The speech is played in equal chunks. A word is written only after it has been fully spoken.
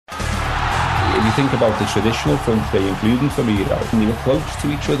you think about the traditional front three, including Firmino, and the approach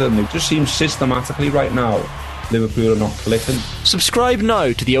to each other, and it just seems systematically right now Liverpool are not clicking. Subscribe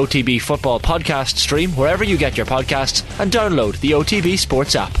now to the OTB Football Podcast stream wherever you get your podcasts and download the OTB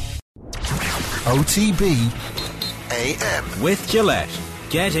Sports app. OTB AM. With Gillette.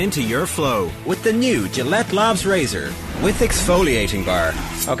 Get into your flow with the new Gillette Labs Razor with exfoliating bar.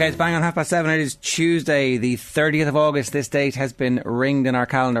 Okay, it's bang on 7:30. It is Tuesday, the 30th of August. This date has been ringed in our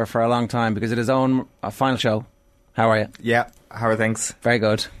calendar for a long time because it is on a final show. How are you? Yeah, how are things? Very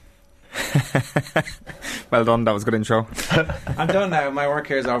good. Well done, that was a good intro. I'm done now, my work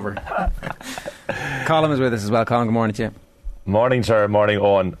here is over. Colin is with us as well. Colin, good morning to you. Morning, sir. Morning,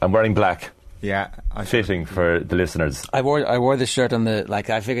 Owen. I'm wearing black. Yeah, fitting for the listeners. I wore this shirt on the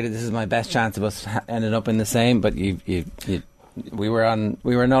I figured this is my best chance of us ending up in the same, but we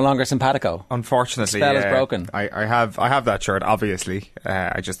were no longer simpatico. Unfortunately, the spell is broken. I have that shirt. Obviously,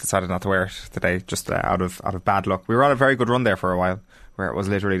 I just decided not to wear it today, just out of bad luck. We were on a very good run there for a while, where it was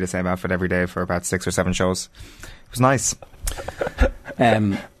literally the same outfit every day for about 6 or 7 shows. It was nice.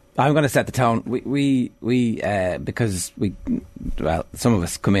 I'm going to set the tone. We because some of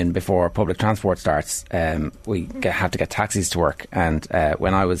us come in before public transport starts. We have to get taxis to work, and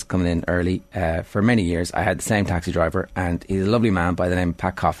when I was coming in early for many years, I had the same taxi driver, and he's a lovely man by the name of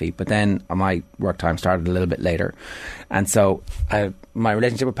Pat Coffey. But then my work time started a little bit later, and so my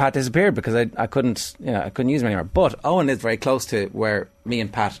relationship with Pat disappeared because I couldn't use him anymore. But Owen is very close to where me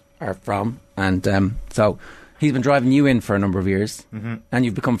and Pat are from, and so. He's been driving you in for a number of years, and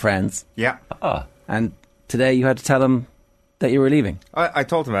you've become friends. Yeah. And today you had to tell him that you were leaving. I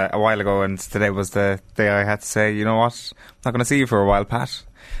told him a while ago, and today was the day I had to say, you know what, I'm not going to see you for a while, Pat.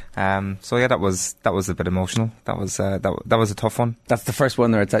 So yeah, that was a bit emotional. That was a tough one. That's the first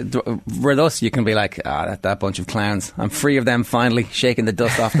one where it's with us, you can be like, that bunch of clowns. I'm free of them finally, shaking the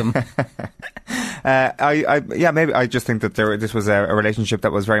dust off them. Maybe I just think that this was a relationship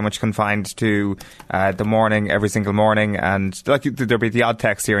that was very much confined to the morning, every single morning, and there'd be the odd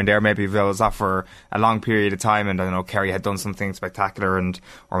text here and there. Maybe if it was off for a long period of time, and I don't know, Kerry had done something spectacular,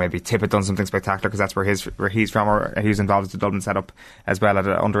 or maybe Tip had done something spectacular because that's where he's from, or he was involved with the Dublin setup as well at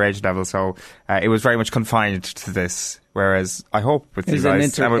an underage level. So it was very much confined to this. Whereas I hope with you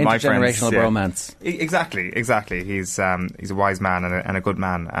guys and with my friends, intergenerational bromance. Exactly. He's a wise man and a good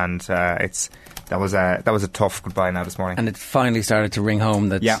man, and that was a tough goodbye now this morning. And it finally started to ring home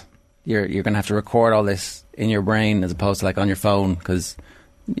that you're going to have to record all this in your brain as opposed to on your phone, because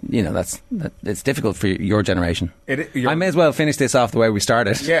it's difficult for your generation. I may as well finish this off the way we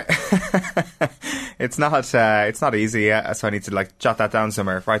started. Yeah. It's not easy. So I need to jot that down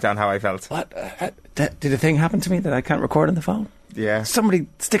somewhere. Write down how I felt. What did a thing happen to me that I can't record on the phone? Yeah. Somebody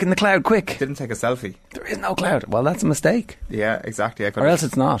stick in the cloud quick. Didn't take a selfie. There is no cloud. Well, that's a mistake. Yeah, exactly. Or else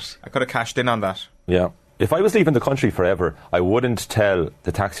it's not. I could have cashed in on that. Yeah. If I was leaving the country forever, I wouldn't tell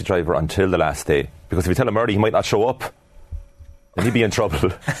the taxi driver until the last day, because if you tell him early, he might not show up. And he'd be in trouble.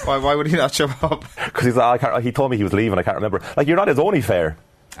 Why would he not show up? Because he told me he was leaving. I can't remember. You're not his only fare.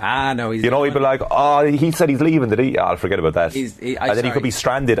 No, he's... he'd be like, he said he's leaving, did he? I'll forget about that. And then he could be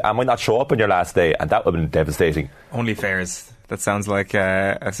stranded and might not show up on your last day, and that would have been devastating. Only fares. That sounds like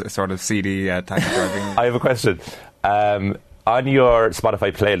a sort of seedy taxi driving. I have a question. On your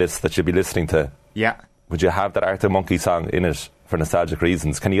Spotify playlist that you'll be listening to, would you have that Arctic Monkey song in it for nostalgic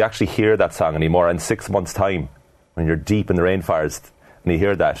reasons? Can you actually hear that song anymore in 6 months' time, when you're deep in the rainforest and you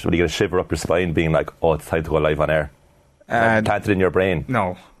hear that? Will you get a shiver up your spine being like, oh, it's time to go live on air? Planted in your brain?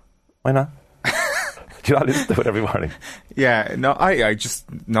 No. Why not? Do you not listen to it every morning? Yeah, no, I just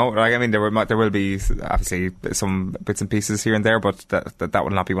no. I mean, there will be obviously some bits and pieces here and there, but that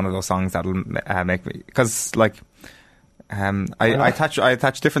will not be one of those songs that'll make me, because I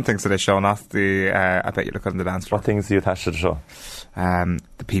attach different things to this show, not the I Bet You Look Good on the Dance Floor. What things do you attach to the show?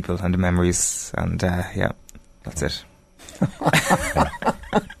 The people and the memories, and that's it.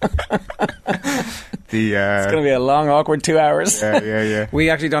 It's going to be a long, awkward 2 hours. Yeah. We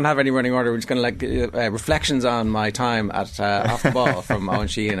actually don't have any running order. We're just going to reflections on my time at Off the Ball from Owen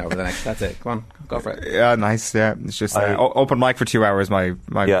Sheehan over the next. That's it. Come on, go for it. Yeah, nice. Yeah, it's just open mic for 2 hours. My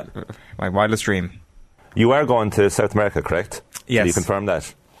wildest dream. You are going to South America, correct? Yes. Can you confirm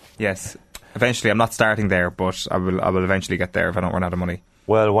that? Yes. Eventually, I'm not starting there, but I will eventually get there if I don't run out of money.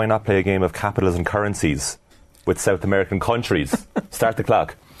 Well, why not play a game of capitals and currencies with South American countries? Start the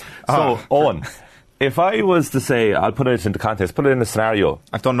clock. So, Owen, if I was to say, I'll put it into context, put it in a scenario.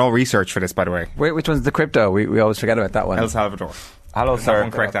 I've done no research for this, by the way. Wait, which one's the crypto? We always forget about that one. El Salvador. Hello, sir.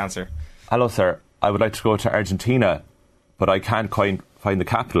 One correct answer. Hello, sir. I would like to go to Argentina, but I can't quite find the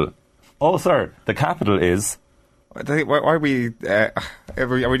capital. Oh, sir, the capital is Why are we?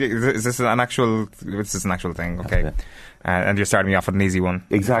 Is this an actual? This is an actual thing. Okay, yeah. And you're starting me off with an easy one.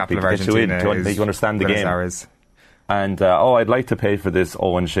 Exactly, The capital to of get you in, Argentina to make you understand the game. Aires. And I'd like to pay for this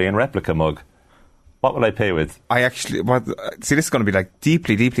Owen Shane replica mug. What will I pay with? See, this is going to be like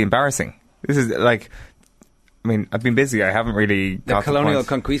deeply, deeply embarrassing. This is like, I mean, I've been busy. I haven't really. The colonial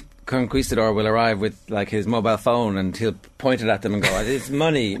conquistador will arrive with like his mobile phone, and he'll point it at them and go, "It's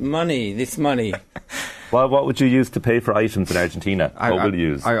money, this money." Well, what would you use to pay for items in Argentina? What will you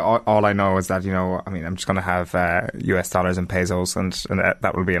use? All I know is that I'm just going to have US dollars and pesos, and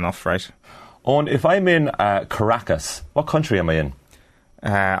that will be enough, right? Owen, if I'm in Caracas, what country am I in?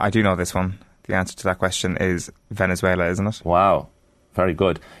 I do know this one. The answer to that question is Venezuela, isn't it? Wow, very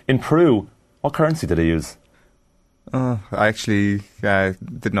good. In Peru, what currency did they use? I actually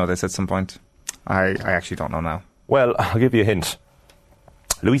did know this at some point. I actually don't know now. Well, I'll give you a hint.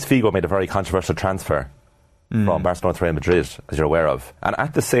 Luis Figo made a very controversial transfer from Barcelona to Real Madrid, as you're aware of. And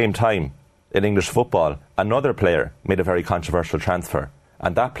at the same time, in English football, another player made a very controversial transfer.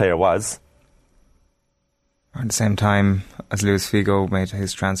 And that player was... At the same time as Luis Figo made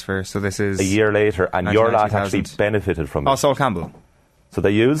his transfer. So this is... A year later, and your lad actually benefited from it. Oh, Sol Campbell. So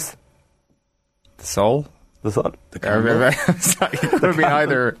they use... The Sol? The Sol? It could have been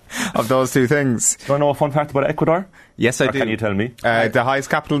either of those two things. Do you know a fun fact about Ecuador? Yes, I do. Can you tell me? The highest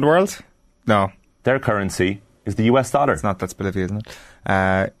capital in the world? No. Their currency is the US dollar. It's not, that's Bolivia, isn't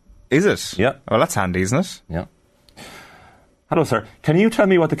it? Is it? Yeah. Well, that's handy, isn't it? Yeah. Hello, sir. Can you tell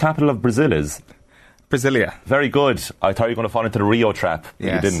me what the capital of Brazil is? Brasilia. Very good. I thought you were going to fall into the Rio trap, but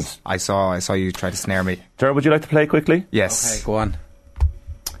yes. you didn't. I saw you try to snare me. Jared, would you like to play quickly? Yes. Okay, go on.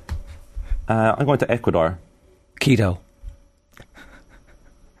 I'm going to Ecuador. Quito.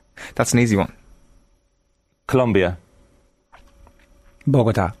 That's an easy one. Colombia.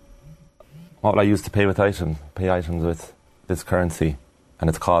 Bogota. What will I use to pay items with this currency? And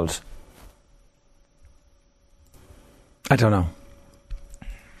it's called... I don't know.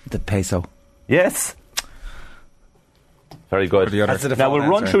 The peso. Yes. Very good. Now we'll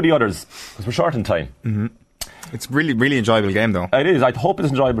run through the others because we're short in time. Mm-hmm. It's really, really enjoyable game, though. It is. I hope it's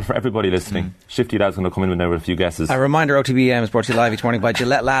enjoyable for everybody listening. Shifty Dad's going to come in now with a few guesses. A reminder, OTBM is brought to you live each morning by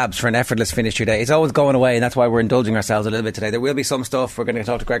Gillette Labs for an effortless finish to your day. It's always going away, and that's why we're indulging ourselves a little bit today. There will be some stuff. We're going to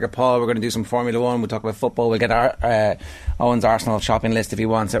talk to Gregor Paul. We're going to do some Formula 1. We'll talk about football. We'll get our Owen's Arsenal shopping list if he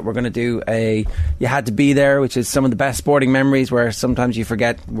wants it. We're going to do a You Had to Be There, which is some of the best sporting memories where sometimes you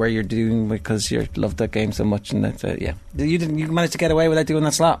forget where you're doing because you love that game so much. And that's yeah. You managed to get away without doing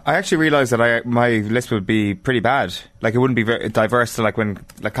that slot. I actually realised that my list would be pretty bad. Like, it wouldn't be very diverse to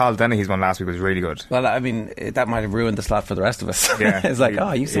Carl Dennehy's one last week was really good. Well, I mean, that might have ruined the slot for the rest of us. Yeah. It's like,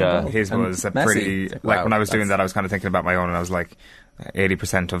 you said well. His was a Messi. pretty... Like, when I was doing that, I was kind of thinking about my own, and I was like,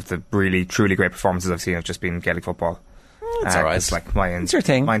 80% of the really, truly great performances I've seen have just been Gaelic football. It's alright. It's like it's your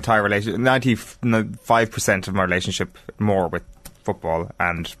thing. My entire relationship... 95% of my relationship more with football,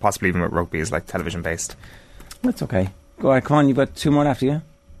 and possibly even with rugby, is like television-based. That's okay. Go on, come on, you've got two more left, you?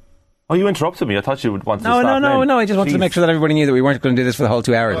 Oh, you interrupted me. I thought you would want to stop No. I just wanted to make sure that everybody knew that we weren't going to do this for the whole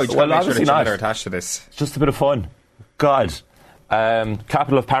 2 hours. Well, obviously not. They're attached to this. It's just a bit of fun. God.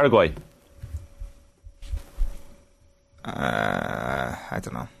 Capital of Paraguay. I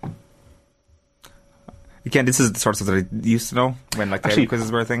don't know. Again, this is the sort of stuff that I used to know when daily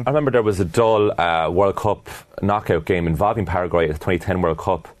quizzes were a thing. I remember there was a dull World Cup knockout game involving Paraguay at the 2010 World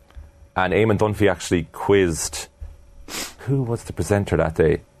Cup, and Eamon Dunphy actually quizzed... Who was the presenter that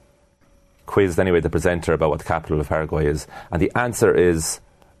day? Quizzed the presenter about what the capital of Paraguay is, and the answer is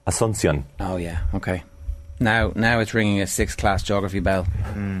Asuncion. Oh yeah, okay. Now it's ringing a 6th class geography bell.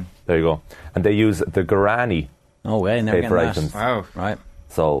 There you go. And they use the Guarani. Oh yeah, never paper getting items. that. Wow, right.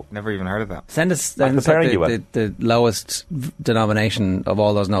 So never even heard of that. Send us the lowest denomination of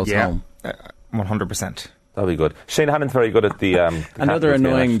all those notes home. 100%. That'll be good. Shane Hannon's very good at the another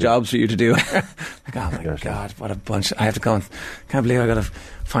annoying jobs for you to do. Oh my God, what a bunch. I have to go and can't believe I got to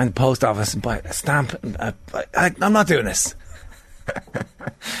find the post office and buy a stamp. I'm not doing this.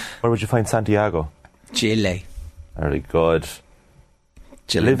 Where would you find Santiago? Chile. Very good.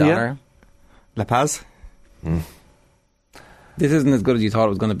 Chile dollar. La Paz. This isn't as good as you thought it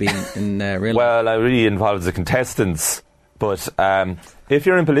was going to be in real life. Well, it really involves the contestants. But if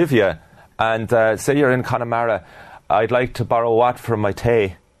you're in Bolivia and say you're in Connemara, I'd like to borrow what from my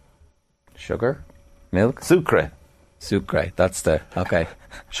tea? Sugar? Milk? Sucre. Sucre, that's the... Okay.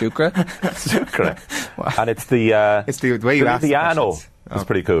 Sucre? Sucre. Wow. And it's the way you ask Boliviano. It's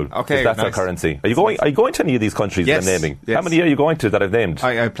pretty cool. Okay, that's nice. our currency. Are you going to any of these countries that I'm naming? Yes. How many are you going to that I've named?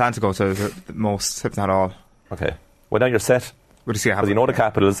 I plan to go to most, if not all. Okay. Well, now you're set. What do you see? Because you know the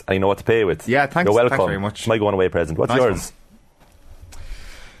Capitals and you know what to pay with. Yeah, thanks. You're welcome. Thanks very much. My going away present. What's yours?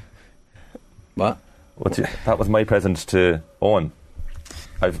 What? That was my present to Owen.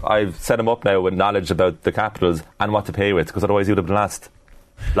 I've set him up now with knowledge about the Capitals and what to pay with, because otherwise he would have been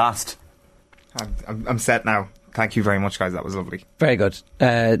last. I'm set now. Thank you very much, guys. That was lovely. Very good.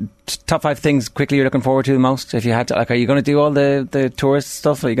 Top 5 things quickly you're looking forward to the most. If you had to, like, are you going to do all the tourist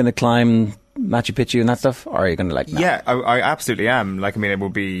stuff? Are you going to climb Machu Picchu and that stuff, or are you going to nah? Yeah, I absolutely am. Like, I mean, it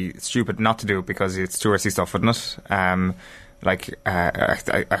would be stupid not to do it because it's touristy stuff, wouldn't it? I'm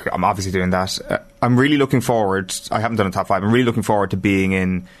obviously doing that. I'm really looking forward. I haven't done a top 5. I'm really looking forward to being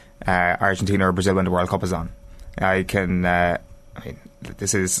in Argentina or Brazil when the World Cup is on. I can.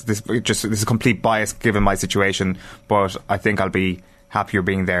 This is a complete bias given my situation, but I think I'll be happier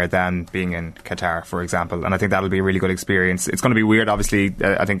being there than being in Qatar, for example, and I think that'll be a really good experience. It's going to be weird, obviously.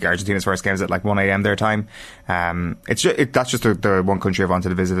 I think Argentina's first game is at like 1 a.m. their time. That's just the one country I've wanted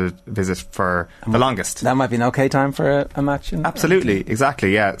to visit for the longest. That might be an okay time for a match. Absolutely,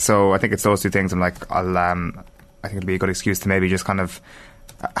 exactly, yeah. So I think it's those two things. I'm like, I think it'll be a good excuse to maybe just kind of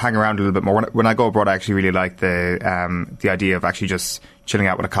hang around a little bit more. When I go abroad, I actually really like the idea of actually just chilling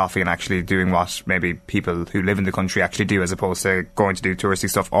out with a coffee and actually doing what maybe people who live in the country actually do, as opposed to going to do touristy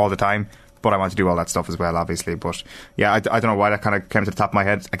stuff all the time. But I want to do all that stuff as well, obviously. But yeah, I don't know why that kind of came to the top of my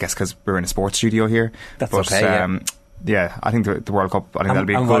head. I guess because we're in a sports studio here. That's okay. Yeah, I think the World Cup, I think that'll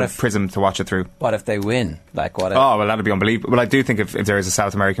be a good prism to watch it through. What if they win? Oh, well, that'll be unbelievable. Well, I do think if there is a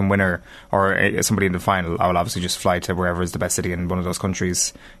South American winner or somebody in the final, I will obviously just fly to wherever is the best city in one of those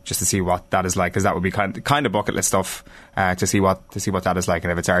countries just to see what that is like, because that would be kind of bucket list stuff to see what that is like.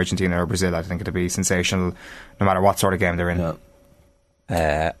 And if it's Argentina or Brazil, I think it'd be sensational no matter what sort of game they're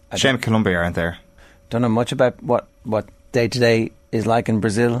in. Shame Colombia aren't there. Don't know much about what day to day is like in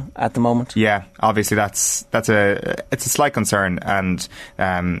Brazil at the moment. Yeah, obviously it's a slight concern, and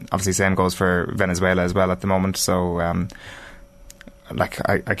obviously same goes for Venezuela as well at the moment. So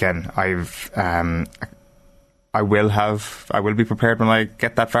I will be prepared when I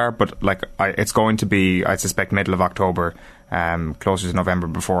get that far, but it's going to be, I suspect, middle of October, closer to November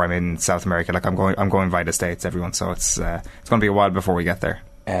before I'm in South America. Like I'm going via the States, everyone. So it's going to be a while before we get there.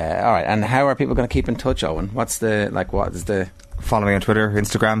 All right, and how are people going to keep in touch, Owen? What is the follow me on Twitter,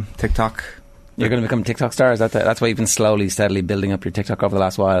 Instagram, TikTok. You're going to become a TikTok star? Is that's why you've been steadily building up your TikTok over the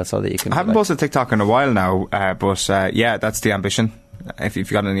last while, so that you can. I haven't posted TikTok in a while now, but yeah, that's the ambition. If you've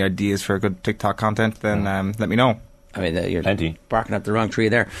got any ideas for good TikTok content, then let me know. I mean, you're barking up the wrong tree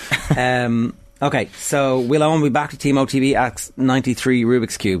there. Okay, so will Owen be back to Team OTB at 93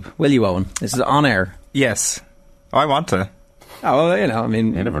 Rubik's Cube? Will you, Owen? This is on air. Yes. I want to. Oh, well, I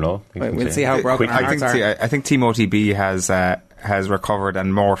mean, you never know. We'll see how broken our hearts are. I think Team OTB has recovered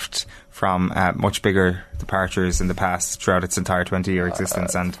and morphed from much bigger departures in the past throughout its entire 20-year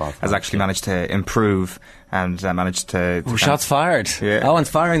existence, and has actually managed to improve and managed to... shots fired. Yeah. Owen's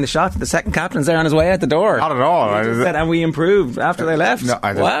firing the shot. The second captain's there on his way out the door. Not at all. And we improved after they left. No,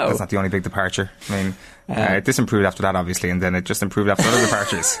 wow. That's not the only big departure. I mean... it disimproved after that, obviously, and then it just improved after other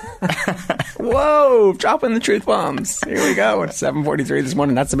departures. Whoa, dropping the truth bombs. Here we go. It's 7:43 this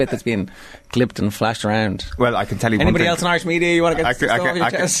morning. That's the bit that's been clipped and flashed around. Well, I can tell you anybody one thing. Else in Irish media you want to get off your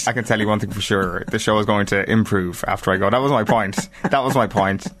chest? I can tell you one thing for sure. The show is going to improve after I go. That was my point.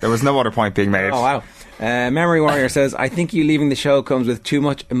 There was no other point being made. Oh, wow. Memory Warrior says, I think you leaving the show comes with too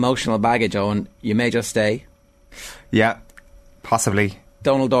much emotional baggage, Owen. You may just stay. Yeah, possibly.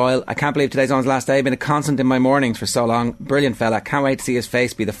 Donald Doyle, I can't believe today's Owen's last day. Been a constant in my mornings for so long. Brilliant fella. Can't wait to see his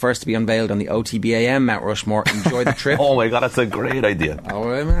face be the first to be unveiled on the OTBAM Mount Rushmore. Enjoy the trip. Oh my God, that's a great idea. Oh,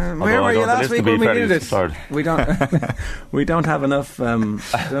 where were you last week when we needed it? We don't have enough time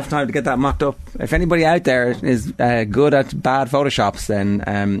to get that mocked up. If anybody out there is good at bad photoshops,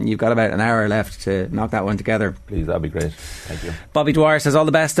 then you've got about an hour left to knock that one together. Please, that'd be great. Thank you. Bobby Dwyer says, all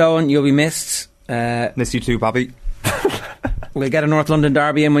the best, Owen. You'll be missed. Miss you too, Bobby. We'll get a North London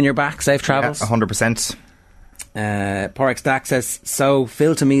derby in when you're back. Safe travels. Yeah, 100%. Porix Dak says, so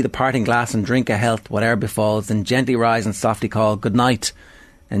fill to me the parting glass and drink a health, whatever befalls, then gently rise and softly call, good night,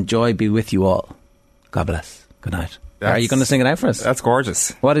 and joy be with you all. God bless. Good night. Are you going to sing it out for us? That's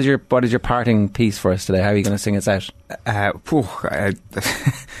gorgeous. What is your parting piece for us today? How are you going to sing it out? I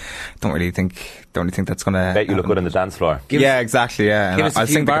don't really think that's going to... Bet you look good on the dance floor. Exactly, yeah. Give us a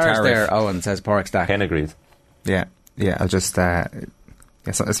few bars there, Owen, says Porix Dak. Ken agrees. Yeah, I'll just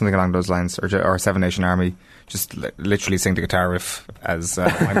Yeah, something along those lines, or Seven Nation Army. Just literally sing the guitar riff as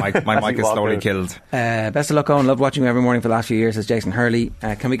my mic is slowly killed. Best of luck, Owen. Loved watching you every morning for the last few years, says Jason Hurley.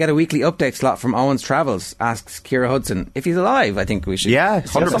 Can we get a weekly update slot from Owen's Travels? Asks Ciara Hudson. If he's alive, I think we should. Yeah,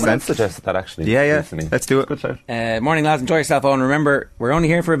 100%. Suggested that actually. Yeah. Let's do it. Good shout. Morning, lads. Enjoy yourself, Owen. Remember, we're only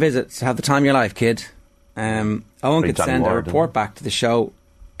here for a visit, so have the time of your life, kid. Owen could send a report back to the show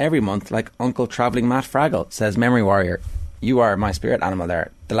every month, like Uncle Travelling Matt Fraggle, says Memory Warrior. You are my spirit animal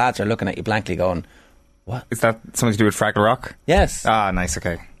there. The lads are looking at you blankly going, what? Is that something to do with Fraggle Rock? Yes. Ah, nice,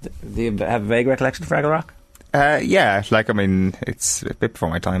 okay. Do you have a vague recollection of Fraggle Rock? Yeah, it's a bit before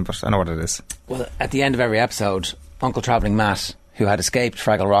my time, but I know what it is. Well, at the end of every episode, Uncle Travelling Matt, who had escaped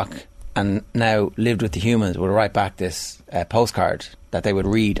Fraggle Rock and now lived with the humans, would write back this postcard that they would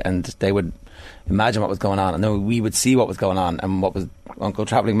read, and they would imagine what was going on, and then we would see what was going on, and what was Uncle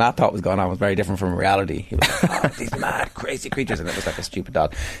Travelling Matt thought was going on was very different from reality. He was like, oh, these mad crazy creatures, and it was like a stupid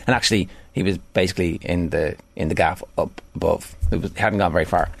dog. And actually he was basically in the gaff up above. He hadn't gone very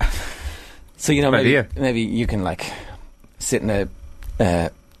far. So maybe you can like sit in an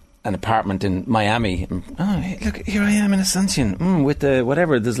apartment in Miami and, hey, look, here I am in Asuncion with the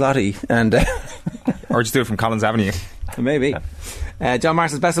whatever, the Zloty, and or just do it from Collins Avenue. Maybe. John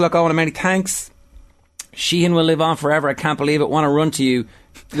Mars says, best of luck, Owen, and many thanks. Sheehan will live on forever. I can't believe it. Want to run to you.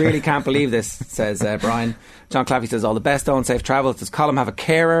 Really can't believe this, says Brian. John Claffey says, all the best, Owen. Safe travels. Does Colm have a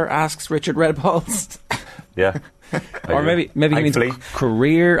carer? Asks Richard Redballs. Yeah. Or maybe he means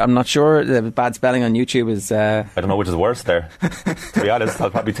career. I'm not sure. The bad spelling on YouTube is... I don't know which is worse there. To be honest, I'll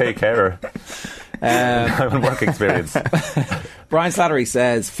probably take carer. I have work experience. Brian Slattery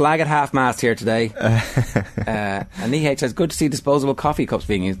says, flag at half-mast here today. And EH says, good to see disposable coffee cups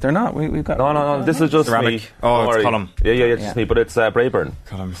being used. They're not. We've got... No, this is just ceramic. Me. Oh, it's Colm. Yeah, it's just me, but it's Brayburn.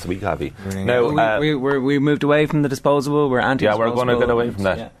 Colm. Sweet coffee. Now, we moved away from the disposable. We're anti-disposable. Yeah, we're going to get away from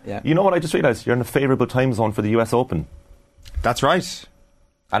that. Yeah. You know what, I just realised? You're in a favourable time zone for the US Open. That's right.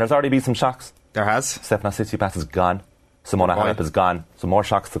 And there's already been some shocks. There has. Stefanos Tsitsipas is gone. Simona Halep is gone. So more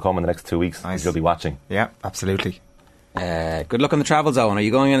shocks to come in the next 2 weeks. Nice. You'll be watching. Yeah, absolutely. Good luck on the travel zone. Are you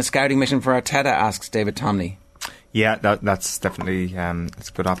going on a scouting mission for Arteta? Asks David Tomney. Yeah, that's definitely it's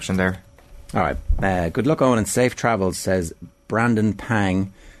a good option there. All right. Good luck, Owen, and safe travels, says Brandon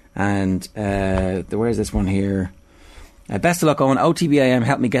Pang. And where's this one here? Best of luck, Owen. OTBAM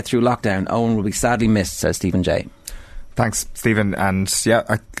helped me get through lockdown. Owen will be sadly missed, says Stephen J. Thanks, Stephen. And yeah,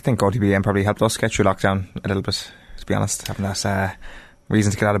 I think OTBAM probably helped us get through lockdown a little bit, to be honest. Having that reason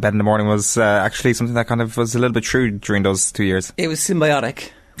to get out of bed in the morning was actually something that kind of was a little bit true during those 2 years. It was symbiotic.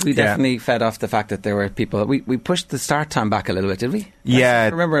 We definitely fed off the fact that there were people. We pushed the start time back a little bit, did we? Yeah. I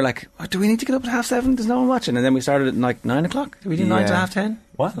remember, like, do we need to get up at 7:30? There's no one watching. And then we started at like 9 o'clock. Did we do 9 to 10:30?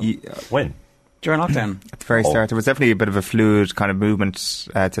 What? When? During lockdown. At the very start. There was definitely a bit of a fluid kind of movement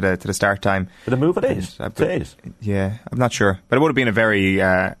to the start time. Did it move at 8? To 8? Yeah, I'm not sure. But it would have been a very...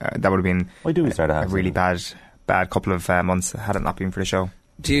 that would have been Why do we start a really bad couple of months had it not been for the show.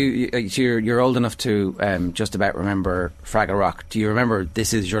 You're old enough to just about remember Fraggle Rock. Do you remember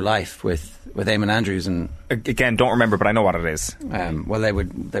This Is Your Life with Eamon Andrews? And again, don't remember, but I know what it is. Well, they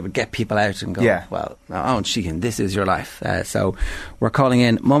would get people out and go, yeah. Well, Owen Sheehan, This Is Your Life. So we're calling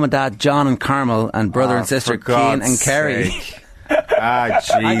in Mum and Dad John and Carmel and brother and sister Cian and Kerry. Hi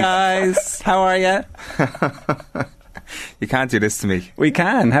guys, how are you? You can't do this to me. We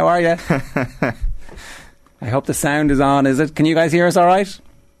can. How are you? I hope the sound is on. Is it? Can you guys hear us all right?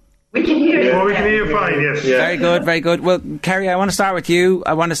 We can hear you. Oh, we can hear you fine, yes. Yeah. Very good, very good. Well, Kerry, I want to start with you.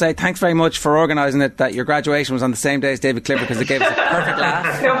 I want to say thanks very much for organising it, that your graduation was on the same day as David Clifford, because it gave us a perfect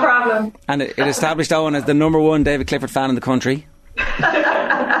laugh. No problem. And it established Owen as the #1 David Clifford fan in the country.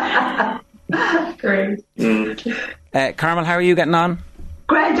 Great. Carmel, how are you getting on?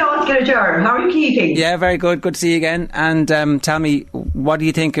 Great, Oscar Germ. How are you keeping? Yeah, very good. Good to see you again. And tell me, what do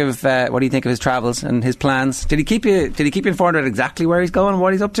you think of his travels and his plans? Did he keep you informed about exactly where he's going and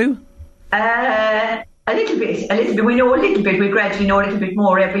what he's up to? A little bit. We know a little bit. We gradually know a little bit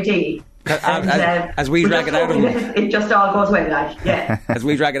more every day. As we drag it out of him, it just all goes well, like, yeah. As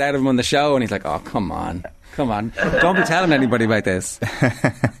we drag it out of him on the show, and he's like, "Oh, come on, don't be telling anybody about this."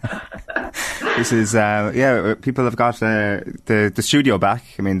 This is people have got the studio back.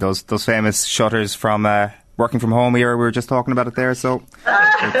 I mean, those famous shutters from working from home here. We were just talking about it there. So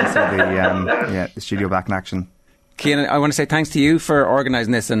great to see the studio back in action. Cian, I want to say thanks to you for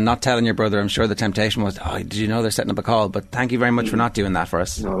organising this and not telling your brother. I'm sure the temptation was, did you know they're setting up a call? But thank you very much for not doing that for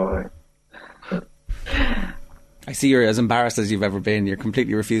us. No. I see you're as embarrassed as you've ever been. You're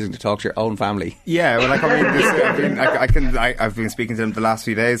completely refusing to talk to your own family. Yeah, well, like, I've been speaking to them the last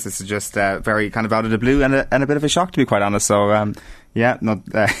few days. This is just very kind of out of the blue and a bit of a shock, to be quite honest. So, this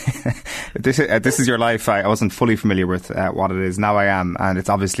is your life. I wasn't fully familiar with what it is. Now I am, and it's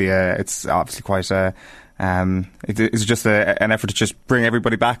obviously quite it's just an effort to just bring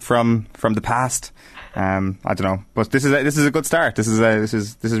everybody back from the past. I don't know, but this is a good start. This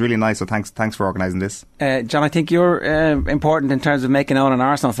is really nice. So thanks for organising this, John. I think you're important in terms of making Owen an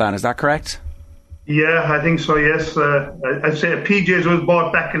Arsenal fan. Is that correct? Yeah, I think so. Yes, I'd say PJs was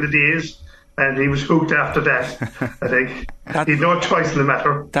bought back in the days, and he was hooked after that. I think he had no choice in the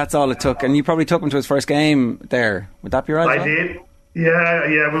matter. That's all it took, and you probably took him to his first game there. Would that be right? I did.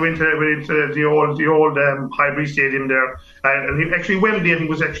 Yeah. We went to the old Highbury Stadium there, and Wembley, I think,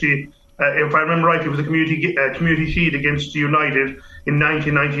 was actually. If I remember right, it was a community shield against United in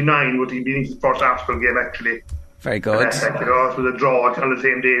 1999, would he being his first Arsenal game, actually. Very good. It was a draw on the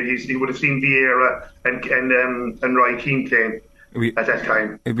same day. He would have seen Vieira and Roy Keane playing at that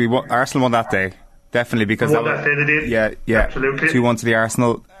time. Arsenal won that day, definitely, because that day they did. Yeah, absolutely. 2-1 to the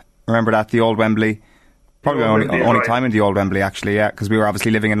Arsenal. Remember that, the old Wembley. Probably only time in the old Wembley, actually, yeah, because we were obviously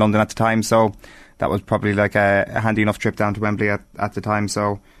living in London at the time, so that was probably like a handy enough trip down to Wembley at the time.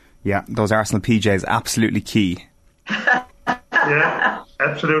 So. Yeah, those Arsenal PJs, absolutely key. Yeah,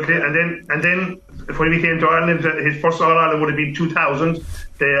 absolutely. And then when he came to Ireland, his first All Ireland would have been 2000.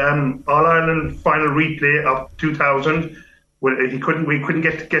 The All Ireland final replay of 2000. We couldn't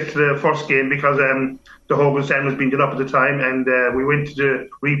get to the first game because the Hogan stand was being done up at the time, and we went to the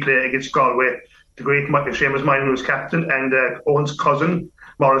replay against Galway. The great Seamus Minor was captain, and Owen's cousin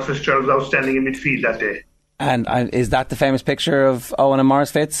Maurice Fitzgerald was outstanding in midfield that day. And is that the famous picture of Owen and Maurice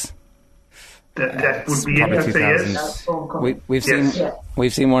Fitz? That would be it, I'd say, yes.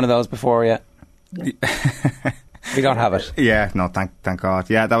 We've seen one of those before, yeah. We don't have it. Yeah, no, thank God.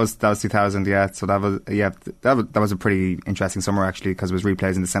 Yeah, that was 2000. Yeah, so that was a pretty interesting summer, actually, because it was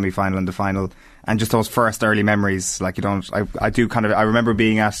replays in the semi-final and the final, and just those first early memories. Like, I remember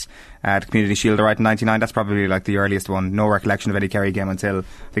being at the Community Shield right in '99. That's probably like the earliest one. No recollection of any Kerry game until I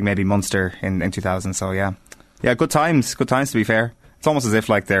think maybe Munster in 2000. So yeah, good times to be fair. It's almost as if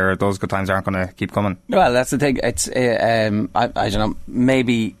like those good times aren't going to keep coming. Well, that's the thing. It's I don't know.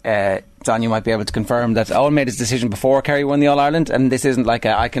 Maybe Don, you might be able to confirm that Owen made his decision before Kerry won the All Ireland, and this isn't like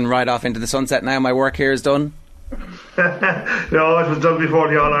I can ride off into the sunset now. My work here is done. No, it was done before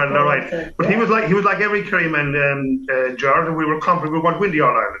the All Ireland. All right, but he was like every Kerry man, Gerard, and we were confident we were going to win the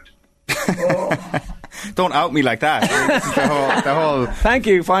All Ireland. Don't out me like that. I mean, the whole. Thank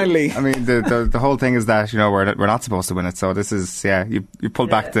you. Finally. I mean, the whole thing is that we're not supposed to win it. So this is you pulled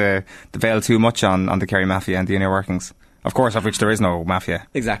back the veil too much on the Kerry Mafia and the inner workings. Of course, of which there is no mafia.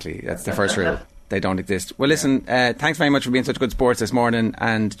 Exactly. That's the first rule. They don't exist. Well, listen. Thanks very much for being such good sports this morning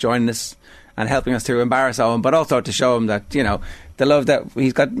and joining us and helping us to embarrass Owen, but also to show him that the love that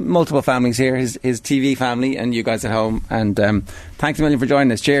he's got multiple families here, his TV family, and you guys at home. And thanks a million for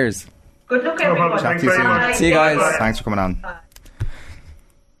joining us. Cheers. Good luck, everyone. Thanks very much. See you guys. Bye. Thanks for coming on. Bye.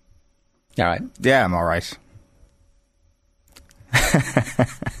 You all right? Yeah, I'm all right.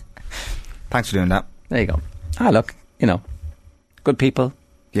 Thanks for doing that. There you go. Look, good people.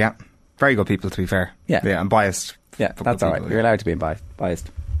 Yeah, very good people, to be fair. Yeah, I'm biased. Yeah, that's all right. You're allowed to be biased.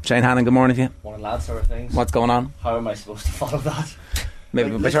 Shane Hannon, good morning to you. Morning, lads. Sort of things. What's going on? How am I supposed to follow that?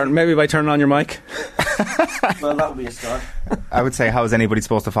 Maybe by turning on your mic. Well, that would be a start. I would say, how was anybody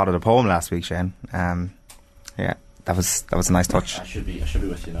supposed to follow the poem last week, Shane? Yeah, that was a nice touch. I should be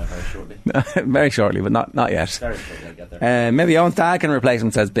with you now very shortly. Very shortly, but not yet. Very shortly, I'll get there. Maybe Owen's dad can replace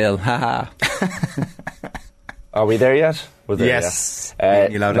him, says Bill. Ha ha. Are we there yet? Yes.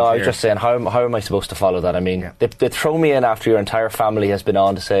 No, I was just saying, how am I supposed to follow that? I mean, they throw me in after your entire family has been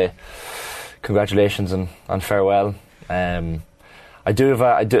on to say congratulations and farewell. I do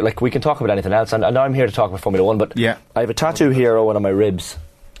like, we can talk about anything else, and I know I'm here to talk about Formula 1, but I have a tattoo here, Owen, on my ribs.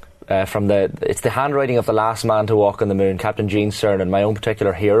 It's the handwriting of the last man to walk on the moon, Captain Gene Cernan, my own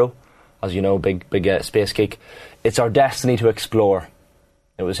particular hero, as you know, big space geek. It's our destiny to explore.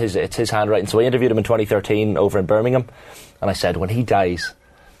 It's his handwriting. So I interviewed him in 2013 over in Birmingham, and I said, when he dies,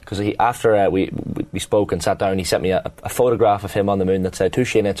 because after we spoke and sat down, he sent me a photograph of him on the moon that said, to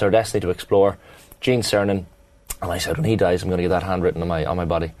Shane, it's our destiny to explore, Gene Cernan. And I said, when he dies, I'm going to get that handwritten on my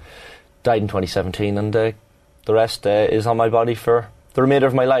body. Died in 2017, and the rest is on my body for the remainder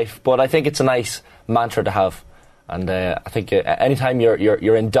of my life. But I think it's a nice mantra to have, and I think anytime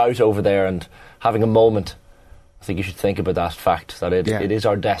you're in doubt over there and having a moment, I think you should think about that fact that it is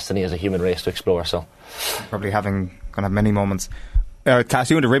our destiny as a human race to explore. So probably going to have many moments.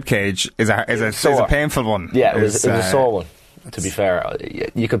 tattoo in the rib cage is a painful one. Yeah, it was a sore one. To be fair,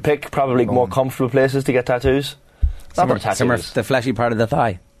 you could pick probably more comfortable places to get tattoos. Somewhere the fleshy part of the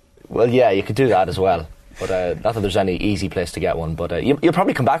thigh. Well, yeah, you could do that as well. But not that there's any easy place to get one. But you'll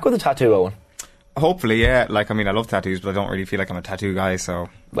probably come back with a tattoo, Owen. Hopefully, yeah. Like, I mean, I love tattoos, but I don't really feel like I'm a tattoo guy. So,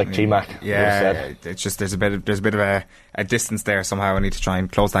 like GMAC. Yeah, it's just there's a bit of a distance there somehow. I need to try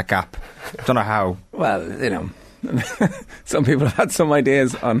and close that gap. Don't know how. Well, you know. Some people have had some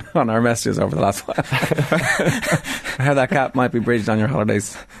ideas on our messages over the last while. How that gap might be bridged on your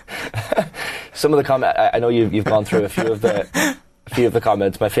holidays. Some of the comments, I know you've gone through a few of the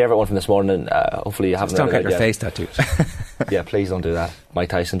comments. My favourite one from this morning, hopefully you haven't read it yet. Don't get your face tattooed. Yeah, please don't do that. Mike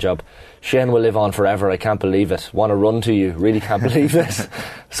Tyson job. Shane will live on forever. I can't believe it. Want to run to you. Really can't believe this.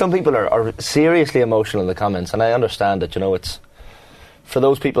 Some people are seriously emotional in the comments, and I understand it. You know, it's for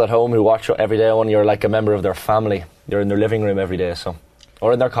those people at home who watch every day when you're like a member of their family. You're in their living room every day,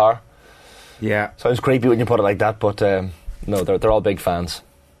 or in their car. Yeah. Sounds creepy when you put it like that, but no, they're all big fans.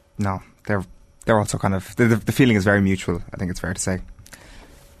 No, they're also kind of the feeling is very mutual. I think it's fair to say.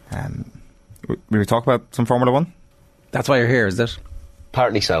 Will we talk about some Formula 1? That's why you're here, is it?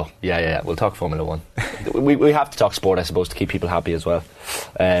 Partly so. Yeah. We'll talk Formula 1. we have to talk sport, I suppose, to keep people happy as well.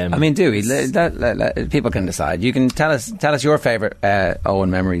 I mean, do we? People can decide. You can tell us your favourite Owen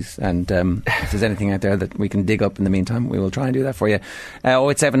memories, and if there's anything out there that we can dig up in the meantime, we will try and do that for you.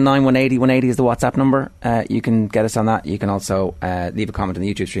 0879 180 180 is the WhatsApp number. You can get us on that. You can also leave a comment on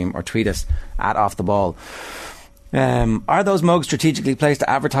the YouTube stream or tweet us at Off The Ball. Are those mugs strategically placed to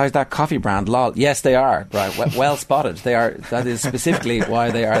advertise that coffee brand? Lol. Yes, they are. Right. Well spotted. They are. That is specifically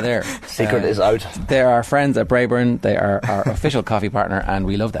why they are there. Secret is out. They are our friends at Braeburn. They are our official coffee partner, and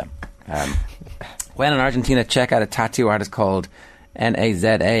we love them. When in Argentina, check out a tattoo artist called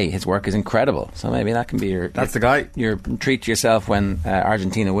Naza. His work is incredible. So maybe that can be the guy. Your treat to yourself when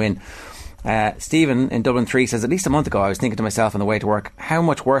Argentina win. Stephen in Dublin 3 says, at least a month ago I was thinking to myself on the way to work how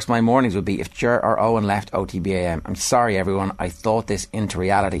much worse my mornings would be if Ger or Owen left OTBAM. I'm sorry everyone, I thought this into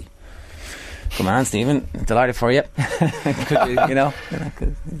reality. Come on, Stephen, delighted for you.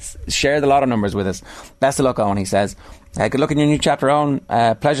 Share the lotto numbers with us. Best of luck, Owen, he says. Good luck in your new chapter, Owen.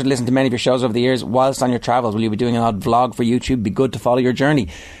 Pleasure to listen to many of your shows over the years. Whilst on your travels, will you be doing an odd vlog for YouTube? Be good to follow your journey.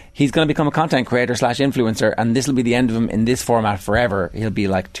 He's going to become a content creator / influencer, and this will be the end of him in this format forever. He'll be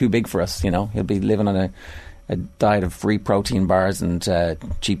like too big for us, you know. He'll be living on a diet of free protein bars and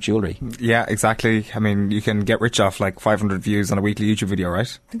cheap jewellery. Yeah, exactly. I mean, you can get rich off like 500 views on a weekly YouTube video, right?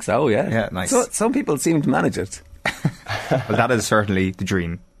 I think so, yeah. Yeah, nice. So, some people seem to manage it. Well, that is certainly the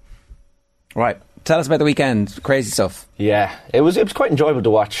dream. Right. Tell us about the weekend. Crazy stuff. Yeah, it was quite enjoyable to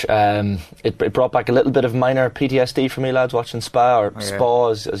watch. It brought back a little bit of minor PTSD for me, lads, watching Spa, or Spa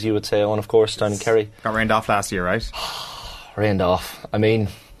as you would say, Owen, of course, down in Kerry. Got rained off last year, right? Rained off. I mean,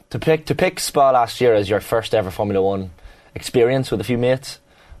 to pick Spa last year as your first ever Formula 1 experience with a few mates,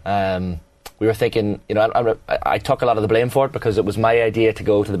 we were thinking, you know, I took a lot of the blame for it because it was my idea to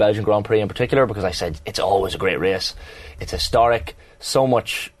go to the Belgian Grand Prix in particular, because I said it's always a great race. It's historic. So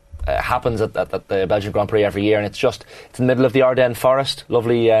much happens at the Belgian Grand Prix every year, and it's in the middle of the Ardennes Forest,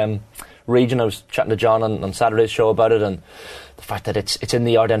 lovely region. I was chatting to John on Saturday's show about it, and the fact that it's in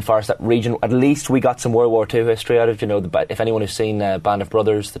the Ardennes Forest, that region, at least we got some World War II history out of it. You know, if anyone who's seen Band of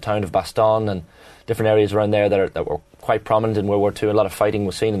Brothers, the town of Bastogne and different areas around there that were quite prominent in World War II, a lot of fighting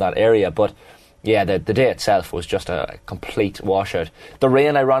was seen in that area. But yeah, the day itself was just a complete washout. The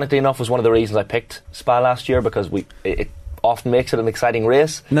rain, ironically enough, was one of the reasons I picked Spa last year, because it often makes it an exciting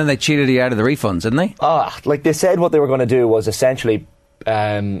race. And then they cheated you out of the refunds, didn't they? Like they said what they were going to do was essentially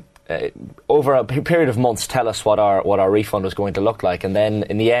over a period of months tell us what our refund was going to look like, and then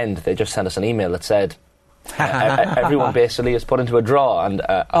in the end they just sent us an email that said everyone basically is put into a draw, and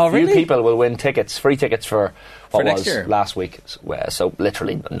a few people will win free tickets for what was year? Last week. So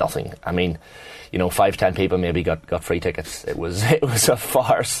literally nothing. I mean, you know, 5-10 people maybe got free tickets. It was a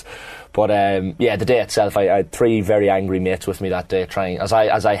farce. But the day itself, I had 3 very angry mates with me that day, trying as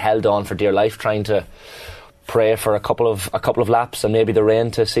I held on for dear life, trying to pray for a couple of laps and maybe the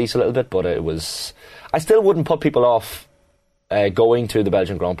rain to cease a little bit. But it was, I still wouldn't put people off going to the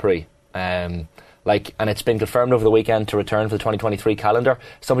Belgian Grand Prix. And it's been confirmed over the weekend to return for the 2023 calendar.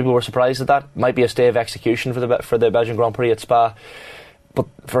 Some people were surprised at that. Might be a stay of execution for the Belgian Grand Prix at Spa. But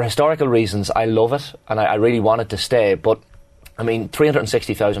for historical reasons, I love it, and I really want it to stay. But I mean,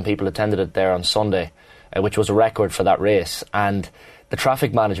 360,000 people attended it there on Sunday, which was a record for that race. And the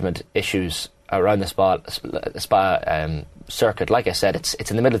traffic management issues around the Spa circuit, like I said, it's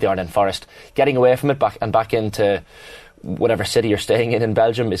in the middle of the Ardennes Forest. Getting away from it back into whatever city you're staying in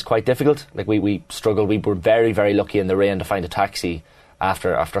Belgium is quite difficult. Like we struggled. We were very, very lucky in the rain to find a taxi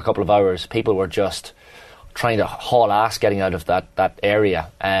after a couple of hours. People were just trying to haul ass getting out of that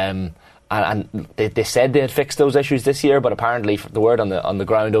area. And they said they had fixed those issues this year, but apparently the word on the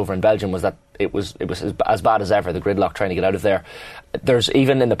ground over in Belgium was that it was as bad as ever, the gridlock trying to get out of there. There's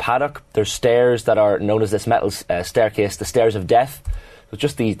even in the paddock, there's stairs that are known as this metal staircase, the stairs of death. So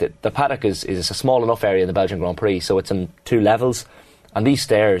just the paddock is a small enough area in the Belgian Grand Prix, so it's in 2 levels. And these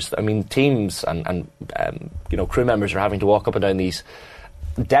stairs, I mean, teams and crew members are having to walk up and down these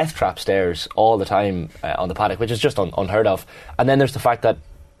death trap stairs all the time on the paddock, which is just unheard of. And then there's the fact that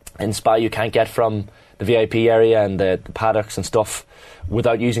in Spa you can't get from the VIP area and the paddocks and stuff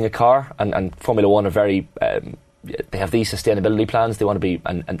without using a car, and Formula 1 are very they have these sustainability plans. They want to be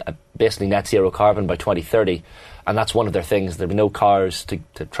basically net zero carbon by 2030, and that's one of their things. There'll be no cars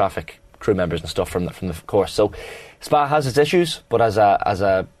to traffic crew members and stuff from the course. So Spa has its issues, but as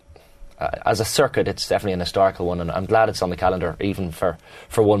a circuit, it's definitely an historical one, and I'm glad it's on the calendar even for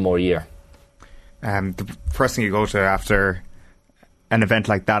one more year. The first thing you go to after an event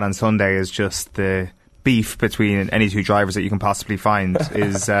like that on Sunday is just the beef between any 2 drivers that you can possibly find.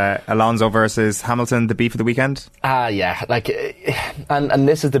 Is Alonso versus Hamilton the beef of the weekend? Yeah, and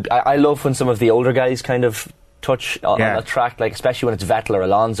this is I love when some of the older guys kind of touch on a track, like especially when it's Vettel or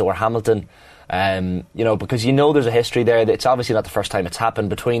Alonso or Hamilton, because there's a history there. It's obviously not the first time it's happened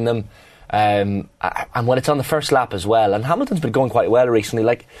between them, and when it's on the first lap as well. And Hamilton's been going quite well recently.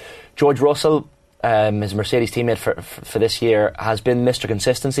 Like George Russell, his Mercedes teammate for this year, has been Mr.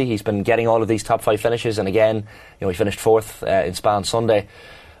 Consistency. He's been getting all of these top 5 finishes, and again, he finished 4th in Spa on Sunday.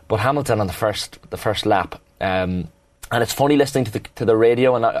 But Hamilton on the first lap, and it's funny listening to the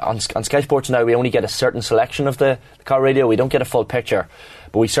radio, and on Sky Sports now we only get a certain selection of the car radio. We don't get a full picture,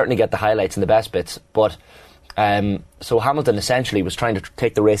 but we certainly get the highlights and the best bits. But so Hamilton essentially was trying to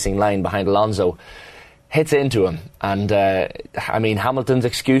take the racing line behind Alonso, hits into him, and Hamilton's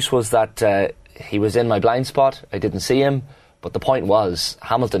excuse was that he was in my blind spot, I didn't see him. But the point was,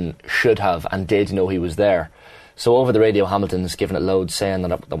 Hamilton should have and did know he was there. So over the radio, Hamilton's giving it loads, saying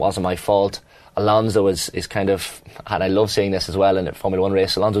that it wasn't my fault. Alonso is kind of, and I love seeing this as well in a Formula 1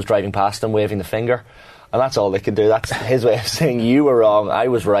 race, Alonso's driving past him, waving the finger, and that's all they can do. That's his way of saying, you were wrong, I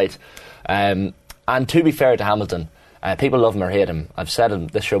was right. And to be fair to Hamilton, people love him or hate him. I've said on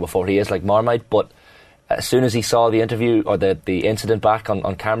this show before, he is like Marmite, but as soon as he saw the interview or the incident back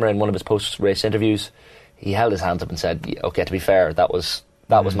on camera in one of his post-race interviews, he held his hands up and said, okay, to be fair, that was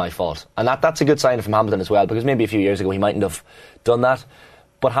my fault. And that's a good sign from Hamilton as well, because maybe a few years ago he mightn't have done that.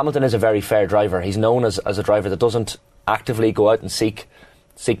 But Hamilton is a very fair driver. He's known as a driver that doesn't actively go out and seek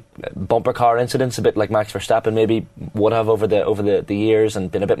bumper car incidents, a bit like Max Verstappen maybe would have over the years,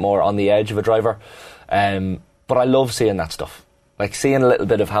 and been a bit more on the edge of a driver. But I love seeing that stuff. Like seeing a little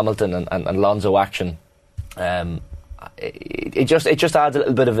bit of Hamilton and Alonso action. It just adds a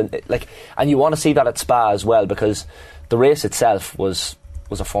little bit of and you want to see that at Spa as well, because the race itself was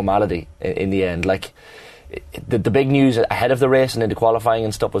a formality in the end. Like the big news ahead of the race and into qualifying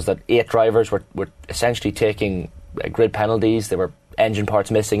and stuff was that 8 drivers were essentially taking grid penalties. There were engine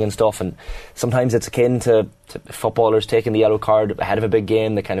parts missing and stuff, and sometimes it's akin to footballers taking the yellow card ahead of a big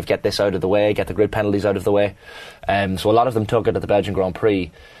game. They kind of get this out of the way, get the grid penalties out of the way. So a lot of them took it at the Belgian Grand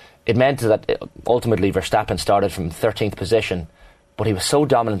Prix. It meant that ultimately Verstappen started from 13th position, but he was so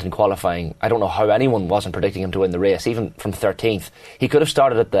dominant in qualifying. I don't know how anyone wasn't predicting him to win the race, even from 13th. He could have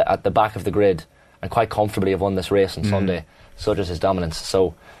started at the back of the grid and quite comfortably have won this race on Sunday, such as his dominance.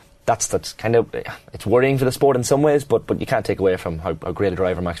 So that's kind of, it's worrying for the sport in some ways, but you can't take away from how great a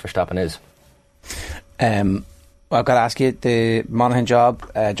driver Max Verstappen is. Well, I've got to ask you, the Monaghan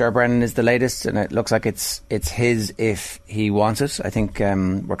job, Ger Brennan is the latest, and it looks like it's his if he wants it. I think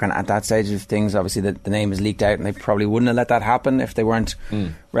we're kind of at that stage of things. Obviously, the name is leaked out, and they probably wouldn't have let that happen if they weren't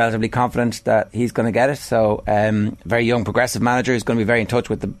relatively confident that he's going to get it. So, very young, progressive manager who's going to be very in touch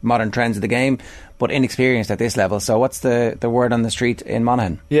with the modern trends of the game, but inexperienced at this level. So, what's the word on the street in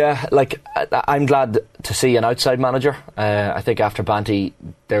Monaghan? Yeah, I'm glad to see an outside manager. I think after Banty,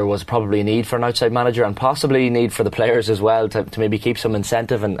 there was probably a need for an outside manager, and possibly a need for the players as well to maybe keep some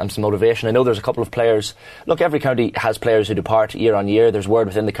incentive and some motivation. I know there's a couple of players. Look, every county has players who depart year on year. There's word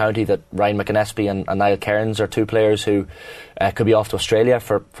within the county that Ryan McInnesby and Niall Cairns are 2 players who could be off to Australia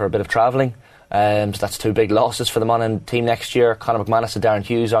for a bit of travelling. So that's 2 big losses for the Monaghan team next year. Conor McManus and Darren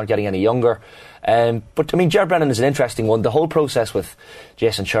Hughes aren't getting any younger. But I mean, Ger Brennan is an interesting one. The whole process with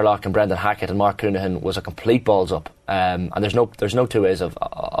Jason Sherlock and Brendan Hackett and Mark Coonahan was a complete balls up, and there's no 2 ways of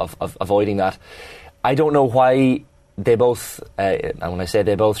avoiding that. I don't know why they both, and when I say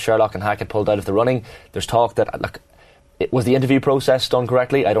they both, Sherlock and Hackett pulled out of the running. There's talk that Was the interview process done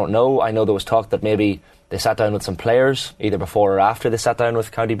correctly? I don't know. I know there was talk that maybe they sat down with some players, either before or after they sat down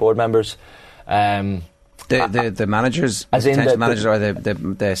with county board members. The managers, as in the managers, or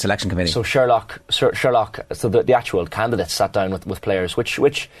the selection committee. So Sherlock. So the actual candidates sat down with players,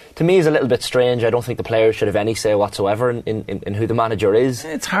 which to me is a little bit strange. I don't think the players should have any say whatsoever in who the manager is.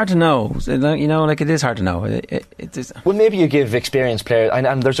 It's hard to know. It is hard to know. It is. Well, maybe you give experienced players,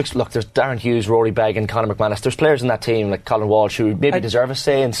 and there's Darren Hughes, Rory Begg, and Conor McManus. There's players in that team like Colin Walsh who maybe deserve a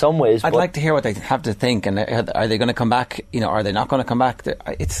say in some ways. I'd like to hear what they have to think, and are they going to come back? Are they not going to come back?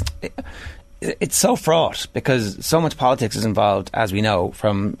 It's so fraught because so much politics is involved, as we know,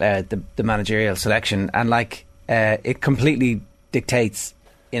 from the managerial selection, and it completely dictates,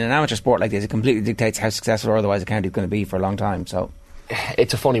 in an amateur sport like this, it completely dictates how successful or otherwise a county is going to be for a long time. So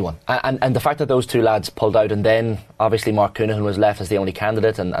it's a funny one, and the fact that those two lads pulled out, and then obviously Mark Coonahan was left as the only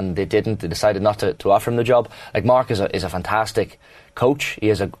candidate, and they decided not to offer him the job. Like, Mark is a fantastic coach. He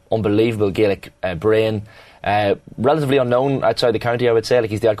has an unbelievable Gaelic brain. Relatively unknown outside the county, I would say. Like,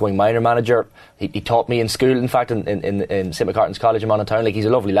 he's the outgoing minor manager. He taught me in school, in fact, in St McCartan's College in Monaghan. Like, he's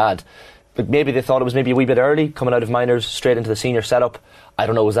a lovely lad. But maybe they thought it was maybe a wee bit early, coming out of minors straight into the senior setup. I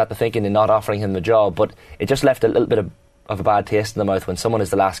don't know, was that the thinking in not offering him the job? But it just left a little bit of a bad taste in the mouth when someone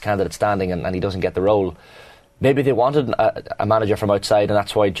is the last candidate standing and he doesn't get the role. Maybe they wanted a manager from outside, and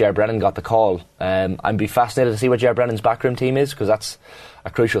that's why Ger Brennan got the call. I'd be fascinated to see what Ger Brennan's backroom team is, because that's a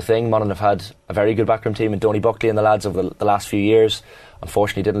crucial thing. Monaghan have had a very good backroom team in Donny Buckley and the lads over the last few years.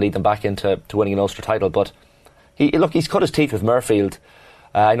 Unfortunately, didn't lead them back into winning an Ulster title, but he's cut his teeth with Murfield.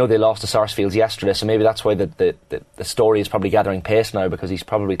 I know they lost to Sarsfields yesterday, so maybe that's why the story is probably gathering pace now, because he's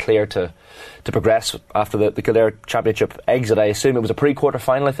probably clear to progress after the Kildare Championship exit. I assume it was a pre-quarter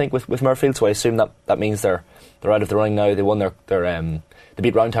final, I think, with Murfield, so I assume that means they're out of the running now. They won they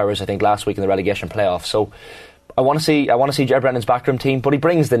beat Round Towers, I think, last week in the relegation playoff. So I want to see Ger Brennan's backroom team, but he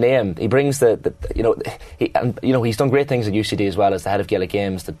brings the name. He brings he's done great things at UCD as well as the head of Gaelic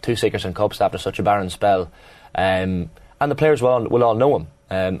Games, the 2 Sickerson Cups after such a barren spell, and the players will all know him.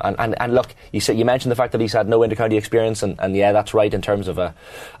 And look, you mentioned the fact that he's had no inter-county experience, and yeah, that's right in terms of a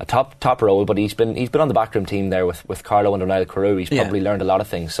top role. But he's been on the backroom team there with Carlo and Niall Carew. He's probably learned a lot of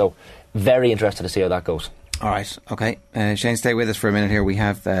things. So very interested to see how that goes. All right, okay. Shane, stay with us for a minute here. We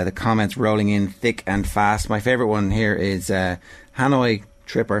have the comments rolling in thick and fast. My favourite one here is Hanoi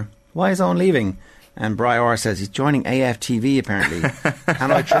Tripper. Why is Owen leaving? And Briar says he's joining AFTV apparently.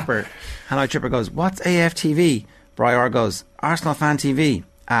 Hanoi Tripper goes, what's AFTV? Briar goes, Arsenal Fan TV.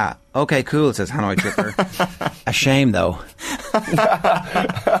 Ah, okay, cool, says Hanoi Tripper. A shame, though.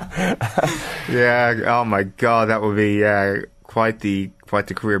 Yeah, oh my God, that would be quite the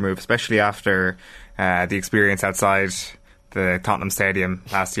career move, especially after the experience outside the Tottenham Stadium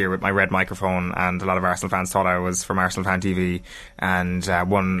last year with my red microphone, and a lot of Arsenal fans thought I was from Arsenal Fan TV, and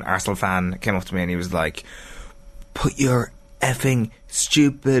one Arsenal fan came up to me and he was like, put your effing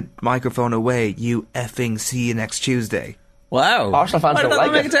stupid microphone away, you effing, see you next Tuesday. Wow. Arsenal fans don't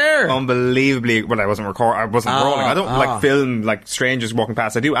like it. Unbelievably. Well, I wasn't rolling. I don't film like strangers walking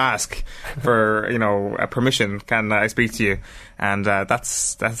past. I do ask for, a permission. Can I speak to you? And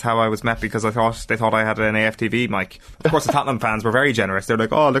that's how I was met, because they thought I had an AFTV mic. Of course, the Tottenham fans were very generous. They're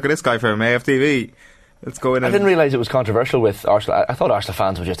like, oh, look at this guy from AFTV. Let's go in. I didn't realise it was controversial with Arsenal. I thought Arsenal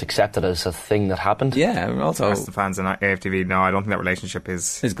fans would just accept it as a thing that happened. Yeah, also Arsenal fans and AFTV. No, I don't think that relationship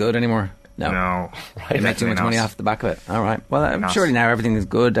is good anymore. No. Right. They make too much money off the back of it. All right. Well, surely now everything is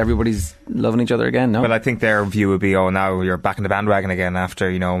good. Everybody's loving each other again, no? Well, I think their view would be, now you're back in the bandwagon again after,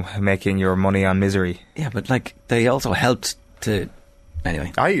 making your money on misery. Yeah, but they also helped to...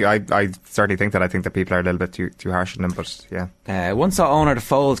 Anyway. I certainly think that. I think that people are a little bit too harsh on them, but yeah. Once saw owner the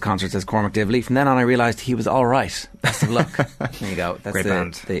Folds concert, says Cormac Divley. From then on I realised he was alright. Best of luck. There you go. That's great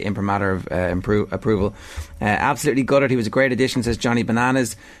band. The imprimatur of approval. Absolutely gutted. He was a great addition, says Johnny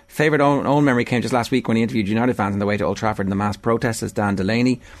Bananas. Favourite own memory came just last week when he interviewed United fans on the way to Old Trafford in the mass protest, says Dan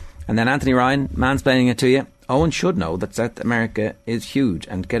Delaney. And then Anthony Ryan, mansplaining it to you. Owen should know that South America is huge,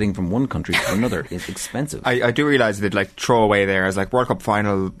 and getting from one country to another is expensive. I do realise they'd throw away there as World Cup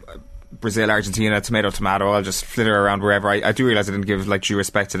final, Brazil, Argentina, tomato, I'll just flitter around wherever. I do realise I didn't give due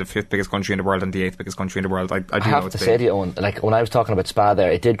respect to the 5th biggest country in the world and the 8th biggest country in the world. I have to say to you, Owen, when I was talking about Spa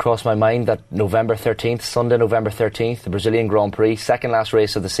there, it did cross my mind that Sunday, November 13th, the Brazilian Grand Prix, second last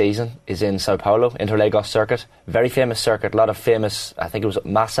race of the season, is in Sao Paulo, Interlagos circuit. Very famous circuit, a lot of famous, I think it was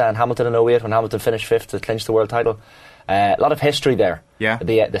Massa and Hamilton in 08 when Hamilton finished 5th to clinch the world title. A lot of history there. Yeah.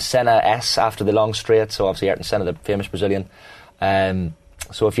 The Senna S after the long straight, so obviously Ayrton Senna, the famous Brazilian.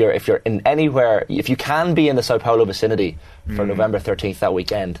 So if you're in anywhere, if you can be in the Sao Paulo vicinity for November 13th that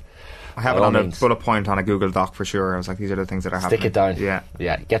weekend, I have it on a bullet point on a Google Doc for sure. I was like, these are the things that are happening. Stick it down.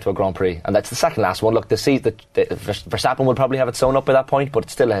 Yeah, get to a Grand Prix. And that's the second last one. Look, Verstappen will probably have it sewn up by that point, but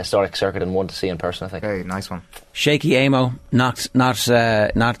it's still a historic circuit and one to see in person, I think. Hey, nice one. Shaky Amo, not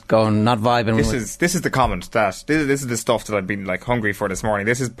vibing. This is the comment that this is the stuff that I've been like hungry for this morning.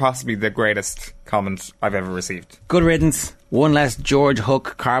 This is possibly the greatest comment I've ever received. Good riddance. One less George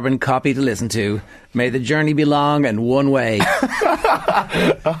Hook carbon copy to listen to. May the journey be long and one way.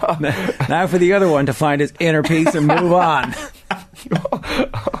 Now for the other one to find his inner peace and move on.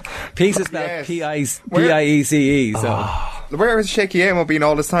 Peace is spelled P-I-E-C-E. So. Where has Shaky Amo been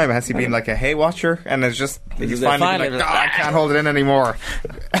all this time? Has he been like a hay watcher? And it's just he's finally like, I can't hold it in anymore.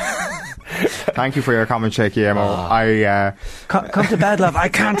 Thank you for your comment, Shaky Amo. Come to bed, love. I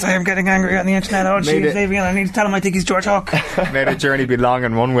can't say I'm getting angry on the internet. Oh, jeez, I need to tell him I think he's George Hook. May the journey be long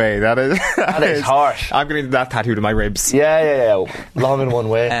in one way. That is harsh. I'm going to get that tattooed to my ribs. Yeah. Long in one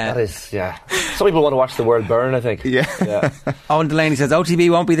way. That is, yeah. Some people want to watch the world burn, I think. Yeah. Owen Delaney says, OTB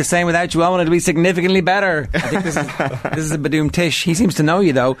won't be the same without you, Owen. It'll be significantly better. I think this is a Badoom Tish. He seems to know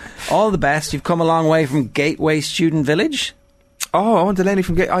you, though. All the best. You've come a long way from Gateway Student Village. Oh, Owen Delaney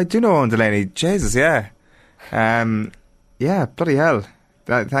from I do know Owen Delaney. Jesus, yeah. Yeah, bloody hell.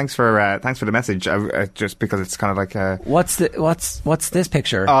 Thanks for the message. Just because it's kind of like what's this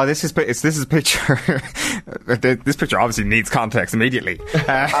picture? Oh, this is a picture. This picture obviously needs context immediately.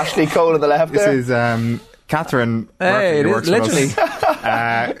 Ashley Cole on the left. This is Catherine Murphy, who works literally. for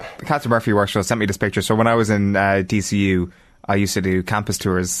us. Catherine Murphy works for us. Sent me this picture. So when I was in DCU, I used to do campus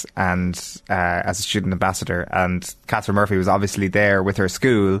tours and as a student ambassador, and Catherine Murphy was obviously there with her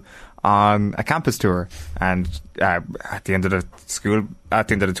school on a campus tour, and at the end of the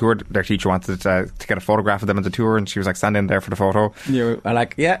tour, their teacher wanted to get a photograph of them on the tour, and she was like, stand in there for the photo. You were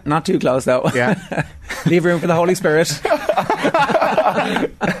like, yeah, not too close though. Yeah. Leave room for the Holy Spirit.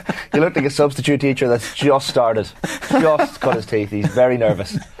 You look like a substitute teacher that's just started, just cut his teeth. He's very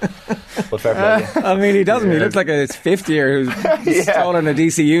nervous. But fair play. I mean, he doesn't. He looks like a fifth year who's stolen a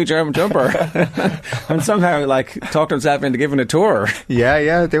DCU German jumper and somehow like talked himself into giving a tour. Yeah,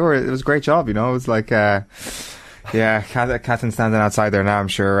 it was a great job. You know, it was like. Catherine standing outside there now. I'm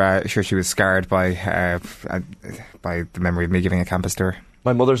sure she was scarred by the memory of me giving a campus tour.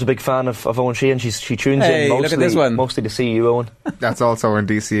 My mother's a big fan of Owen Sheehan. She tunes in mostly to see you, Owen. That's also in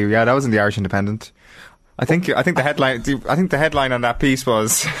DCU. Yeah, that was in the Irish Independent. I think the headline. I think the headline on that piece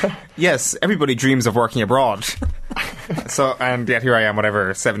was, "Yes, everybody dreams of working abroad." So, and yet here I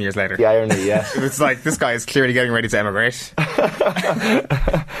am, 7 years later. The irony, yeah. It's like this guy is clearly getting ready to emigrate.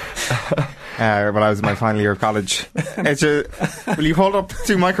 When I was in my final year of college. Will you hold up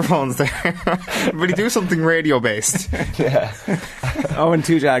 2 microphones there? Will you do something radio based? Yeah. Owen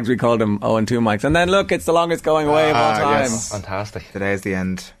 2 Jags, we called him Owen 2 mics. And then look, it's the longest going away of all time. Yes. Fantastic. Today is the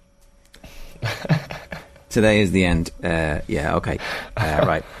end. Today is the end. Yeah, okay.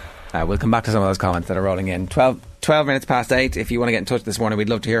 Right. We'll come back to some of those comments that are rolling in. 12 minutes past 8. If you want to get in touch this morning, we'd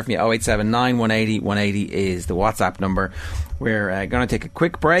love to hear from you. 0879 180 180 is the WhatsApp number. We're going to take a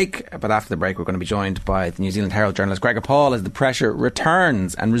quick break, but after the break we're going to be joined by the New Zealand Herald journalist Gregor Paul as the pressure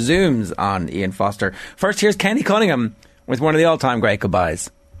returns and resumes on Ian Foster. First, here's Kenny Cunningham with one of the all-time great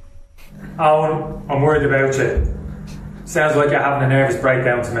goodbyes. Owen, I'm worried about you. Sounds like you're having a nervous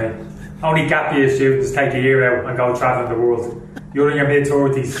breakdown to me. Only gap year students take a year out and go travelling the world. You're in your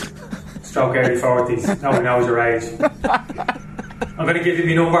mid-30s, stroke early 40s. Nobody knows your age. I'm going to give you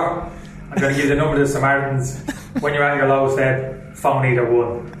my number. I'm going to give you the number to the Samaritans. When you're at your lowest ebb, phone either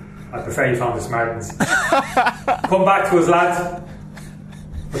one. I prefer you phone the Samaritans. Come back to us, lads.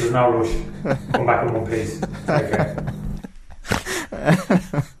 But there's no rush. Come back in one piece. Take care.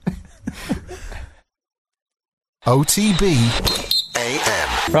 OTB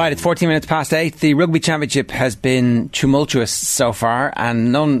AM. Right, it's 14 minutes past 8. The Rugby Championship has been tumultuous so far,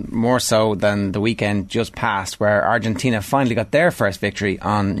 and none more so than the weekend just passed, where Argentina finally got their first victory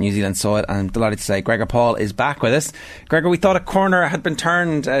on New Zealand soil. And I'm delighted to say Gregor Paul is back with us. Gregor, we thought a corner had been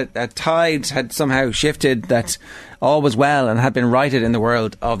turned, a tide had somehow shifted, that all was well and had been righted in the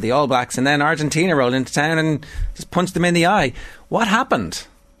world of the All Blacks, and then Argentina rolled into town and just punched them in the eye. What happened?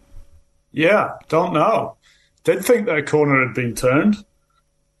 Yeah, don't know. Did think that corner had been turned.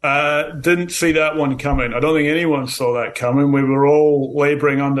 Didn't see that one coming. I don't think anyone saw that coming. We were all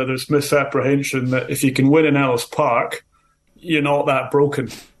labouring under this misapprehension that if you can win in Ellis Park, you're not that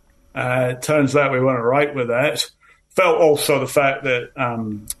broken. Turns out we weren't right with that. Felt also the fact that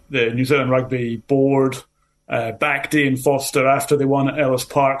the New Zealand Rugby Board backed Ian Foster after they won at Ellis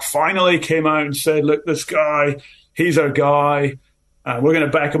Park, finally came out and said, look, this guy, he's our guy. We're going to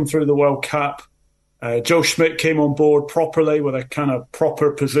back him through the World Cup. Joe Schmidt came on board properly with a kind of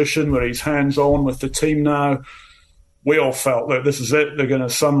proper position where he's hands-on with the team now. We all felt that this is it. They're going to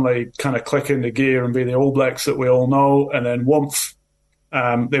suddenly kind of click into gear and be the All Blacks that we all know. And then once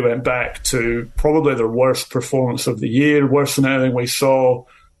they went back to probably their worst performance of the year, worse than anything we saw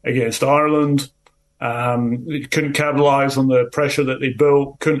against Ireland. They couldn't capitalise on the pressure that they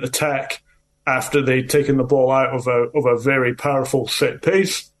built, couldn't attack after they'd taken the ball out of a very powerful set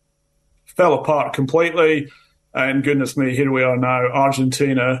piece. Fell apart completely, and goodness me, here we are now.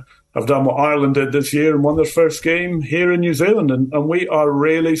 Argentina have done what Ireland did this year and won their first game here in New Zealand, and we are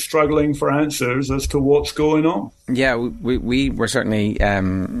really struggling for answers as to what's going on. Yeah, we were certainly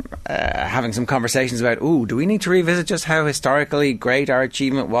having some conversations about, do we need to revisit just how historically great our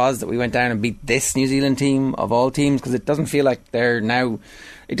achievement was that we went down and beat this New Zealand team of all teams, because it doesn't feel like they're now...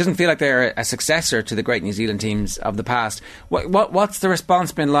 It doesn't feel like they're a successor to the great New Zealand teams of the past. What's the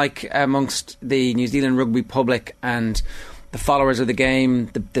response been like amongst the New Zealand rugby public and the followers of the game,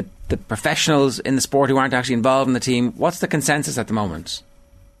 the professionals in the sport who aren't actually involved in the team? What's the consensus at the moment?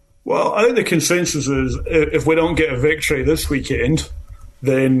 Well, I think the consensus is if we don't get a victory this weekend,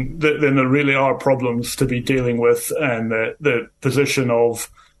 then there really are problems to be dealing with, and the position of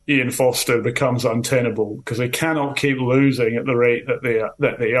Ian Foster becomes untenable because they cannot keep losing at the rate that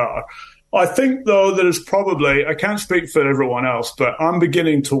they are. I think, though, there's probably, I can't speak for everyone else, but I'm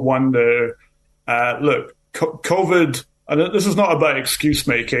beginning to wonder, look, COVID, and this is not about excuse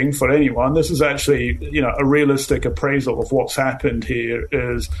making for anyone. This is actually, a realistic appraisal of what's happened here.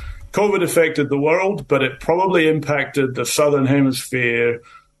 Is COVID affected the world, but it probably impacted the Southern Hemisphere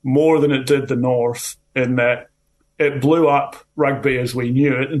more than it did the North, in that it blew up rugby as we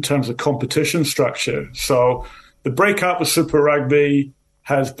knew it in terms of competition structure. So the breakup of Super Rugby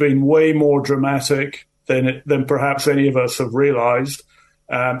has been way more dramatic than perhaps any of us have realised.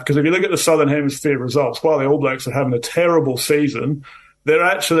 Because if you look at the Southern Hemisphere results, while the All Blacks are having a terrible season,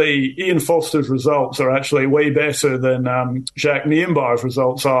 Ian Foster's results are actually way better than Jacques Niembar's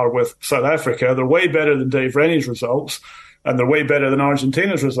results are with South Africa. They're way better than Dave Rennie's results. And they're way better than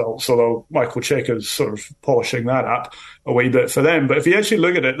Argentina's results, although Michael Cheika's sort of polishing that up a wee bit for them. But if you actually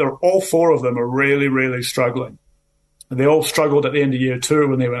look at it, all four of them are really, really struggling. And they all struggled at the end of year two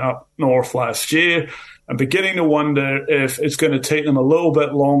when they went up north last year. I'm beginning to wonder if it's going to take them a little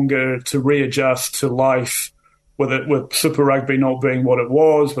bit longer to readjust to life with Super Rugby not being what it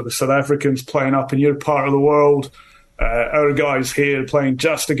was, with the South Africans playing up in your part of the world. Our guys here playing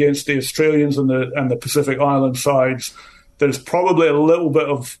just against the Australians and the Pacific Island sides. There's probably a little bit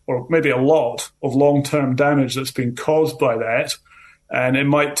of, or maybe a lot of long-term damage that's been caused by that. And it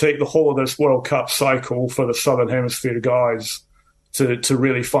might take the whole of this World Cup cycle for the Southern Hemisphere guys to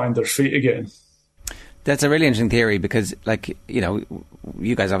really find their feet again. That's a really interesting theory because,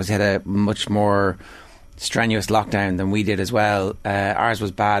 you guys obviously had a much more strenuous lockdown than we did as well. Ours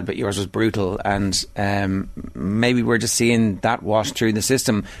was bad, but yours was brutal. And maybe we're just seeing that wash through the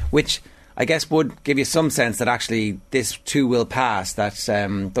system, which I guess would give you some sense that actually this too will pass, that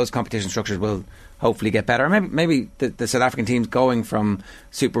those competition structures will hopefully get better. Maybe the South African teams going from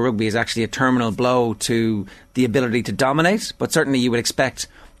Super Rugby is actually a terminal blow to the ability to dominate, but certainly you would expect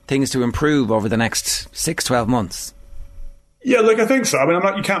things to improve over the next 6-12 months. Yeah, look, I think so. I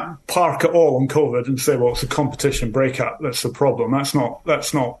mean, you can't park it all on COVID and say, well, it's a competition breakup that's the problem. That's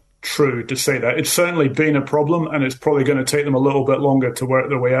not true to say that. It's certainly been a problem, and it's probably going to take them a little bit longer to work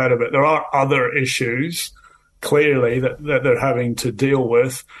their way out of it. There are other issues, clearly, that they're having to deal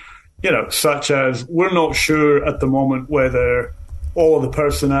with, such as we're not sure at the moment whether all of the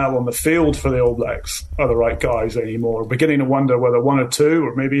personnel on the field for the All Blacks are the right guys anymore. We're beginning to wonder whether one or two,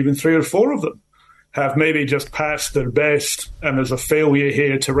 or maybe even 3 or 4 of them, have maybe just passed their best, and there's a failure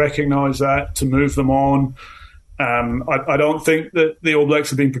here to recognise that, to move them on. I don't think that the All Blacks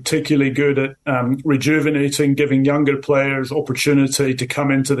have been particularly good at rejuvenating, giving younger players opportunity to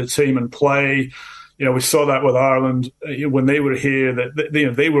come into the team and play. We saw that with Ireland when they were here, that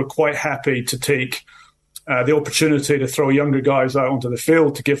they were quite happy to take the opportunity to throw younger guys out onto the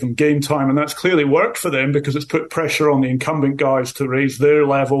field to give them game time. And that's clearly worked for them because it's put pressure on the incumbent guys to raise their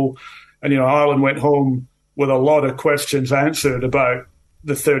level. And, Ireland went home with a lot of questions answered about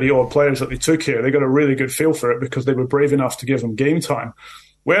the 30-odd players that they took here. They got a really good feel for it because they were brave enough to give them game time.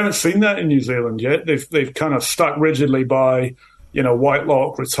 We haven't seen that in New Zealand yet. They've kind of stuck rigidly by,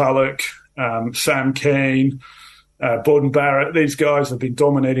 Whitelock, Retallick, Sam Cane, Bowden Barrett. These guys have been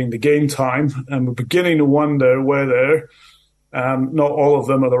dominating the game time, and we're beginning to wonder whether not all of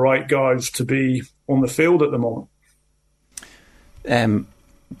them are the right guys to be on the field at the moment.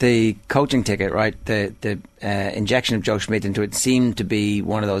 the coaching ticket, right? The injection of Joe Schmidt into it seemed to be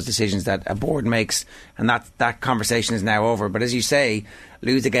one of those decisions that a board makes, and that conversation is now over. But as you say,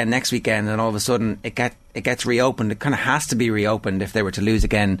 lose again next weekend, and all of a sudden it gets reopened. It kind of has to be reopened if they were to lose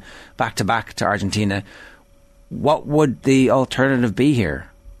again back to Argentina. What would the alternative be here?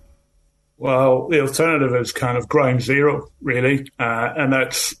 Well, the alternative is kind of ground zero, really, and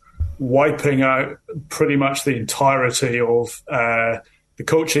that's wiping out pretty much the entirety of the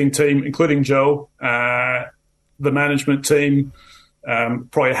coaching team, including Joe, the management team,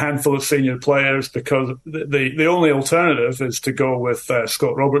 probably a handful of senior players, because the only alternative is to go with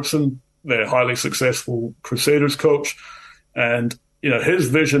Scott Robertson, the highly successful Crusaders coach, and his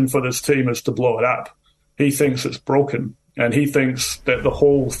vision for this team is to blow it up. He thinks it's broken, and he thinks that the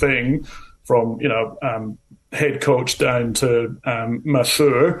whole thing, from head coach down to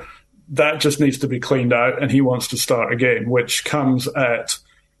masseur, that just needs to be cleaned out, and he wants to start again, which comes at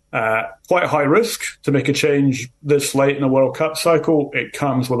quite a high risk to make a change this late in a World Cup cycle. It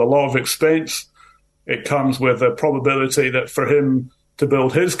comes with a lot of expense. It comes with a probability that for him to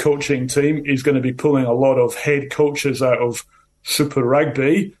build his coaching team, he's going to be pulling a lot of head coaches out of Super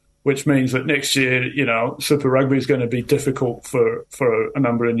Rugby, which means that next year, Super Rugby is going to be difficult for a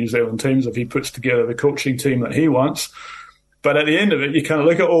number of New Zealand teams if he puts together the coaching team that he wants. But at the end of it, you kind of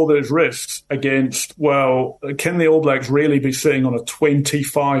look at all those risks against, well, can the All Blacks really be sitting on a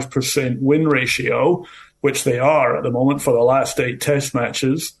 25% win ratio, which they are at the moment for the last 8 test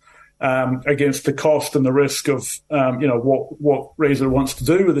matches, against the cost and the risk of, what Razor wants to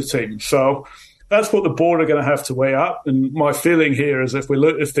do with the team. So that's what the board are going to have to weigh up. And my feeling here is if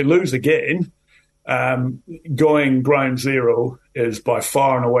they lose again, going ground zero is by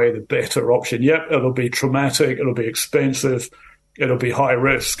far and away the better option. Yep, it'll be traumatic, it'll be expensive, it'll be high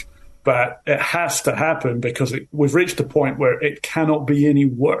risk, but it has to happen because we've reached a point where it cannot be any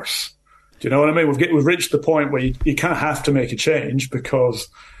worse. Do you know what I mean? We've reached the point where you kind of have to make a change, because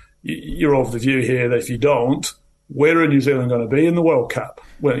you're of the view here that if you don't, where are New Zealand going to be in the World Cup?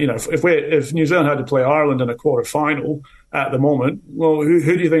 Well, if New Zealand had to play Ireland in a quarter final at the moment, well, who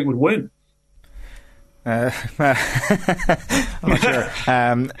do you think would win? I'm not sure.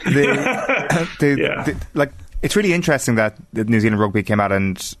 It's really interesting that the New Zealand Rugby came out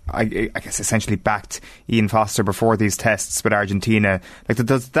and I guess essentially backed Ian Foster before these tests with Argentina.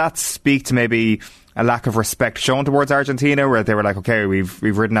 Does that speak to maybe a lack of respect shown towards Argentina, where they were like, okay, we've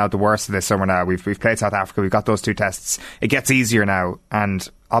ridden out the worst of this summer now. We've played South Africa. We've got those 2 tests. It gets easier now, and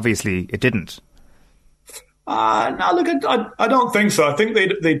obviously it didn't. No, look, I don't think so. I think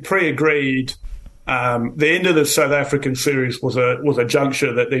they pre-agreed. The end of the South African series was a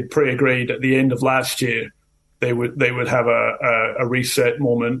juncture that they'd pre-agreed at the end of last year. They would have a reset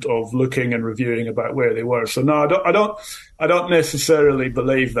moment of looking and reviewing about where they were. So no, I don't necessarily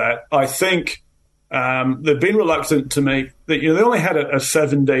believe that. I think they've been reluctant to make that. They only had a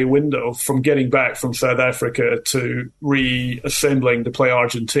 7-day window from getting back from South Africa to reassembling to play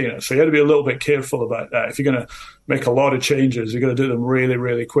Argentina. So you had to be a little bit careful about that. If you're going to make a lot of changes, you're going to do them really,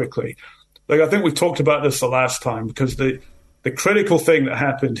 really quickly. I think we talked about this the last time, because the critical thing that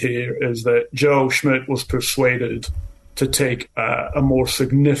happened here is that Joe Schmidt was persuaded to take a more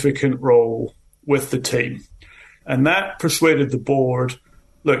significant role with the team, and that persuaded the board.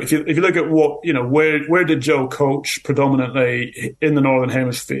 Look, if you look at what where did Joe coach predominantly in the Northern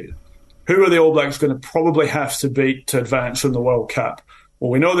Hemisphere? Who are the All Blacks going to probably have to beat to advance in the World Cup?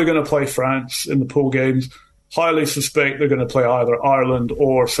 Well, we know they're going to play France in the pool games. Highly suspect they're going to play either Ireland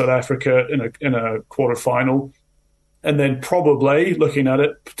or South Africa in a quarter final. And then probably, looking at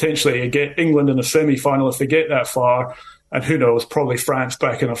it, potentially you get England in a semi-final if they get that far. And who knows, probably France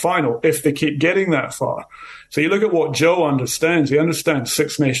back in a final if they keep getting that far. So you look at what Joe understands. He understands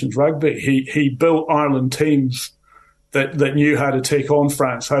Six Nations rugby. He built Ireland teams that knew how to take on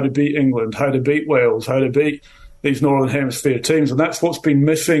France, how to beat England, how to beat Wales, how to beat these Northern Hemisphere teams. And that's what's been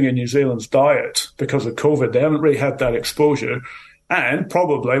missing in New Zealand's diet because of COVID. They haven't really had that exposure. And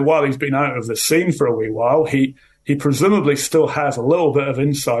probably while he's been out of the scene for a wee while, he presumably still has a little bit of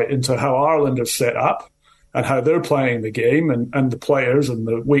insight into how Ireland are set up and how they're playing the game and the players and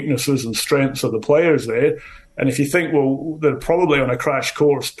the weaknesses and strengths of the players there. And if you think, well, they're probably on a crash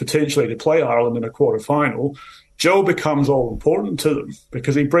course potentially to play Ireland in a quarter final, Joe becomes all important to them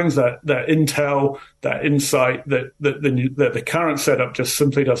because he brings that intel, that insight that the current setup just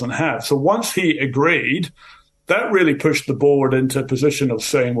simply doesn't have. So once he agreed, that really pushed the board into a position of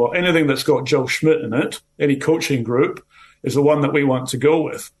saying, well, anything that's got Joe Schmidt in it, any coaching group, is the one that we want to go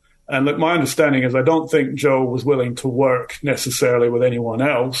with. And look, my understanding is I don't think Joe was willing to work necessarily with anyone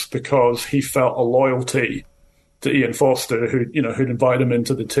else because he felt a loyalty Ian Foster, who'd invite him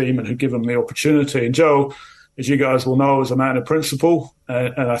into the team and who'd give him the opportunity. And Joe, as you guys will know, is a man of principle,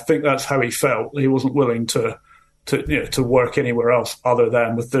 and I think that's how he felt. He wasn't willing to work anywhere else other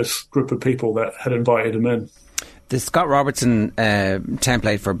than with this group of people that had invited him in. The Scott Robertson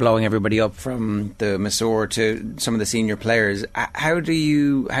template for blowing everybody up, from the Masseur to some of the senior players, how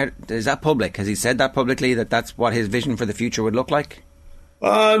is that public? Has he said that publicly, that that's what his vision for the future would look like? No,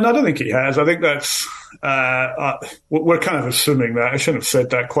 I don't think he has. I think that's we're kind of assuming that. I shouldn't have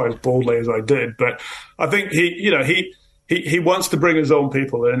said that quite as boldly as I did, but I think he wants to bring his own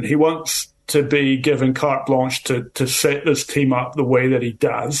people in. He wants to be given carte blanche to set this team up the way that he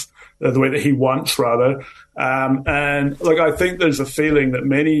does, the way that he wants, rather. And look, I think there's a feeling that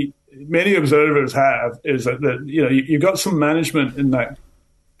many observers have, is that you've got some management in that,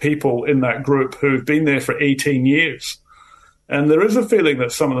 people in that group who've been there for 18 years. And there is a feeling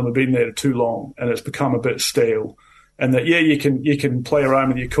that some of them have been there too long and it's become a bit stale. And that, you can play around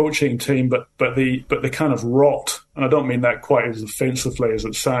with your coaching team, but the kind of rot, and I don't mean that quite as offensively as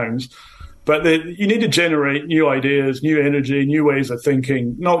it sounds, but you need to generate new ideas, new energy, new ways of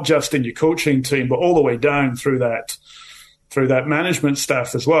thinking, not just in your coaching team, but all the way down through that management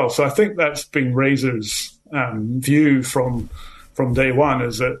staff as well. So I think that's been Razor's view from day one,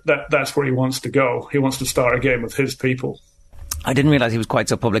 is that's where he wants to go. He wants to start again with his people. I didn't realise he was quite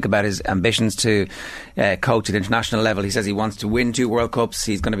so public about his ambitions to coach at international level. He says he wants to win 2 World Cups.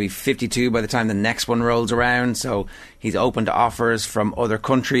 He's going to be 52 by the time the next one rolls around. So he's open to offers from other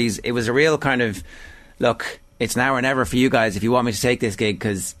countries. It was a real kind of, look, it's now or never for you guys if you want me to take this gig,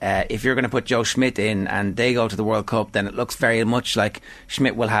 because if you're going to put Joe Schmidt in and they go to the World Cup, then it looks very much like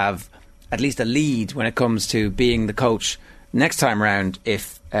Schmidt will have at least a lead when it comes to being the coach next time round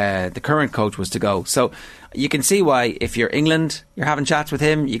if the current coach was to go. So you can see why if you're England, you're having chats with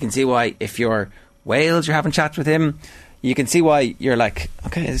him. You can see why if you're Wales, you're having chats with him. You can see why you're like,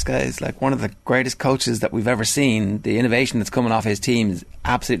 okay, this guy is like one of the greatest coaches that we've ever seen. The innovation that's coming off his team is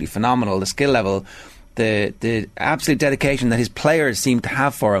absolutely phenomenal. The skill level, the absolute dedication that his players seem to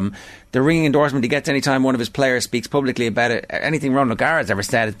have for him. The ringing endorsement he gets anytime one of his players speaks publicly about it. Anything Ron O'Gara's ever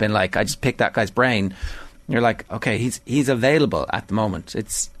said has been like, I just picked that guy's brain. You're like, okay, he's available at the moment.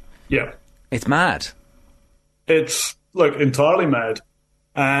 It's mad. It's entirely mad,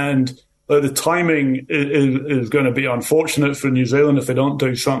 and the timing is going to be unfortunate for New Zealand if they don't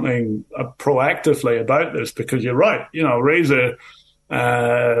do something proactively about this. Because you're right, Razor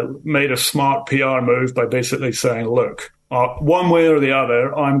made a smart PR move by basically saying, look, one way or the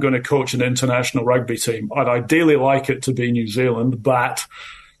other, I'm going to coach an international rugby team. I'd ideally like it to be New Zealand, but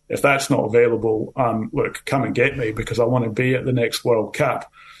if that's not available, look, come and get me, because I want to be at the next World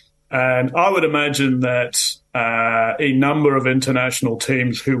Cup. And I would imagine that a number of international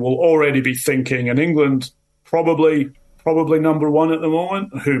teams who will already be thinking, and England probably number one at the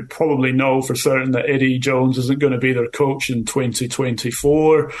moment, who probably know for certain that Eddie Jones isn't going to be their coach in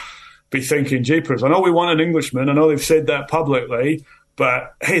 2024, be thinking, jeepers, I know we want an Englishman, I know they've said that publicly,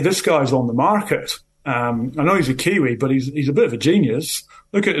 but hey, this guy's on the market. I know he's a Kiwi, but he's a bit of a genius.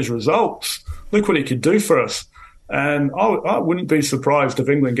 Look at his results. Look what he could do for us. And I wouldn't be surprised if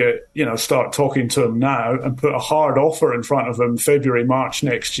England start talking to him now and put a hard offer in front of him February, March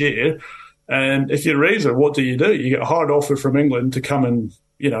next year. And if you're Razor, what do? You get a hard offer from England to come and,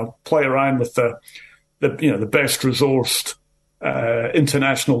 play around with the best resourced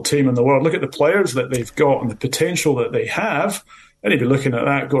international team in the world. Look at the players that they've got and the potential that they have. And you'd be looking at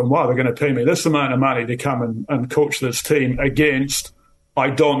that going, wow, they're going to pay me this amount of money to come and coach this team against, I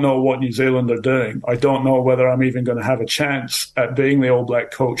don't know what New Zealand are doing. I don't know whether I'm even going to have a chance at being the All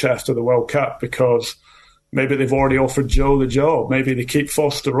Black coach after the World Cup, because maybe they've already offered Joe the job. Maybe they keep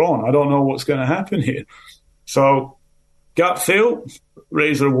Foster on. I don't know what's going to happen here. So, gut feel,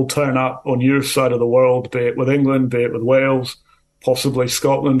 Razor will turn up on your side of the world, be it with England, be it with Wales, possibly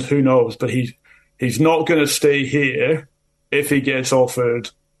Scotland, who knows. But he's not going to stay here if he gets offered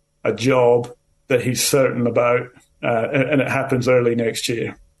a job that he's certain about. And it happens early next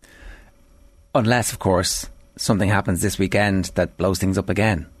year. Unless, of course, something happens this weekend that blows things up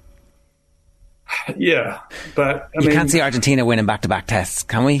again. Yeah, but you can't see Argentina winning back-to-back tests,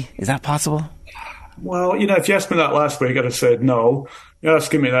 can we? Is that possible? Well, if you asked me that last week, I'd have said no. You're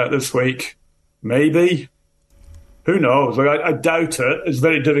asking me that this week, maybe. Who knows? I doubt it. It's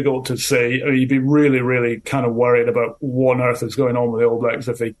very difficult to say. You'd be really, really kind of worried about what on earth is going on with the All Blacks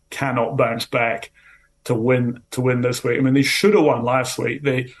if they cannot bounce back to win this week. They should have won last week.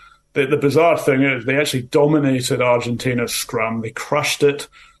 The bizarre thing is they actually dominated Argentina's scrum. They crushed it.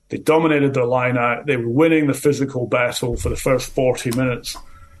 They dominated their line out. They were winning the physical battle for the first 40 minutes.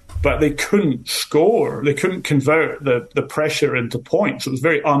 but they couldn't score. They couldn't convert the pressure into points. It was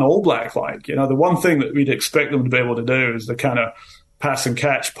very un-All Black-like. You know, the one thing that we'd expect them to be able to do is the kind of pass and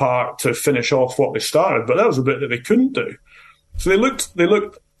catch part to finish off what they started, but that was a bit that they couldn't do. So they looked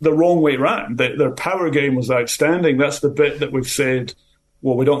the wrong way round. Their power game was outstanding. That's the bit that we've said,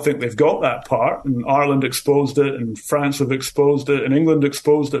 well, we don't think they've got that part. And Ireland exposed it, and France have exposed it, and England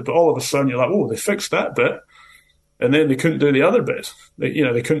exposed it. But all of a sudden, you're like, oh, they fixed that bit. And then they couldn't do the other bit.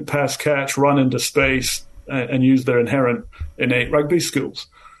 They couldn't pass, catch, run into space, and use their innate rugby skills.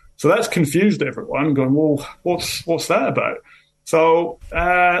 So that's confused everyone, going, well, what's that about? So,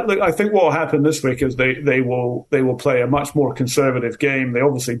 look, I think what will happen this week is they will play a much more conservative game. They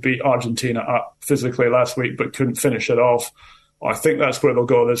obviously beat Argentina up physically last week, but couldn't finish it off. I think that's where they'll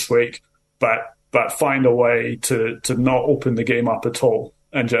go this week, but find a way to not open the game up at all,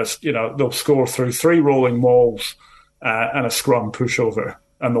 and just, they'll score through 3 rolling mauls and a scrum pushover,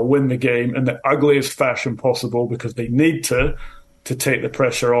 and they'll win the game in the ugliest fashion possible because they need to take the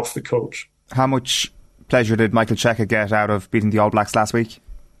pressure off the coach. How much pleasure did Michael Cheika get out of beating the All Blacks last week?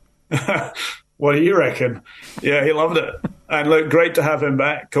 What do you reckon? Yeah, he loved it. And look, great to have him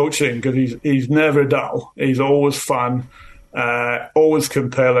back coaching, because he's never dull. He's always fun, always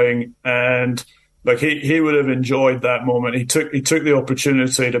compelling, and like he would have enjoyed that moment. He took the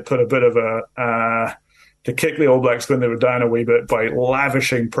opportunity to put a bit of to kick the All Blacks when they were down a wee bit by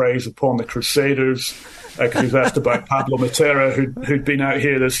lavishing praise upon the Crusaders. Because he was asked about Pablo Matera, who'd been out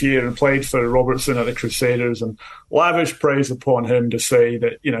here this year and played for Robertson at the Crusaders, and lavish praise upon him to say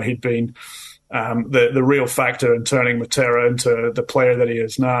that he'd been the real factor in turning Matera into the player that he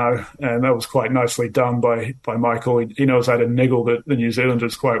is now, and that was quite nicely done by Michael. He knows how to niggle the New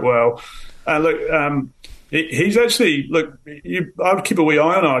Zealanders quite well. And look, he's actually I would keep a wee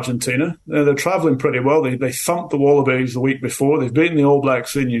eye on Argentina. They're travelling pretty well. They thumped the Wallabies the week before. They've beaten the All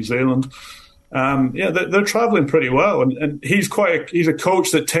Blacks in New Zealand. They're travelling pretty well, and he's a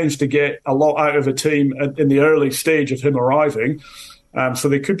coach that tends to get a lot out of a team in the early stage of him arriving. So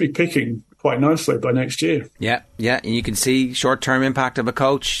they could be picking quite nicely by next year. Yeah, and you can see short-term impact of a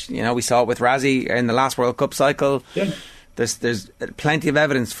coach. We saw it with Rassie in the last World Cup cycle. Yeah. There's plenty of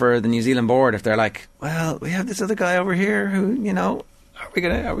evidence for the New Zealand board if they're like, well, we have this other guy over here who,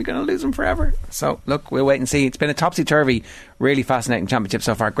 are we gonna lose him forever? So look, we'll wait and see. It's been a topsy-turvy, really fascinating championship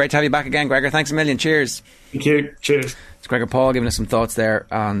so far. Great to have you back again, Gregor. Thanks a million. Cheers. Thank you. Cheers. It's Gregor Paul giving us some thoughts there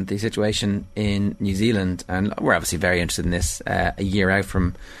on the situation in New Zealand, and we're obviously very interested in this a year out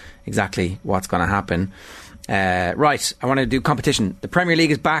from exactly what's going to happen. Right, I want to do competition. The Premier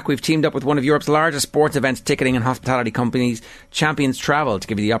League is back. We've teamed up with one of Europe's largest sports events ticketing and hospitality companies, Champions Travel, to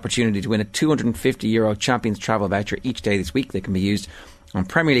give you the opportunity to win a €250 Champions Travel voucher each day this week. They can be used on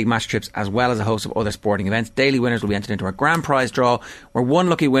Premier League match trips as well as a host of other sporting events. Daily winners will be entered into a grand prize draw where one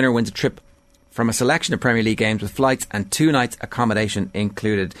lucky winner wins a trip from a selection of Premier League games with flights and 2 nights accommodation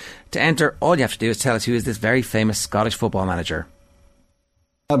included. To enter, all you have to do is tell us who is this very famous Scottish football manager.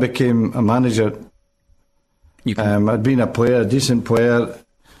 I became a manager. I'd been a player, a decent player.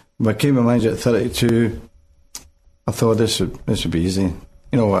 Became a manager at 32. I thought this would be easy.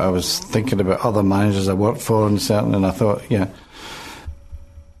 I was thinking about other managers I worked for and I thought,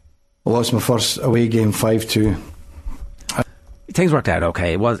 I lost my first away game 5-2. Things worked out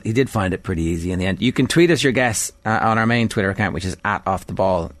okay. He did find it pretty easy in the end. You can tweet us your guess on our main Twitter account, which is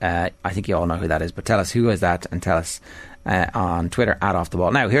 @OffTheBall. I think you all know who that is, but tell us who is that, and tell us on Twitter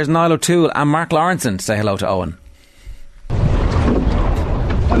 @OffTheBall. Now, here's Niall O'Toole and Mark Lawrenson to say hello to Owen.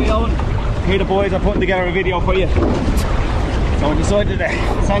 Hey Owen, here the boys are putting together a video for you. So I decided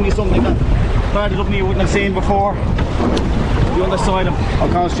to send you something that started up you wouldn't have seen before. The other side of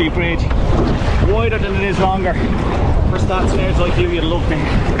O'Connell Street Bridge, wider than it is longer. For stats nerds like you, you'd love to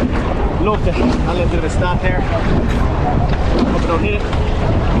a little bit of a stat there. Hope I don't hit it.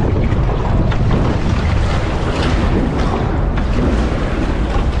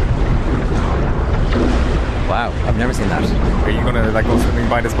 Wow, I've never seen that. Are you going to go swimming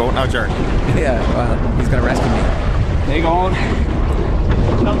by this boat now, Jared? Yeah, well, he's going to rescue me. There you go on.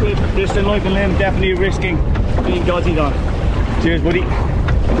 Not risking life and limb, definitely risking being dodgy on. Cheers, buddy.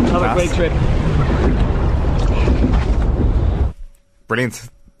 Have a great trip. Brilliant.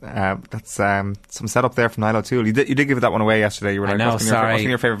 That's some setup there from Niall O'Toole. You did give that one away yesterday. You were like, I know, what's sorry.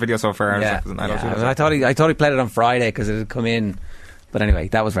 your favourite video so far? Yeah, I thought he played it on Friday because it had come in. But anyway,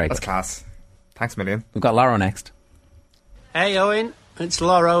 that was very good. That's class. Thanks a million. We've got Laro next. Hey Owen, it's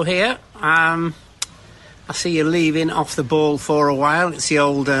Laro here. I see you leaving Off the Ball for a while. It's the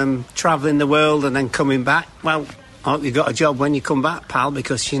old travelling the world and then coming back. Well, I hope you've got a job when you come back, pal,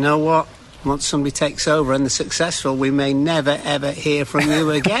 because you know what? once somebody takes over and they're successful, we may never, ever hear from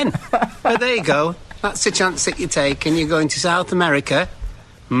you again. But there you go. That's the chance that you take, and you're going to South America.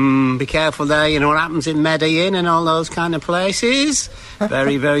 Be careful there. You know what happens in Medellin and all those kind of places?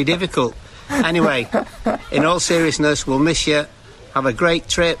 Very, very difficult. Anyway, in all seriousness, we'll miss you. Have a great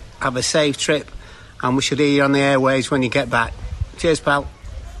trip. Have a safe trip. And we should hear you on the airwaves when you get back. Cheers, pal.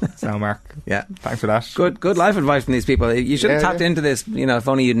 So, Mark. Yeah. Thanks for that. Good life advice from these people. You should have tapped into this. You know, if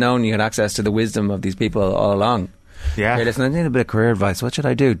only you'd known you had access to the wisdom of these people all along. Yeah. Hey, listen, I need a bit of career advice. What should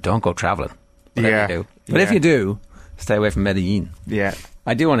I do? Don't go travelling. Whatever you do. But if you do, stay away from Medellin. Yeah.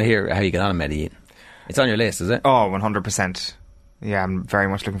 I do want to hear how you get on in Medellin. It's on your list, is it? Oh, 100%. Yeah, I'm very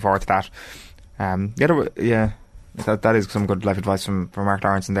much looking forward to that. That is some good life advice from Mark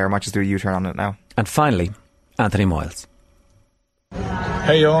Lawrence in there. I might just do a U-turn on it now. And finally, Anthony Moyles.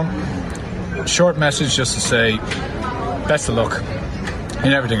 Hey, Eoin. Short message just to say best of luck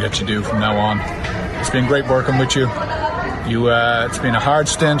in everything that you do from now on. It's been great working with you. It's been a hard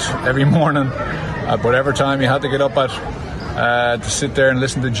stint every morning at whatever time you had to get up at to sit there and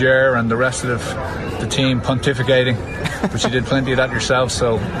listen to Ger and the rest of the team pontificating, but you did plenty of that yourself,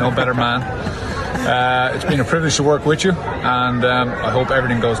 so no better man. It's been a privilege to work with you, and I hope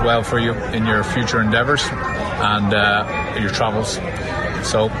everything goes well for you in your future endeavours and your travels.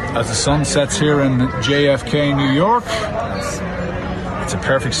 So as the sun sets here in JFK, New York, it's a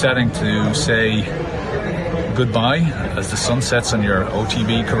perfect setting to say goodbye as the sun sets on your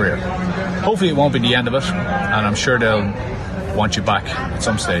OTB career. Hopefully it won't be the end of it, and I'm sure they'll want you back at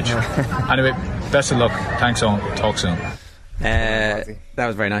some stage. Anyway, best of luck. Thanks, Owen. Talk soon. That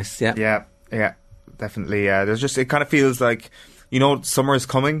was very nice. Yeah, definitely. It kind of feels like, you know, summer is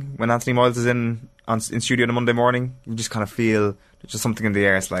coming when Anthony Moyles is in studio on a Monday morning. You just kind of feel there's just something in the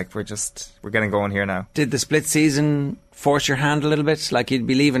air. It's like we're getting going here now. Did the split season force your hand a little bit? Like, you'd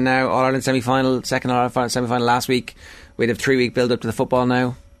be leaving now, All-Ireland semi-final, second All-Ireland semi-final last week. We'd have 3-week build-up to the football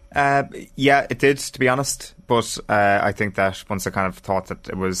now. Yeah, it did, to be honest. But I think that once I kind of thought that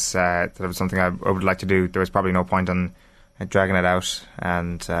it was something I would like to do, there was probably no point in dragging it out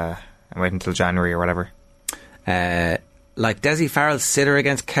and waiting until January or whatever. Like Dessie Farrell's sitter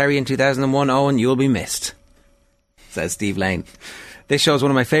against Kerry in 2001, Owen, you'll be missed, says Steve Lane. This show is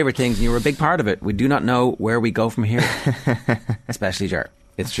one of my favourite things, and you were a big part of it. We do not know where we go from here. Especially Ger.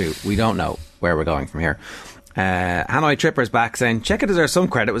 It's true. We don't know where we're going from here. Hanoi Tripper's back saying, Cheika deserves some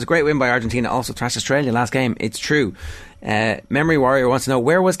credit. It was a great win by Argentina, also thrashed Australia last game. It's true. Memory Warrior wants to know,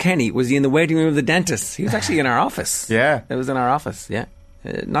 where was Kenny? Was he in the waiting room of the dentist? He was actually in our office. Yeah. It was in our office, yeah.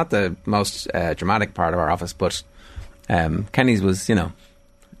 Not the most dramatic part of our office, but Kenny's was, you know,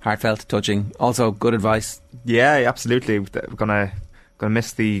 heartfelt, touching, also good advice. Yeah, absolutely. We're gonna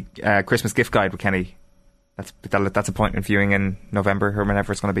miss the Christmas gift guide with Kenny. That's appointment viewing in November or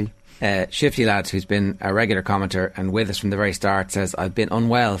whenever it's going to be. Shifty Lad, who's been a regular commenter and with us from the very start, says, I've been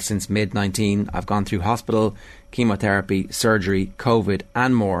unwell since mid-19. I've gone through hospital, chemotherapy, surgery, COVID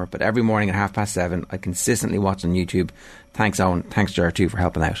and more, but every morning at 7:30 I consistently watch on YouTube. Thanks, Owen. Thanks, Ger, too, for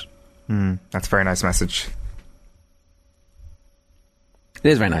helping out. That's a very nice message. It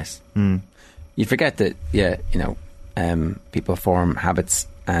is very nice. You forget that, people form habits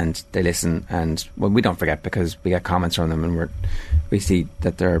and they listen, and we don't forget because we get comments from them, and we see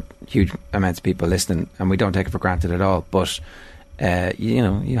that there are huge amounts of people listening, and we don't take it for granted at all. But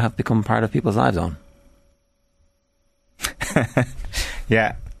you have become part of people's lives, on.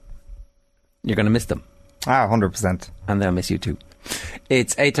 Yeah, you're going to miss them. 100%, and they'll miss you too.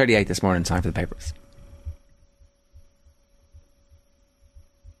 It's 8:38 this morning. Time for the papers.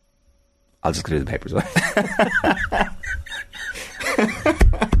 I'll just go do the papers.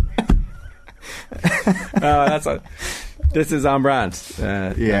 This is on brand.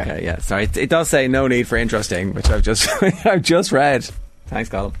 Okay, yeah. Sorry, it does say no need for interesting, which I've just read. Thanks,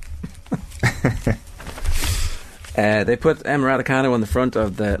 Colin. They put Emma Raducanu on the front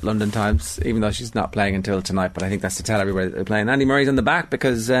of the London Times, even though she's not playing until tonight. But I think that's to tell everybody that they're playing. Andy Murray's on the back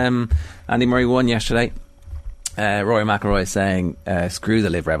because Andy Murray won yesterday. Rory McIlroy is saying screw the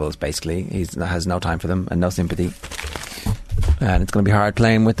Live Rebels, basically. He has no time for them and no sympathy, and it's going to be hard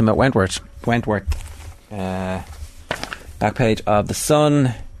playing with them at Wentworth. Back page of The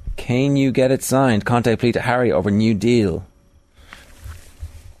Sun. Can you get it signed? Conte plea to Harry over new deal.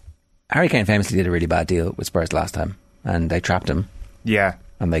 Harry Kane famously did a really bad deal with Spurs last time, and they trapped him. Yeah,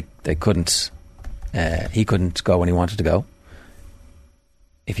 and they couldn't. He couldn't go when he wanted to go.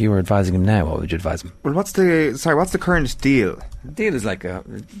 If you were advising him now, what would you advise him? Well, what's the current deal? The deal is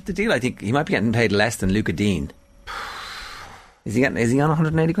the deal. I think he might be getting paid less than Luca Dean. Is he on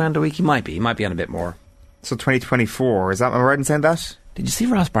 180 grand a week? He might be. He might be on a bit more. So 2024, am I right in saying that? Did you see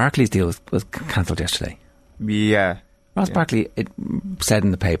Ross Barkley's deal was cancelled yesterday? Yeah. Ross Barkley, it said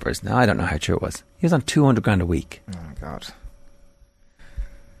in the papers. Now, I don't know how true it was. He was on 200 grand a week. Oh, my God.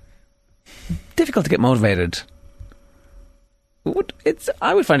 Difficult to get motivated.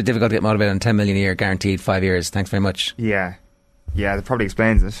 I would find it difficult to get motivated on 10 million a year, guaranteed 5 years. Thanks very much. Yeah. Yeah, that probably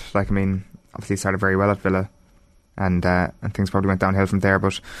explains it. Like, I mean, obviously he started very well at Villa, and things probably went downhill from there,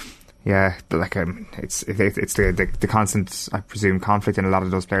 but... Yeah, like it's the constant, I presume, conflict in a lot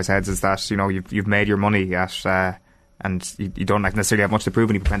of those players' heads is that, you know, you've made your money at and you don't necessarily have much to prove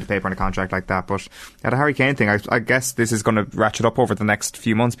when you put pen to paper on a contract like that. But the Harry Kane thing, I guess this is going to ratchet up over the next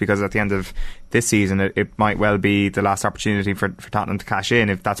few months, because at the end of this season it might well be the last opportunity for Tottenham to cash in,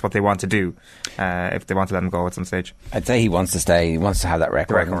 if that's what they want to do, if they want to let him go at some stage. I'd say he wants to stay, he wants to have that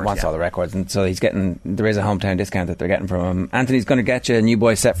record, wants all the records, and so there is a hometown discount that they're getting from him. Anthony's going to get you a new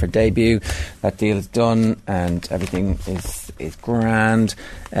boy set for debut. That deal is done and everything is grand.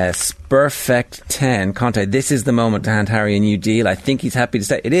 Spurfect 10, Conte, this is the moment to hand Harry a new deal. I think he's happy to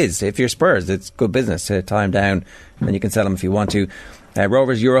stay. It is, if you're Spurs, it's good business to tie him down, and then you can sell him if you want to.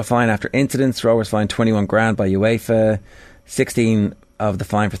 Rovers Euro fine after incidents. Rovers fined 21 grand by UEFA, 16 of the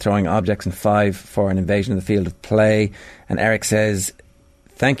fine for throwing objects and 5 for an invasion of the field of play. And Eric says,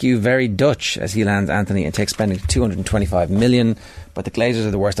 thank you very Dutch, as he lands Anthony and takes spending 225 million. But the Glazers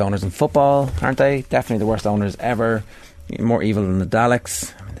are the worst owners in football, aren't they? Definitely the worst owners ever. More evil than the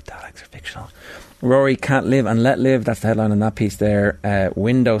Daleks. I mean, the Daleks are fictional. Rory can't live and let live. That's the headline on that piece there.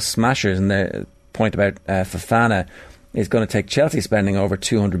 Window smashers, and the point about Fofana is going to take Chelsea spending over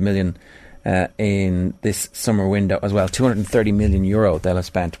 200 million in this summer window as well. 230 million euro they'll have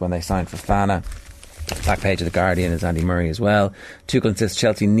spent when they signed Fofana. Back page of The Guardian is Andy Murray as well. Tuchel insists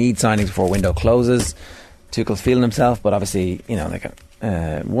Chelsea need signings before window closes. Tuchel's feeling himself, but obviously, you know, they got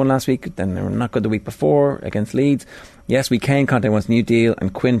won last week, then they were not good the week before against Leeds. Yes, we can. Conte wants a new deal,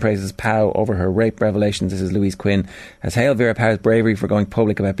 and Quinn praises Pau over her rape revelations. This is Louise Quinn. Has hailed Vera Pauw's bravery for going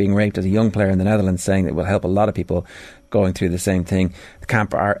public about being raped as a young player in the Netherlands, saying it will help a lot of people going through the same thing.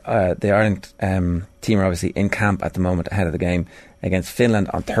 The Ireland team are obviously in camp at the moment ahead of the game against Finland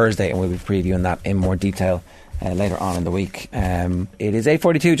on Thursday, and we'll be previewing that in more detail later on in the week. It is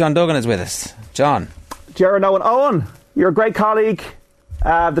 8:42. John Duggan is with us. John. Jared Owen, you're a great colleague,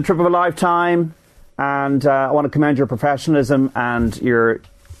 the trip of a lifetime, and I want to commend your professionalism and your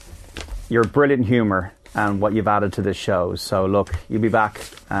brilliant humour and what you've added to this show. So look, you'll be back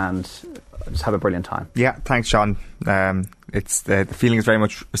and just have a brilliant time. Yeah, thanks, Sean. It's the feeling is very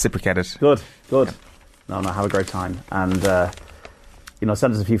much reciprocated. Good. No, have a great time, and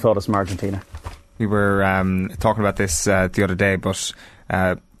send us a few photos from Argentina. We were talking about this the other day, but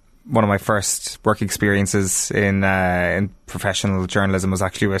one of my first work experiences in professional journalism was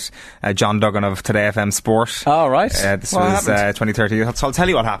actually with John Duggan of Today FM Sport. Oh, right. This was 2013. So I'll tell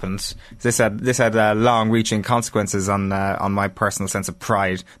you what happened. This had long-reaching consequences on my personal sense of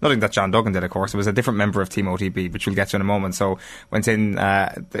pride. Nothing that John Duggan did, of course. It was a different member of Team OTB, which we'll get to in a moment. So went in.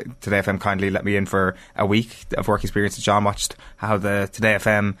 Today FM kindly let me in for a week of work experience. John watched how the Today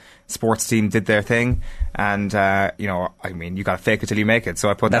FM sports team did their thing, and you got to fake it till you make it. So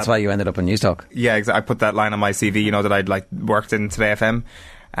I put that's why you ended up on News Talk. Yeah, exactly. I put that line on my CV, that I'd worked in Today FM,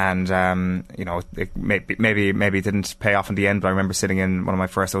 and it maybe it didn't pay off in the end, but I remember sitting in one of my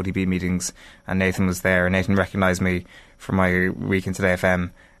first OTB meetings, and Nathan was there, and Nathan recognised me from my week in Today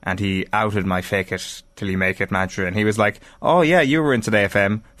FM, and he outed my fake it till you make it mantra, and he was like, "Oh yeah, you were in Today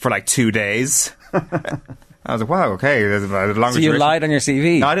FM for 2 days." I was like, wow, okay. There's a longer so you duration. Lied on your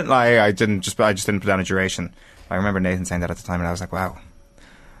CV? No, I didn't lie. I just didn't put down a duration. I remember Nathan saying that at the time, and I was like, wow,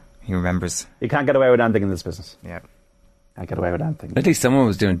 he remembers. You can't get away with anything in this business. Yeah. Can't get away with anything. At least someone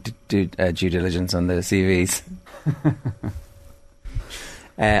was doing due diligence on the CVs.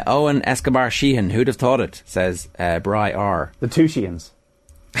 Owen Escobar Sheehan, who'd have thought it, says Bry R. The two Sheehans.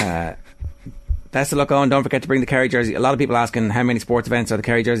 Best of luck, Owen. Don't forget to bring the Kerry jersey. A lot of people asking how many sports events are the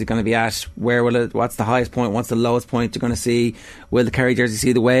Kerry jersey going to be at? Where will it? What's the highest point? What's the lowest point you're going to see? Will the Kerry jersey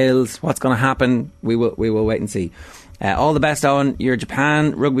see the whales? What's going to happen? We will wait and see. All the best, Owen. Your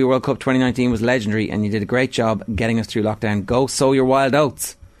Japan Rugby World Cup 2019 was legendary, and you did a great job getting us through lockdown. Go sow your wild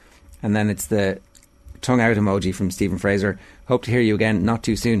oats. And then it's the tongue out emoji from Stephen Fraser. Hope to hear you again not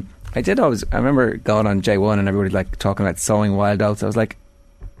too soon. I remember going on J1 and everybody talking about sowing wild oats. I was like,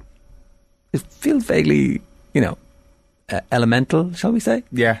 it feels vaguely, elemental, shall we say?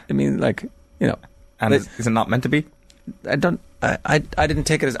 Yeah. I mean, And is it not meant to be? I didn't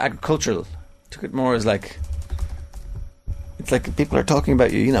take it as agricultural. Took it more as it's like people are talking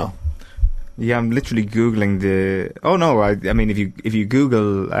about you, Yeah, I'm literally Googling the... Oh no, I mean, if you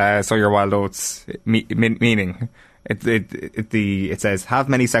Google sow your wild oats meaning, It says have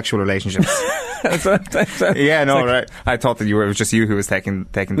many sexual relationships. Yeah, no, right. I thought that it was just you who was taking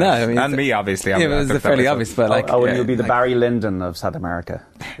that. No, I mean, and me, obviously. Yeah, it was fairly obvious, but like, you'll be the Barry Lyndon of South America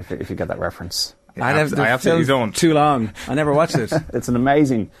if you get that reference. I absolutely don't. Too long. I never watched it. It's an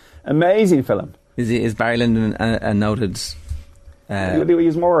amazing film. Is Barry Lyndon a noted?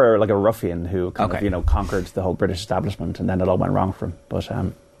 He's more like a ruffian who kind of conquered the whole British establishment, and then it all went wrong for him. But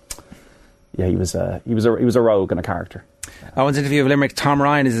yeah, he was a rogue and a character. Owen's interview of Limerick. Tom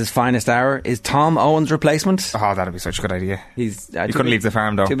Ryan is his finest hour. Is Tom Owen's replacement? Oh, that'd be such a good idea. He couldn't leave the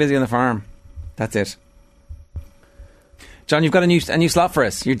farm though. Too busy on the farm. That's it. John, you've got a new slot for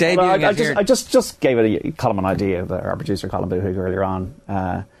us. You're debuting. I just gave Colin an idea. Our producer Colin Boohig earlier on.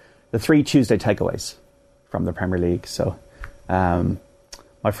 The 3 Tuesday takeaways from the Premier League. So,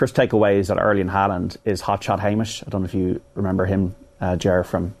 my first takeaway is that Erling Haaland is Hot Shot Hamish. I don't know if you remember him, Ger,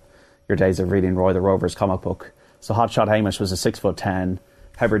 from your days of reading Roy the Rover's comic book. So Hot Shot Hamish was a 6'10",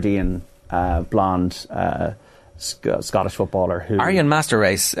 Hebridean, blonde Scottish footballer who... Aryan Master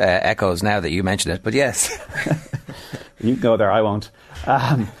Race echoes now that you mention it, but yes. You can go there, I won't.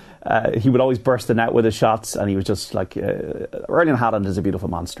 He would always burst the net with his shots, and he was just like... Erling Haaland is a beautiful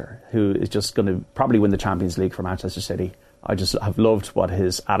monster who is just going to probably win the Champions League for Manchester City. I just have loved what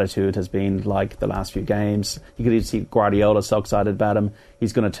his attitude has been like the last few games. You could even see Guardiola so excited about him.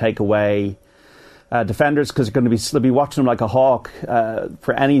 He's going to take away defenders because they'll be watching him like a hawk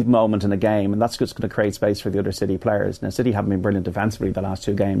for any moment in a game, and that's just going to create space for the other City players. Now, City haven't been brilliant defensively the last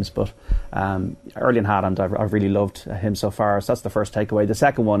 2 games, but Erling Haaland, I've really loved him so far. So that's the first takeaway. The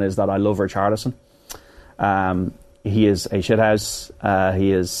second one is that I love Richarlison. He is a shithouse.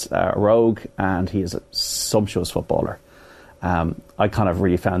 He is a rogue, and he is a sumptuous footballer. I kind of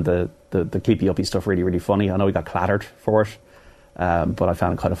really found the keepy uppy stuff really, really funny. I know he got clattered for it, but I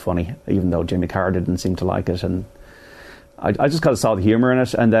found it kind of funny, even though Jimmy Carr didn't seem to like it. And I just kind of saw the humour in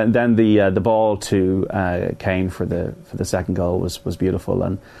it. And then the ball to Kane for the second goal was beautiful.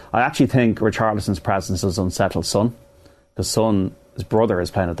 And I actually think Richarlison's presence has unsettled Son, because his brother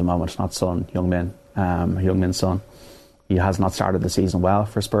is playing at the moment, not Son, Heung-min Son. He has not started the season well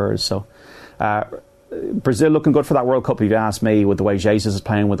for Spurs, so. Brazil looking good for that World Cup, if you ask me, with the way Jesus is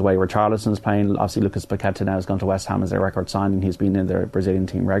playing, with the way Richarlison is playing. Obviously, Lucas Paqueta now has gone to West Ham as their record signing. He's been in their Brazilian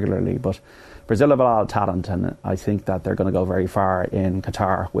team regularly. But Brazil have a lot of talent, and I think that they're going to go very far in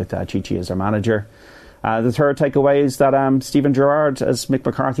Qatar with Chichi as their manager. The third takeaway is that Steven Gerrard, as Mick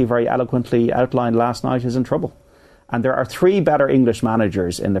McCarthy very eloquently outlined last night, is in trouble. And there are 3 better English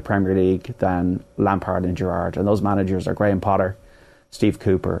managers in the Premier League than Lampard and Gerrard. And those managers are Graham Potter, Steve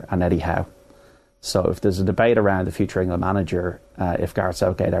Cooper and Eddie Howe. So if there's a debate around the future England manager, if Gareth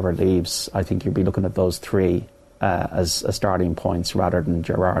Southgate ever leaves, I think you'll be looking at those 3 as starting points rather than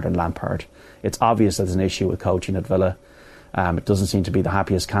Gerrard and Lampard. It's obvious there's an issue with coaching at Villa. It doesn't seem to be the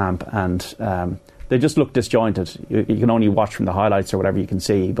happiest camp, and they just look disjointed. You can only watch from the highlights or whatever you can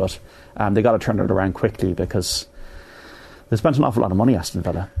see, but they got to turn it around quickly, because they spent an awful lot of money, Aston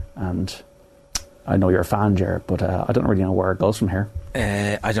Villa, and I know you're a fan, Ger, but I don't really know where it goes from here.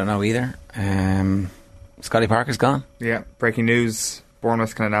 I don't know either. Scotty Parker's gone. Yeah, breaking news.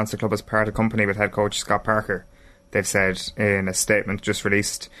 Bournemouth can announce the club as part of company with head coach Scott Parker. They've said in a statement just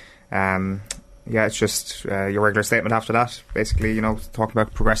released. It's just your regular statement after that. Basically, talking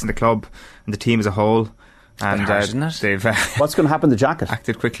about progressing the club and the team as a whole. And they've what's going to happen to the jacket?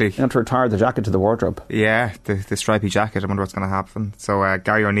 Acted quickly. You have to retire the jacket to the wardrobe. Yeah, the stripy jacket. I wonder what's going to happen. So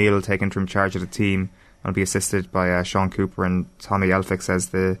Gary O'Neill will take interim charge of the team and will be assisted by Sean Cooper and Tommy Elphick, says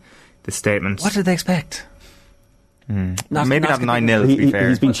the statement. What did they expect? Maybe not 9-0. To be fair,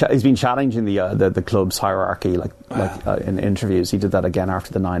 he's been challenging the club's hierarchy, in interviews. He did that again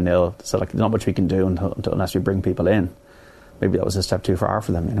after the 9-0. So there's not much we can do unless we bring people in. Maybe that was a step too far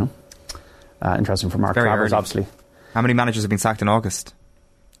for them. Interesting for Mark Travers, obviously. How many managers have been sacked in August?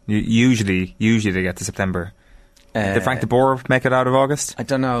 Usually they get to September. Did Frank de Boer make it out of August? I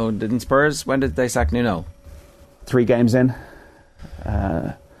don't know. Didn't Spurs? When did they sack Nuno? 3 games in.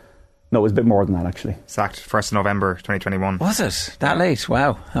 No, it was a bit more than that, actually. Sacked 1st of November 2021. Was it? That late?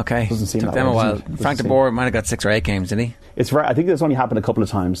 Wow. Okay. Doesn't seem Took that them a while. Doesn't Frank de Boer might have got 6 or 8 games, didn't he? It's I think it's only happened a couple of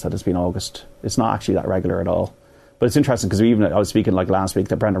times that it's been August. It's not actually that regular at all. But it's interesting because I was speaking last week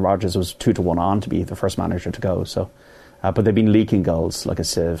that Brendan Rodgers was 2-1 on to be the first manager to go. So, but they've been leaking goals like a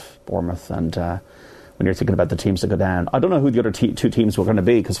sieve, Bournemouth, and when you're thinking about the teams that go down, I don't know who the other 2 teams were going to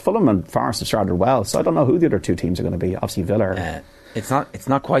be, because Fulham and Forest have started well. So I don't know who the other 2 teams are going to be. Obviously Villa. It's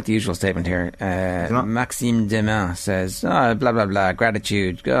not quite the usual statement here. Maxime Demain says, blah, blah, blah,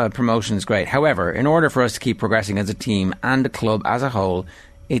 gratitude, promotion is great. However, in order for us to keep progressing as a team and the club as a whole,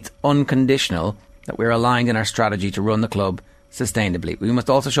 it's unconditional that we're aligned in our strategy to run the club sustainably. We must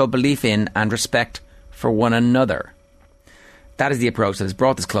also show belief in and respect for one another. That is the approach that has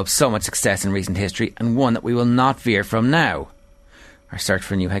brought this club so much success in recent history, and one that we will not veer from now. Our search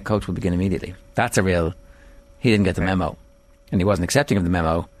for a new head coach will begin immediately. That's a real... He didn't get the memo, and he wasn't accepting of the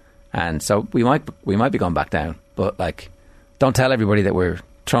memo, and so we might be going back down. But, like, don't tell everybody that we're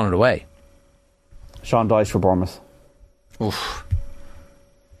throwing it away. Sean Dyche for Bournemouth. Oof.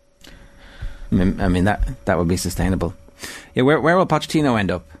 I mean that would be sustainable. Yeah, where will Pochettino end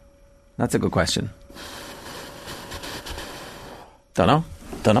up? That's a good question. Don't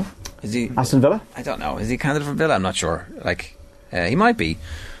know. Is he Aston Villa? I don't know. Is he a candidate for Villa? I'm not sure. Like, he might be.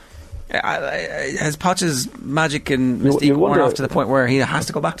 Has Poch's magic and mystique worn off to the point where he has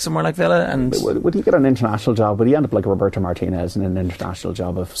to go back to somewhere like Villa? And would he get an international job? Would he end up like Roberto Martinez in an international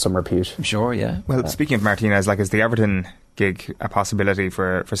job of some repute? I'm sure, yeah. Well, speaking of Martinez, like, is the Everton gig a possibility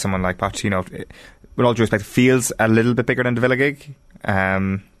for someone like Pochettino? With all due respect, it feels a little bit bigger than the Villa gig.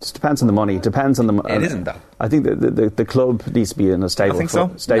 Just depends on the money. Depends on the. It isn't though. I think the club needs to be in a stable. I think so.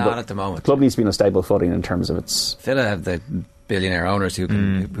 Not at the moment. The club needs to be in a stable footing in terms of its. Villa have the billionaire owners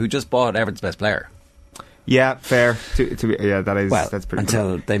who just bought Everton's best player. Yeah, fair. That's pretty.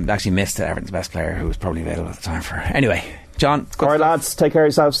 Until they actually missed Everton's best player, who was probably available at the time for. Anyway, John. All right, lads, take care of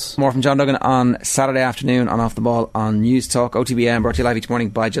yourselves. More from John Duggan on Saturday afternoon on Off the Ball on News Talk. OTBM brought to you live each morning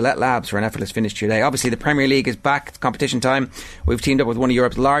by Gillette Labs for an effortless finish to your day. Obviously, the Premier League is back. It's competition time. We've teamed up with one of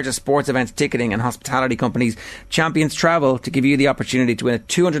Europe's largest sports events ticketing and hospitality companies, Champions Travel, to give you the opportunity to win a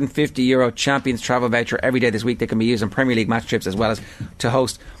 €250 Champions Travel voucher every day this week. They can be used on Premier League match trips as well as a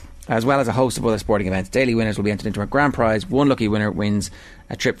host of other sporting events. Daily winners will be entered into a grand prize. One lucky winner wins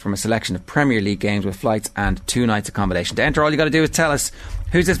a trip from a selection of Premier League games with flights and 2 nights accommodation. To enter, all you got to do is tell us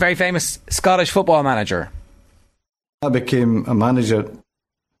who's this very famous Scottish football manager. I became a manager.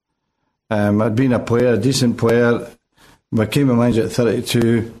 I'd been a player, a decent player. Became a manager at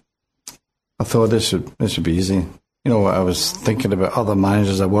 32. I thought this would be easy. You know, I was thinking about other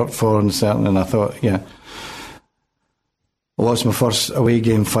managers I worked for and certain, and I thought, yeah. I lost my first away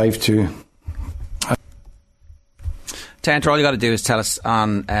game 5-2. To enter, all you got to do is tell us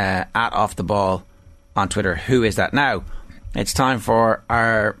on at Off the Ball on Twitter who is that. Now, it's time for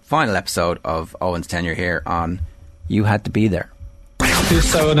our final episode of Owen's tenure here on You Had to Be There. Who's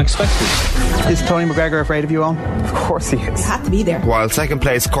so unexpected? Is Tony McGregor afraid of you all? Of course he is. You had to be there. While second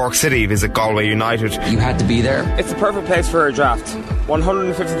place Cork City visit Galway United. You had to be there. It's the perfect place for a draft.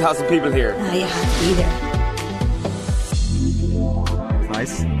 150,000 people here. You had to be there.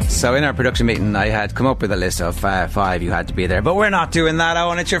 Nice. So in our production meeting, I had come up with a list of 5 you had to be there. But we're not doing that,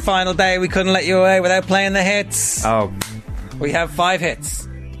 Owen. It's your final day. We couldn't let you away without playing the hits. Oh. We have 5 hits.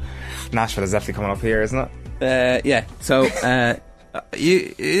 Nashville is definitely coming up here, isn't it? Yeah. So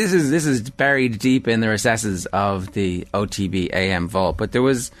this is buried deep in the recesses of the OTB AM vault. But there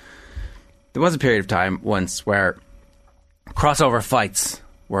was a period of time once where crossover fights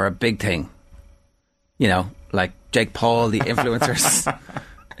were a big thing. You know, like Jake Paul, the influencers,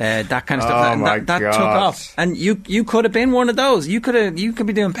 that kind of stuff. Oh that took off, and you could have been one of those. You could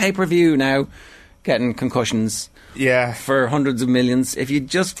be doing pay-per-view now, getting concussions, for hundreds of millions if you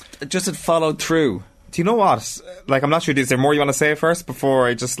just had followed through. Do you know what? Like, I'm not sure. Is there more you want to say first before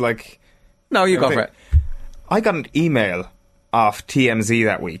I just like? No, you go for it. I got an email off TMZ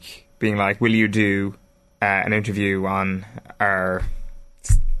that week being like, "Will you do an interview on our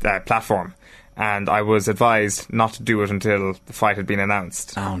platform?" And I was advised not to do it until the fight had been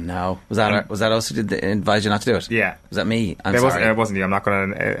announced. Oh no! Was that us who did advise you not to do it? Yeah. Was that me? It wasn't you. I'm not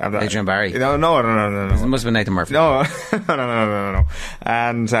going to. Adrian Barry. No. It must have been Nathan Murphy. No.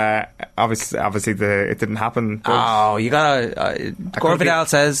 And obviously, it didn't happen. Oh, you gotta. Gore Vidal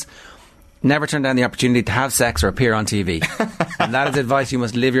says, never turn down the opportunity to have sex or appear on TV. And that is advice you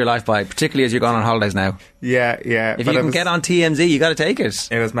must live your life by, particularly as you're going on holidays now. Yeah. If you can get on TMZ, you got to take it.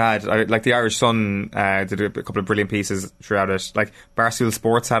 It was mad. Like the Irish Sun did a couple of brilliant pieces throughout it. Like Barstool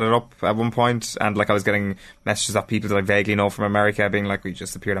Sports had it up at one point, and like I was getting messages of people that I vaguely know from America being like, "We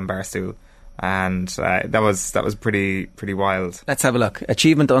just appeared on Barstool," and that was pretty wild. Let's have a look.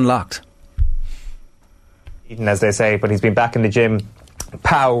 Achievement unlocked. As they say, but he's been back in the gym.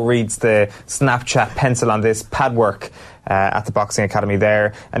 Pow reads the Snapchat pencil on this pad work at the Boxing Academy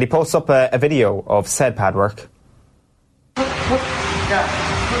there, and he posts up a video of said pad work.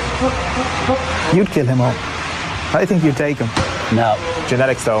 You'd kill him all. I think you'd take him. No.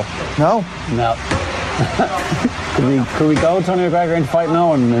 Genetics though. No? No. Could we go Tony McGregor into fighting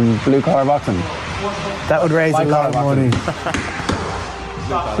Owen in blue collar boxing? That would raise a lot of money.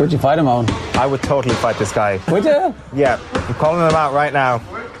 Would you fight him, Owen? I would totally fight this guy. Would you? Yeah. I'm calling him out right now.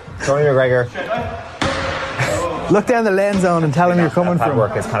 Tony McGregor. Look down the lens on and tell him you're coming pad from.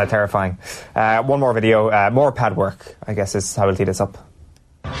 work is kind of terrifying. One more video, more pad work, I guess is how we'll tee this up.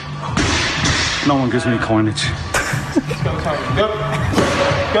 No one gives me coinage.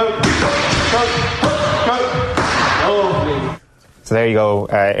 So there you go.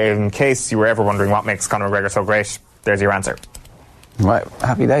 In case you were ever wondering what makes Conor McGregor so great, there's your answer. Right,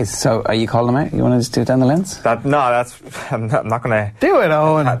 happy days. So, are you calling him out? You want to just do it down the lens? I'm not going to do it,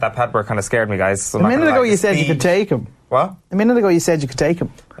 Owen. That pad work kind of scared me, guys. So a minute ago you said you could take him. What? A minute ago you said you could take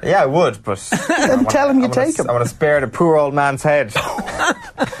him. Yeah, I would, but then tell him you take him. I want to spare the poor old man's head.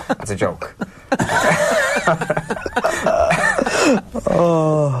 That's a joke.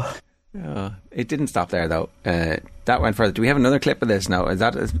 Oh, it didn't stop there though. That went further. Do we have another clip of this? No, is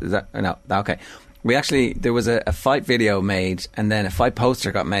that no? Okay. There was a fight video made, and then a fight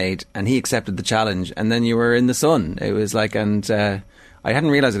poster got made, and he accepted the challenge, and then you were in the Sun. It was like, and I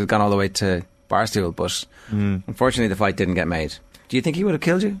hadn't realised it had gone all the way to Barstool, but unfortunately the fight didn't get made. Do you think he would have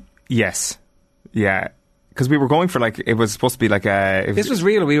killed you? Yes. Yeah. Because we were going for it was supposed to be like a... This was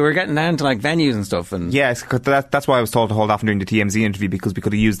real. We were getting down to venues and stuff. And yes, cause that's why I was told to hold off on doing the TMZ interview, because we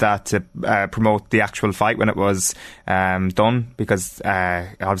could have used that to promote the actual fight when it was done, because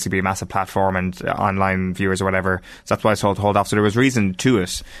it'd obviously be a massive platform and online viewers or whatever. So that's why I was told to hold off. So there was reason to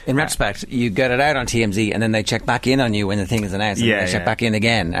it. In retrospect, you get it out on TMZ and then they check back in on you when the thing is announced, and they check back in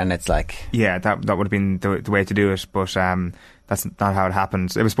again, and it's like... Yeah, that would have been the way to do it, but... that's not how it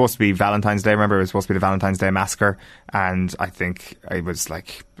happened. It was supposed to be Valentine's Day, remember? It was supposed to be the Valentine's Day massacre, and I think it was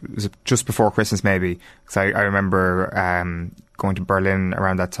just before Christmas maybe, because I remember going to Berlin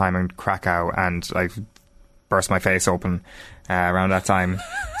around that time and Krakow, and I burst my face open around that time.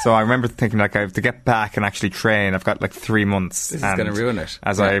 So I remember thinking I have to get back and actually train. I've got 3 months. This is going to ruin it.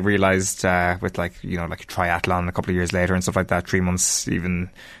 As I realised with a triathlon a couple of years later and stuff like that, 3 months even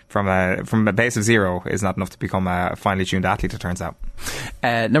from a base of zero is not enough to become a finely tuned athlete, it turns out.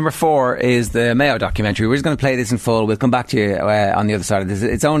 Number 4 is the Mayo documentary. We're just going to play this in full. We'll come back to you on the other side of this.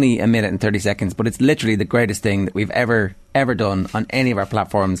 It's only a minute and 30 seconds, but it's literally the greatest thing that we've ever done on any of our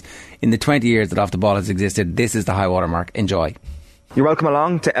platforms in the 20 years that Off the Ball has existed. This is the high watermark. Enjoy. You're welcome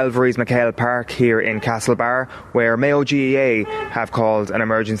along to Elvery's McHale Park here in Castlebar, where Mayo GAA have called an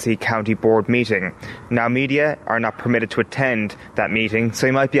emergency county board meeting. Now, media are not permitted to attend that meeting, so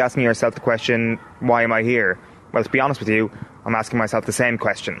you might be asking yourself the question, why am I here? Well, to be honest with you, I'm asking myself the same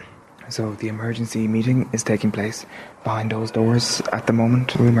question. So the emergency meeting is taking place behind those doors at the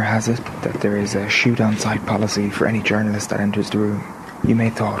moment. Rumour has it that there is a shoot-on-sight policy for any journalist that enters the room. You may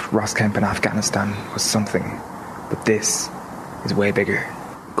have thought Ross Kemp in Afghanistan was something, but this is way bigger.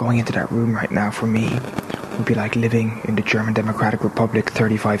 Going into that room right now for me would be like living in the German Democratic Republic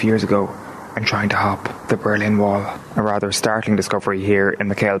 35 years ago and trying to hop the Berlin Wall. A rather startling discovery here in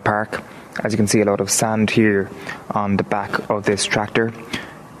McHale Park. As you can see, a lot of sand here on the back of this tractor.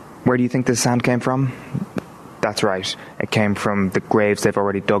 Where do you think this sand came from? That's right, it came from the graves they've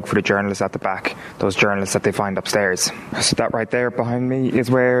already dug for the journalists at the back, those journalists that they find upstairs. So that right there behind me is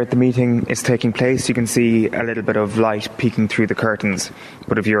where the meeting is taking place. You can see a little bit of light peeking through the curtains,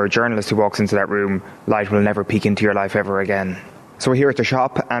 but if you're a journalist who walks into that room, light will never peek into your life ever again. So we're here at the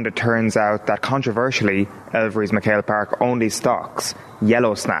shop, and it turns out that controversially, Elvery's McHale Park only stocks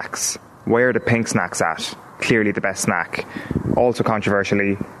yellow snacks. Where are the pink snacks at? Clearly the best snack. Also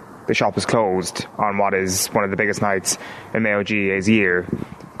controversially, the shop is closed on what is one of the biggest nights in Mayo GAA's year.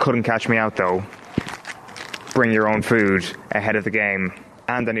 Couldn't catch me out though. Bring your own food ahead of the game.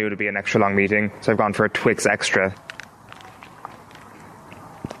 And I knew it would be an extra long meeting, so I've gone for a Twix Extra.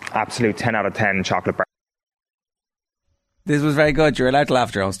 Absolute 10 out of 10 chocolate bar. This was very good. You're allowed to laugh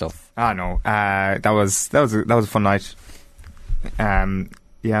at your own stuff. No. That was a fun night.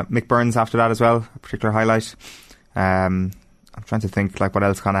 Mick Burns after that as well, a particular highlight. I'm trying to think what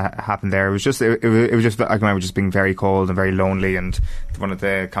else kind of happened there. It was just I remember just being very cold and very lonely, and one of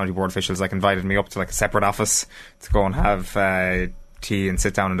the county board officials invited me up to a separate office to go and have tea and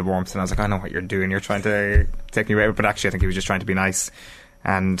sit down in the warmth, and I was like, I know what you're doing, you're trying to take me away, but actually I think he was just trying to be nice.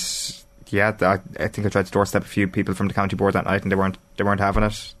 And I think I tried to doorstep a few people from the county board that night, and they weren't having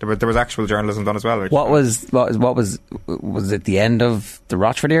it. There was actual journalism done as well. What was it the end of the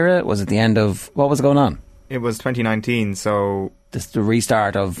Rochford era? Was it the end of what was going on? It was 2019, so this the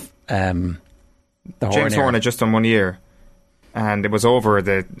restart of the James Horan had just done 1 year, and it was over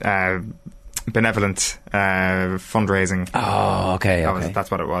the benevolent fundraising. Oh, okay. That's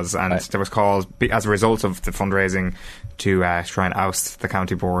what it was, and there was calls as a result of the fundraising to try and oust the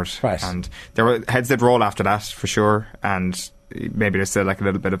county board. Right. And there were heads did roll after that for sure, and maybe there's still a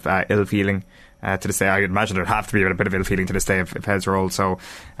little bit of ill feeling to this day. I imagine there'd have to be a bit of ill feeling to this day if heads rolled. So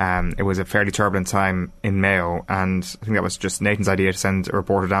it was a fairly turbulent time in Mayo, and I think that was just Nathan's idea to send a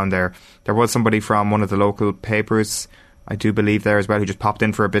reporter down there. There was somebody from one of the local papers, I do believe, there as well, who just popped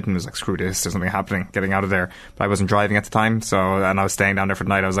in for a bit and was like, screw this, there's something happening, getting out of there. But I wasn't driving at the time, and I was staying down there for the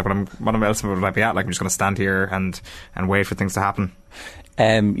night. I was like, what else would I be at? Like, I'm just going to stand here and wait for things to happen.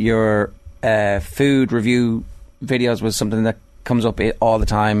 Your food review videos was something that comes up all the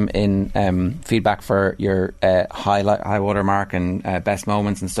time in feedback for your high water mark and best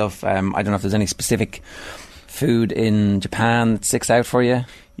moments and stuff. I don't know if there's any specific food in Japan that sticks out for you.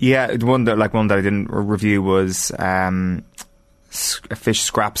 Yeah, one that I didn't review was a fish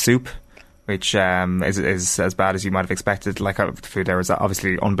scrap soup, which is as bad as you might have expected. Like, the food there was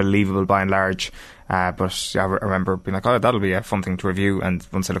obviously unbelievable by and large, but I remember being like, oh, that'll be a fun thing to review. And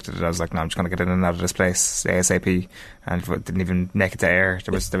once I looked at it, I was like, no, I'm just going to get in and out of this place ASAP, and didn't even make it to air.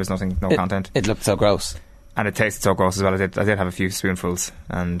 There was nothing, no content. It looked so gross, and it tasted so gross as well. I did have a few spoonfuls,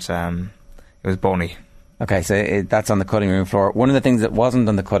 and it was bony. Okay, so that's on the cutting room floor. One of the things that wasn't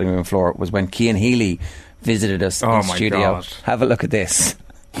on the cutting room floor was when Cian Healy visited us in studio. God. Have a look at this.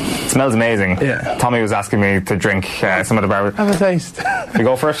 It smells amazing. Yeah. Tommy was asking me to drink some of the barbecue. Have a taste. We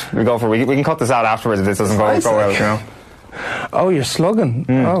go for it. We can cut this out afterwards if this doesn't go well, you know. Oh, you're slugging.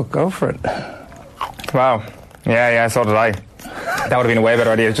 Oh, go for it. Wow. Yeah, so did I. That would have been a way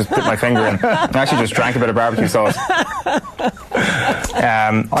better idea. Just put my finger in. I actually just drank a bit of barbecue sauce.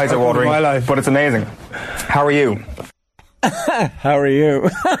 Eyes are watering, but it's amazing. How are you? How are you?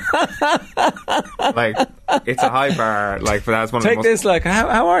 Like, it's a high bar. Like, but that's one of the most... Take this, like,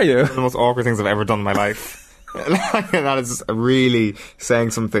 how are you? One of the most awkward things I've ever done in my life. That is really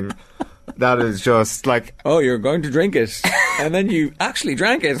saying something. That is just like... Oh, you're going to drink it. And then you actually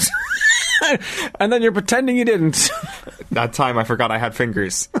drank it. And then you're pretending you didn't. That time I forgot I had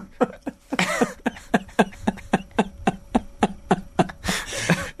fingers.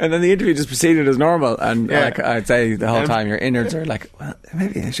 And then the interview just proceeded as normal. And like I'd say the whole time your innards are like, well,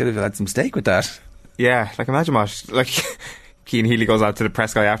 maybe I should have had some steak with that. Yeah, like imagine what, like, Cian Healy goes out to the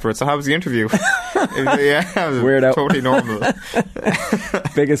press guy afterwards. So how was the interview? It was weirdo. Totally normal.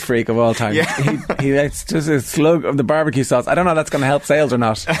 Biggest freak of all time. Yeah. He it's just a slug of the barbecue sauce. I don't know if that's going to help sales or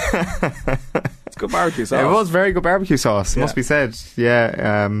not. It's good barbecue sauce. It was very good barbecue sauce, must be said.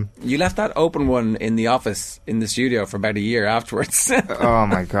 Yeah. You left that open one in the office in the studio for about a year afterwards. Oh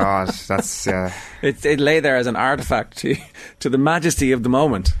my God, that's it lay there as an artifact to the majesty of the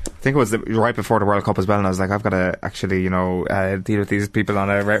moment. I think it was right before the World Cup as well, and I was like, I've got to actually, deal with these people on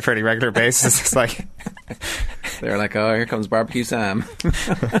a fairly regular basis. It's like they're like, oh, here comes Barbecue Sam.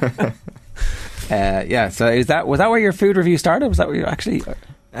 So was that where your food review started? Was that where you actually?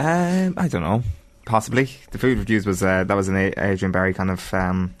 I don't know. Possibly. The food reviews was that was an Adrian Barry kind of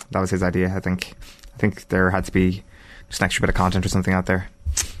that was his idea. I think there had to be just an extra bit of content or something out there.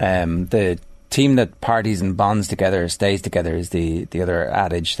 The team that parties and bonds together stays together is the other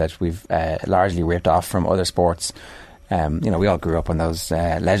adage that we've largely ripped off from other sports. We all grew up on those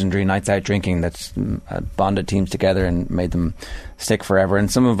legendary nights out drinking that bonded teams together and made them stick forever.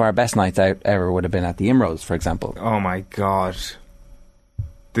 And some of our best nights out ever would have been at the Imros, for example. Oh my God.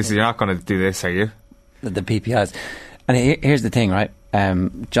 You're not going to do this, are you? The PPIs. And here's the thing, right?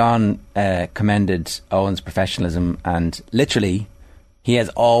 John commended Owen's professionalism, and literally he has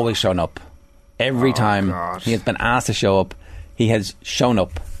always shown up. Every time he has been asked to show up, he has shown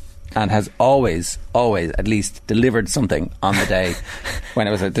up and has always at least delivered something on the day. When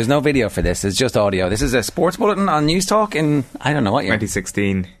it was there's no video for this, it's just audio. This is a sports bulletin on News Talk in, I don't know what year.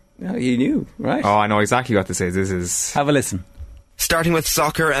 2016. Oh, you knew, right? Oh, I know exactly what this is. This is... Have a listen. Starting with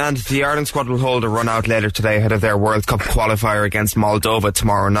soccer, and the Ireland squad will hold a run out later today ahead of their World Cup qualifier against Moldova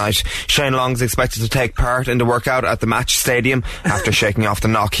tomorrow night. Shane Long is expected to take part in the workout at the Match Stadium after shaking off the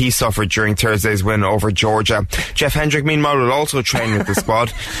knock he suffered during Thursday's win over Georgia. Jeff Hendrick, meanwhile, will also train with the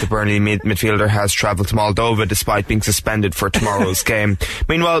squad. The Burnley midfielder has travelled to Moldova despite being suspended for tomorrow's game.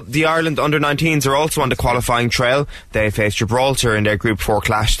 Meanwhile, the Ireland under-19s are also on the qualifying trail. They face Gibraltar in their Group 4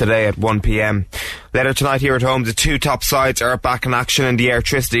 clash today at 1pm. Later tonight here at home, the two top sides are back in action in the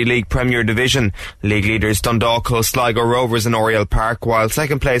Airtricity League Premier Division. League leaders Dundalk host Sligo Rovers in Oriel Park, while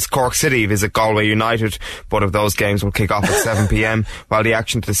second place Cork City visit Galway United. Both of those games will kick off at 7pm, while the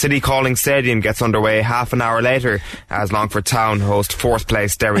action at the City Calling Stadium gets underway half an hour later as Longford Town host fourth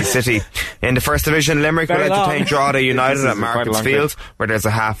place Derry City. In the First Division, Limerick will entertain Drogheda United at Markets Field, where there's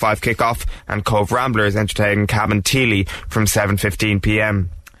a 5:30 kick-off, and Cove Ramblers entertain Cavan Teely from 7:15pm.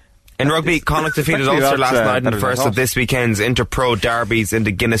 In rugby, Connacht defeated Ulster last night in the first of this weekend's Inter-Pro derbies in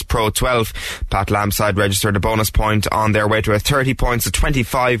the Guinness Pro 12. Pat Lam's side registered a bonus point on their way to a 30 points to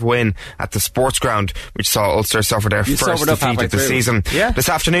 25 win at the Sports Ground, which saw Ulster suffer their first defeat of the season. Yeah. This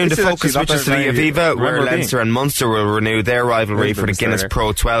afternoon, the focus switches to the Aviva, where Leinster and Munster will renew their rivalry for the Guinness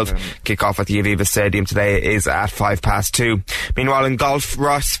Pro 12. Kick-off at the Aviva Stadium today is at 2:05. Meanwhile, in golf,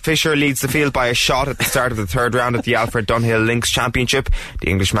 Ross Fisher leads the field by a shot at the start of the third round at the Alfred Dunhill Links Championship. The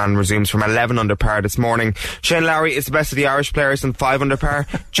Englishman resumes from 11 under par this morning. Shane Lowry is the best of the Irish players on 5 under par,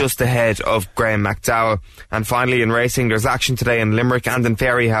 just ahead of Graham McDowell. And finally, in racing, there's action today in Limerick and in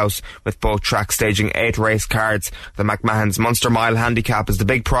Fairyhouse, with both tracks staging 8 race cards. The McMahon's Munster Mile Handicap is the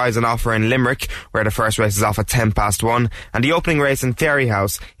big prize on offer in Limerick, where the first race is off at 1:10 and the opening race in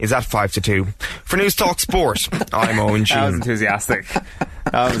Fairyhouse is at 2:05. For News Talk Sport, I'm Owen Sheehan. I was enthusiastic.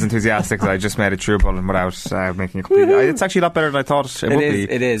 Because I just made it through Bullen without making a complete... It's actually a lot better than I thought it would be.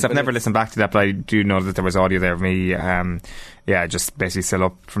 It is. So I've never listened back to that, but I do know that there was audio there of me just basically still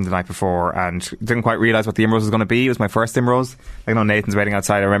up from the night before and didn't quite realise what the Imrose was going to be. It was my first Imrose. I know Nathan's waiting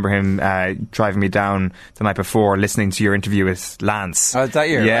outside. I remember him driving me down the night before, listening to your interview with Lance. Oh, that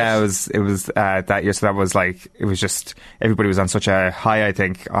year? Yeah, right? it was that year. So that was it was just, everybody was on such a high, I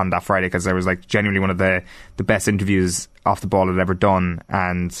think, on that Friday, because there was genuinely one of the best interviews off the ball I'd ever done.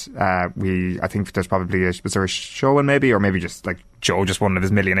 And I think there's probably was there a show in maybe, or maybe just Joe just won one of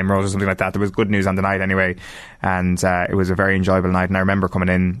his million Imrose or something like that. There was good news on the night anyway, and it was a very enjoyable night. And I remember coming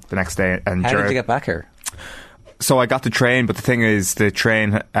in the next day and how did you get back here? So I got the train, but the thing is, the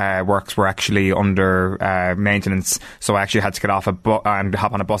train works were actually under maintenance, so I actually had to get off and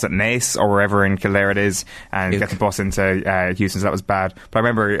hop on a bus at Naas or wherever in Kildare it is, and get the bus into Houston. So that was bad. But I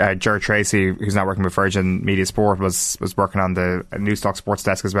remember Ger Tracy, who's now working with Virgin Media Sport, was working on the News Talk Sports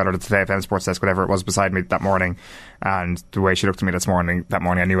Desk as well, or the Today FM Sports Desk, whatever it was, beside me that morning. And the way she looked at me that morning,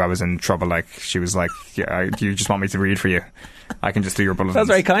 I knew I was in trouble. She was like, "Yeah, do you just want me to read for you? I can just do your bulletins." That's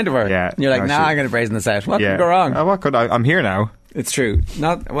very kind of her. Yeah, and you're like, I'm going to brazen this out. What could go wrong? What could I'm here now. It's true.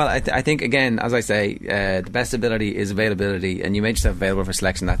 I think, again, as I say, the best ability is availability, and you made yourself available for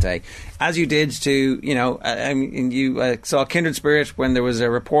selection that day, as you did to, you saw Kindred Spirit when there was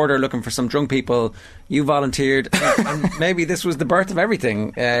a reporter looking for some drunk people. You volunteered, and maybe this was the birth of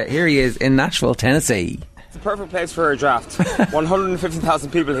everything. Here he is in Nashville, Tennessee. It's the perfect place for a draft. 150,000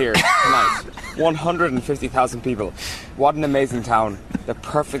 people here tonight. 150,000 people. What an amazing town. The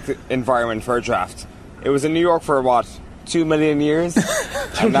perfect environment for a draft. It was in New York for 2 million years?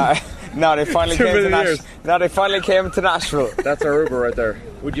 And now they finally came to Nashville. That's our Uber right there.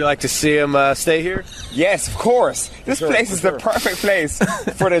 Would you like to see him stay here? Yes, of course. This place is the perfect place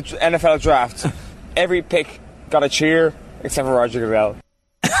for the NFL draft. Every pick got a cheer except for Roger Goodell.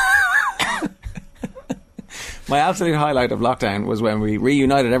 My absolute highlight of lockdown was when we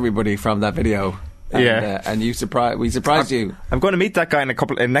reunited everybody from that video. And, and we surprised you. I'm going to meet that guy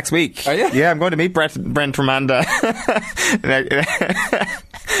next week. Are you? Yeah, I'm going to meet Brent Romanda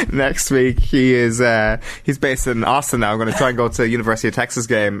next week. He's based in Austin now. I'm going to try and go to the University of Texas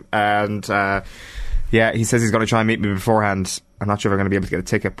game, and he says he's going to try and meet me beforehand. I'm not sure if I'm going to be able to get a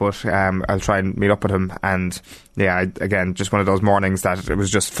ticket, but I'll try and meet up with him. And again, just one of those mornings that it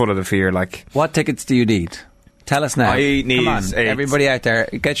was just full of the fear. What tickets do you need? Tell us now. I need Come on, 8. everybody out there,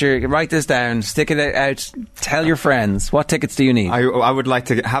 write this down, stick it out, tell your friends. What tickets do you need? I would like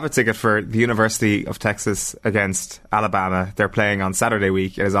to have a ticket for the University of Texas against Alabama. They're playing on Saturday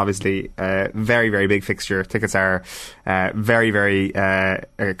week. It is obviously a very, very big fixture. Tickets are very, very kind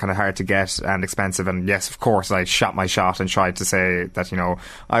of hard to get and expensive. And yes, of course, I shot my shot and tried to say that,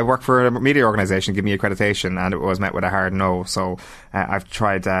 I work for a media organisation, give me accreditation, and it was met with a hard no. So I've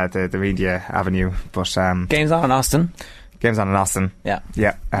tried the media avenue, but Games on in Austin. Games on in Austin. Yeah.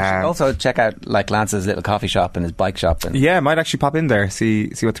 Also check out Lance's little coffee shop and his bike shop. I might actually pop in there, see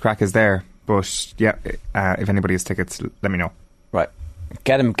what the crack is there. But if anybody has tickets, let me know. Right.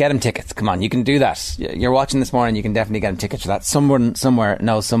 Get him tickets. Come on, you can do that. You're watching this morning, you can definitely get him tickets for that. Someone somewhere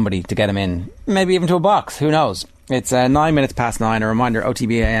knows somebody to get him in. Maybe even to a box. Who knows? It's 9 minutes past 9. A reminder,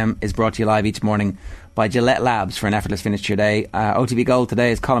 OTB AM is brought to you live each morning by Gillette Labs for an effortless finish to your day. OTB Gold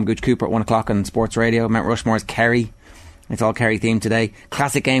today is Colin Gooch Cooper at 1 o'clock on Sports Radio. Mount Rushmore's Kerry. It's all Kerry themed today.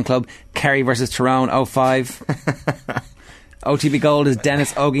 Classic Game Club, Kerry versus Tyrone 05. OTB Gold is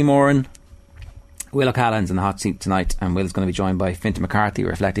Dennis Ogie-Moran. Will O'Callaghan's in the hot seat tonight, and Will's going to be joined by Fintan McCarthy,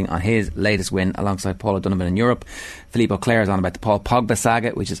 reflecting on his latest win alongside Paul O'Donovan in Europe. Philippe Auclair is on about the Paul Pogba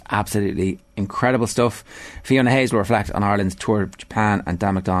saga, which is absolutely incredible stuff. Fiona Hayes will reflect on Ireland's tour of Japan, and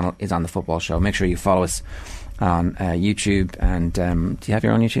Dan McDonnell is on the football show. Make sure you follow us on YouTube. And do you have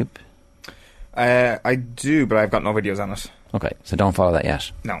your own YouTube? I do, but I've got no videos on it. Okay, so don't follow that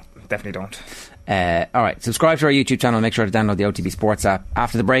yet. No. definitely don't. All right, subscribe to our YouTube channel and make sure to download the OTB Sports app.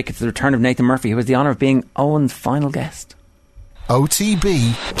 After the break, it's the return of Nathan Murphy, who has the honour of being Owen's final guest.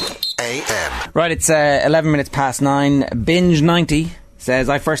 OTB AM. Right, it's 11 minutes past 9. Binge 90 says,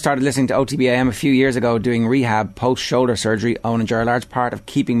 I first started listening to OTB AM a few years ago doing rehab post-shoulder surgery. Owen and Ger, a large part of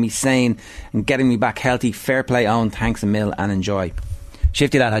keeping me sane and getting me back healthy. Fair play, Owen. Thanks a mil and enjoy.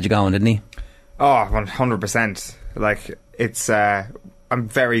 Shifty lad had you going, didn't he? Oh, 100%. Like, it's... I'm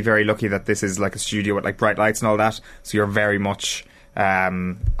very, very lucky that this is like a studio with like bright lights and all that. So you're very much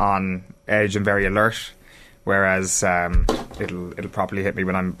on edge and very alert. Whereas it'll probably hit me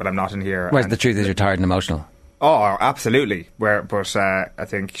when I'm not in here. Whereas the truth is you're tired and emotional. Oh, absolutely. But I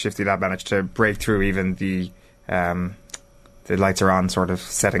think Shifty Lad managed to break through even the lights are on sort of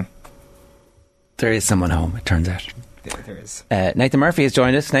setting. There is someone home, it turns out. Yeah, there is. Nathan Murphy has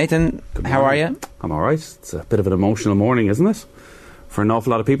joined us. Nathan, how are you? I'm alright. It's a bit of an emotional morning, isn't it? For an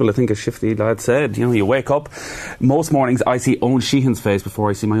awful lot of people, I think, as Shifty Lad said, you know, you wake up, most mornings I see Owen Sheehan's face before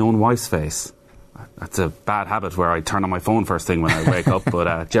I see my own wife's face. That's a bad habit where I turn on my phone first thing when I wake up,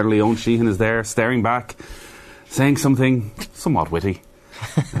 but generally Owen Sheehan is there, staring back, saying something somewhat witty.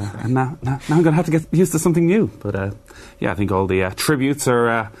 And now I'm going to have to get used to something new. But I think all the tributes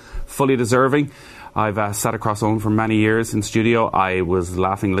are fully deserving. I've sat across Owen for many years in studio. I was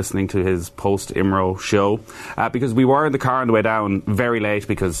laughing listening to his post-IMRO show because we were in the car on the way down very late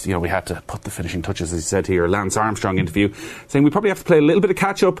because, you know, we had to put the finishing touches, as he said to your Lance Armstrong interview, saying we probably have to play a little bit of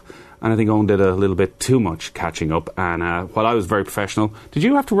catch-up, and I think Owen did a little bit too much catching up. And while I was very professional, did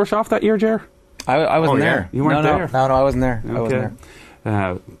you have to rush off that year, Ger? I wasn't there. You weren't there? No, I wasn't there. Okay. I wasn't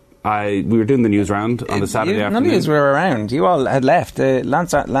there. We were doing the news round on the Saturday afternoon. None of you were around. You all had left.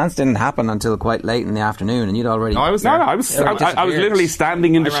 Lance didn't happen until quite late in the afternoon, and you'd already... No, I was there. I was literally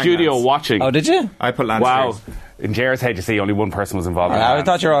standing in the studio watching. Oh, did you? I put Lance Wow. In Ger's head, you see, only one person was involved. I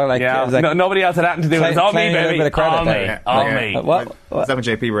thought you were all like... Yeah, like nobody else had anything to do with it. It's all me, baby. All me. What? Zeb and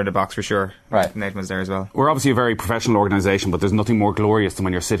JP were in the box for sure. Right. Nathan was there as well. We're obviously a very professional organisation, but there's nothing more glorious than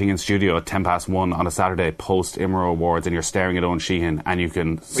when you're sitting in studio at 1:10 on a Saturday post-IMRO Awards and you're staring at Owen Sheehan and you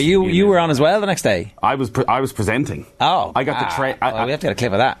can... You were on as well the next day? I was presenting. Oh. I got the tray. We have to get a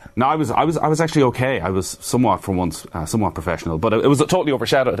clip of that. No, I was actually okay. I was somewhat professional, but it was totally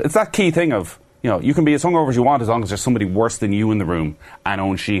overshadowed. It's that key thing of... You know, you can be as hungover as you want as long as there's somebody worse than you in the room. And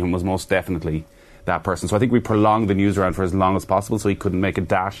Owen Sheehan was most definitely that person. So I think we prolonged the news round for as long as possible so he couldn't make a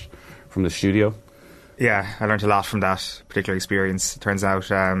dash from the studio. Yeah, I learned a lot from that particular experience. It turns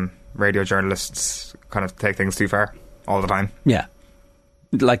out radio journalists kind of take things too far all the time. Yeah.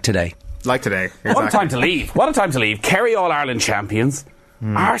 Like today. Exactly. What a time to leave. Kerry All-Ireland champions.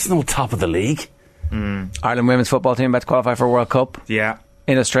 Arsenal top of the league. Ireland women's football team about to qualify for a World Cup. Yeah.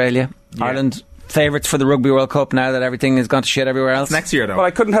 In Australia. Yeah. Ireland... favourites for the Rugby World Cup now that everything has gone to shit everywhere else. It's next year, though. Well,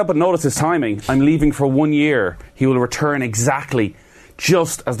 I couldn't help but notice his timing. I'm leaving for 1 year. He will return exactly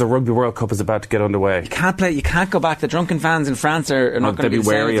just as the Rugby World Cup is about to get underway. You can't go back. The drunken fans in France are not going to be the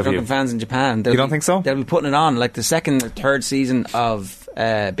same as the drunken fans in Japan. You don't think so? They'll be putting it on like the second or third season of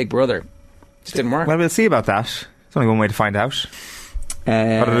Big Brother. Just didn't work. Well, we'll see about that. There's only one way to find out. What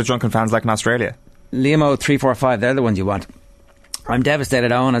are the drunken fans like in Australia? Liamo 345, they're the ones you want. I'm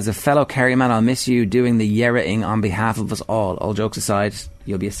devastated, Owen. As a fellow Kerry man, I'll miss you doing the yerring on behalf of us all. All jokes aside,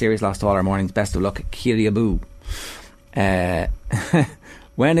 you'll be a serious loss to all our mornings. Best of luck, Kiriaboo.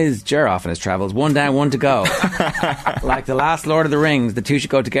 When is Ger off in his travels? One down, one to go. Like the last Lord of the Rings, the two should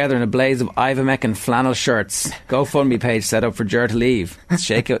go together in a blaze of Ivamec and flannel shirts. GoFundMe page set up for Ger to leave.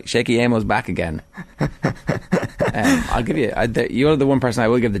 Shaky Amo's back again. I'll give you... you're the one person I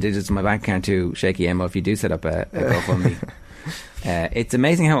will give the digits of my bank account to, Shaky Amo, if you do set up a GoFundMe. It's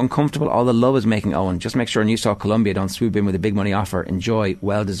amazing how uncomfortable all the love is making Owen. Just make sure Newstalk Columbia don't swoop in with a big money offer. Enjoy,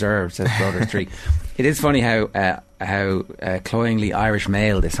 well deserved, says Brother 3. It is funny how cloyingly Irish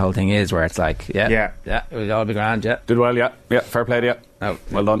male this whole thing is, where it's like, yeah, it was all be grand, yeah. Did well, yeah, fair play to you. Oh,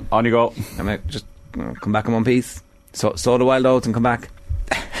 well done, on you go. I mean, just come back in one piece. So the wild oats and come back.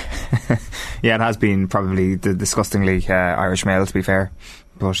 Yeah, it has been probably the disgustingly Irish male, to be fair.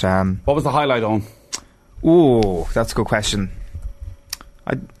 But what was the highlight, Owen? Ooh, that's a good question.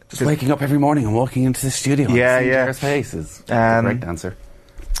 Just waking up every morning and walking into the studio and seeing Ger's face is a great answer.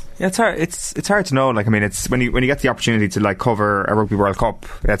 Yeah, it's hard. It's hard to know. Like, I mean, it's when you get the opportunity to like cover a Rugby World Cup,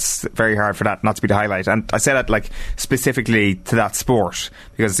 it's very hard for that not to be the highlight. And I say that like specifically to that sport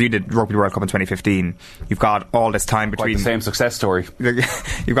because you did Rugby World Cup in 2015. You've got all this time between quite the same success story.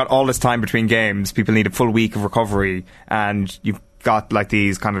 You've got all this time between games. People need a full week of recovery, and you've got like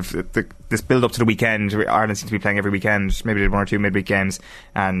these kind of this build up to the weekend. Ireland seems to be playing every weekend. Maybe they did 1 or 2 midweek games,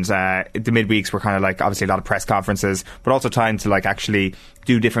 and the midweeks were kind of like obviously a lot of press conferences, but also time to like actually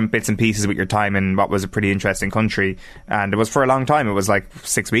do different bits and pieces with your time in what was a pretty interesting country. And it was for a long time. It was like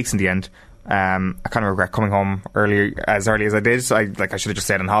 6 weeks in the end. I kind of regret coming home early as I did. I should have just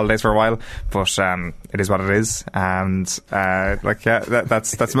stayed on holidays for a while, but it is what it is. And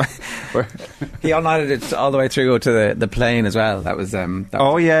that's my. He all-nighted it all the way through to the plane as well. That was that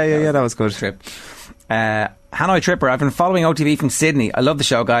was good trip. Hanoi Tripper, I've been following OTB from Sydney. I love the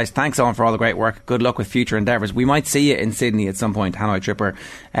show, guys. Thanks, Owen, for all the great work. Good luck with future endeavours. We might see you in Sydney at some point, Hanoi Tripper.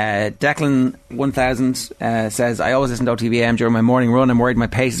 Declan 1000 says, I always listen to OTB AM during my morning run. I'm worried my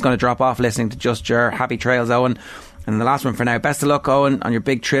pace is going to drop off listening to Just Jer. Happy trails, Owen. And the last one for now. Best of luck, Owen, on your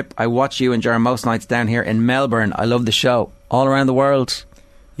big trip. I watch you and Jer most nights down here in Melbourne. I love the show. All around the world.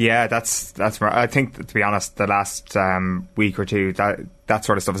 Yeah, that's right. I think, to be honest, the last week or two, that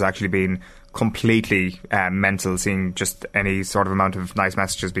sort of stuff has actually been completely mental, seeing just any sort of amount of nice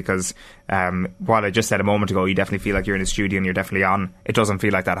messages, because while I just said a moment ago you definitely feel like you're in a studio and you're definitely on, it doesn't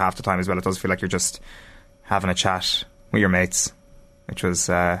feel like that half the time as well. It does feel like you're just having a chat with your mates, which was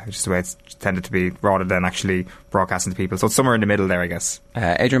just the way it's tended to be, rather than actually broadcasting to people. So it's somewhere in the middle there, I guess.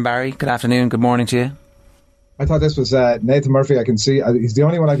 Adrian Barry, good afternoon, good morning to you. I thought this was Nathan Murphy. I can see he's the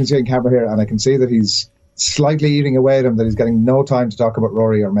only one I can see in camera here, and I can see that he's slightly eating away at him, that he's getting no time to talk about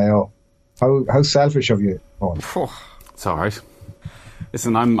Rory or Mayo. How selfish of you, Owen. It's all right.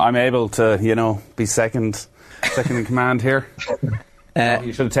 Listen, I'm able to, be second in command here.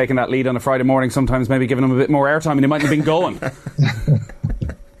 You should have taken that lead on a Friday morning. Sometimes maybe given him a bit more airtime, and he might have been going.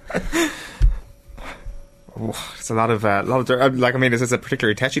 It's a lot of is this a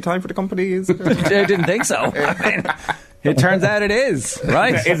particularly touchy time for the company? I didn't think so. It turns out it is,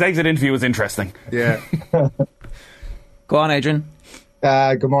 right? His exit interview was interesting. Yeah. Go on, Adrian.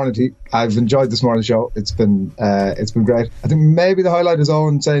 Good morning to you. I've enjoyed this morning's show. It's been great. I think maybe the highlight is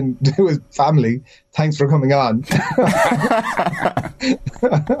Owen saying to his family, "Thanks for coming on."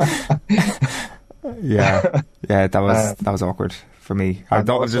 yeah, that was awkward for me. I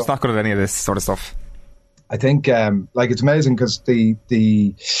was just not good at any of this sort of stuff. I think it's amazing because the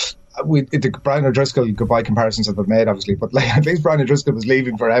Brian O'Driscoll goodbye comparisons have been made, obviously, but at least Brian O'Driscoll was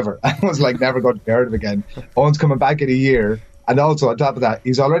leaving forever and was never going to be heard of again. Owen's coming back in a year. And also, on top of that,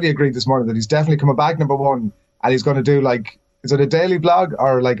 he's already agreed this morning that he's definitely coming back, number one, and he's going to do, is it a daily blog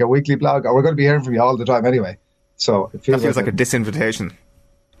or a weekly blog? Or we're going to be hearing from you all the time anyway. So it feels like a disinvitation.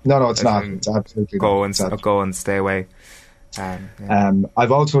 No, it's not. It's absolutely not. Go and stay away.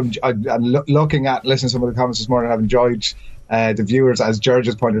 I've also, listening to some of the comments this morning, I've enjoyed the viewers, as George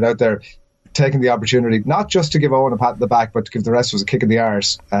has pointed out there, taking the opportunity, not just to give Owen a pat on the back, but to give the rest of us a kick in the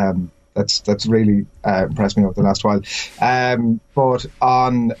arse. That's really impressed me over the last while. But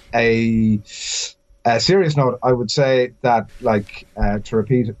on a serious note, I would say that, to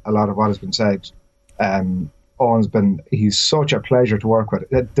repeat a lot of what has been said, he's such a pleasure to work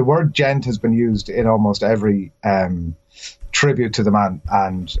with. The word gent has been used in almost every tribute to the man,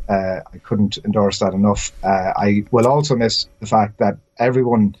 and I couldn't endorse that enough. I will also miss the fact that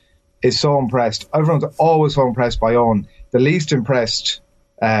everyone is so impressed. Everyone's always so impressed by Owen. The least impressed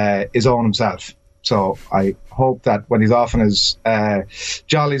is Owen himself. So I hope that when he's off on his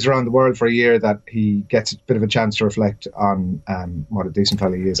jollies around the world for a year, that he gets a bit of a chance to reflect on what a decent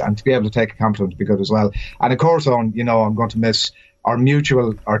fella he is, and to be able to take a compliment to be good as well. And of course, Owen, I'm going to miss our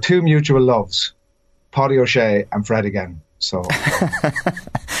two mutual loves, Paddy O'Shea and Fred again. So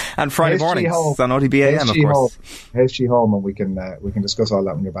and Friday mornings on OTB AM, of course. HG home, and we can discuss all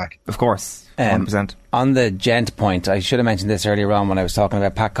that when you're back. Of course, 100%. On the gent point, I should have mentioned this earlier on when I was talking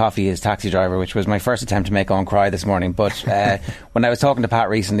about Pat Coffey, his taxi driver, which was my first attempt to make Owen cry this morning. But when I was talking to Pat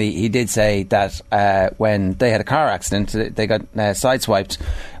recently, he did say that when they had a car accident, they got sideswiped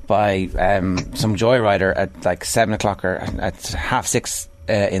by some joyrider at 7 o'clock or at 6:30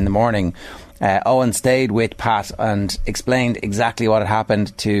 in the morning. Owen stayed with Pat and explained exactly what had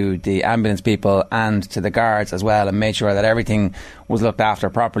happened to the ambulance people and to the guards as well, and made sure that everything was looked after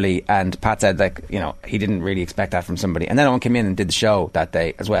properly. And Pat said he didn't really expect that from somebody. And then Owen came in and did the show that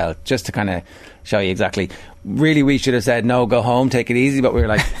day as well, just to kind of show you exactly. Really, we should have said, no, go home, take it easy, but we were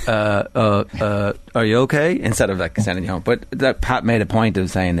like, are you okay? Instead of sending you home. But that Pat made a point of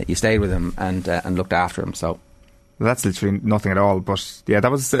saying that you stayed with him and looked after him. So that's literally nothing at all. But yeah,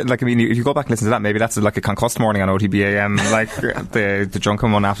 that was if you go back and listen to that, maybe that's like a concussed morning on OTB AM, the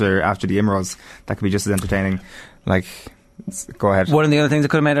drunken one after the Imros. That could be just as entertaining. Go ahead. One of the other things that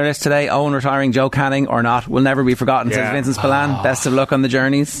could have made our list today: Owen retiring, Joe Canning or not, will never be forgotten since Vincent Spillane. Best of luck on the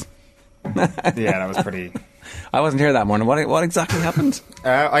journeys. Yeah, that was pretty. I wasn't here that morning. What exactly happened?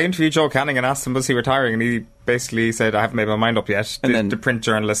 I interviewed Joe Canning and asked him, was he retiring? And he basically said, I haven't made my mind up yet. And then the print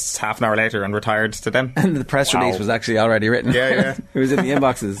journalists half an hour later and retired to them. And the press release was actually already written. Yeah. It was in the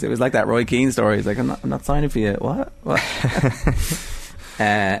inboxes. It was like that Roy Keane story. He's like, I'm not signing for you. What?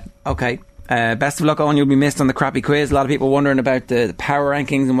 Okay. Best of luck, Owen. You'll be missed on the crappy quiz. A lot of people wondering about the power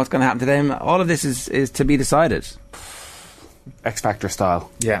rankings and what's going to happen to them. All of this is to be decided. X Factor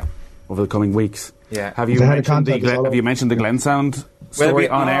style. Yeah. Over the coming weeks. Yeah. Have you mentioned the Glen Sound story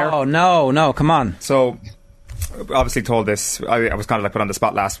on air? Oh, no, come on. So, obviously told this, I was kind of like put on the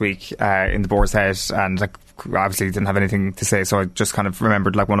spot last week in the Boar's Head, and like obviously didn't have anything to say, so I just kind of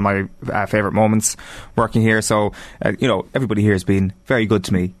remembered like one of my favourite moments working here. So everybody here has been very good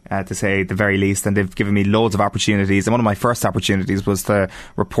to me, to say the very least, and they've given me loads of opportunities. And one of my first opportunities was to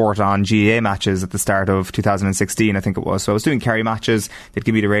report on GAA matches at the start of 2016, I think it was. So I was doing Kerry matches. They'd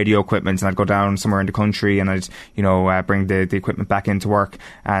give me the radio equipment, and I'd go down somewhere in the country, and I'd bring the equipment back into work.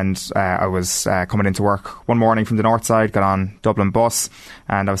 And I was coming into work one morning from the north side, got on Dublin bus,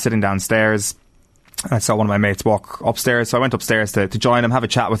 and I was sitting downstairs. I saw one of my mates walk upstairs, so I went upstairs to join him, have a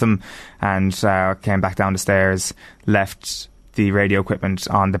chat with him, and came back down the stairs, left the radio equipment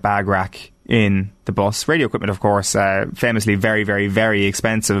on the bag rack in the bus. Radio equipment, of course, famously very, very, very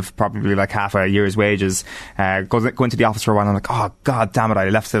expensive, probably like half a year's wages. Go into the office for a while, and I'm like, oh, God damn it, I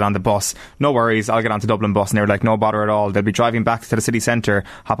left it on the bus. No worries, I'll get onto Dublin bus. And they were like, no bother at all. They'll be driving back to the city centre,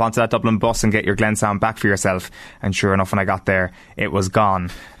 hop onto that Dublin bus and get your Glen Sound back for yourself. And sure enough, when I got there, it was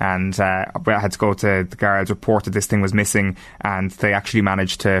gone. And I had to go to the guards, report that this thing was missing, and they actually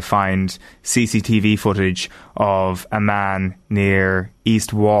managed to find CCTV footage of a man near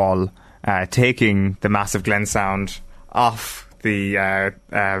East Wall taking the massive Glen Sound off the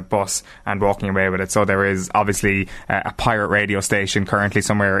bus and walking away with it. So there is obviously a pirate radio station currently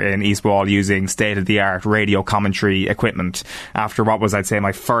somewhere in East Wall using state-of-the-art radio commentary equipment after what was, I'd say,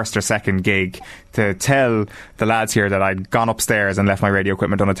 my first or second gig. To tell the lads here that I'd gone upstairs and left my radio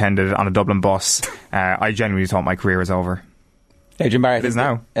equipment unattended on a Dublin bus, I genuinely thought my career was over. Adrian Barrett. It is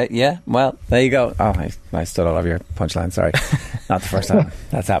now. Yeah, well, there you go. Oh, I stood all over your punchline, sorry. Not the first time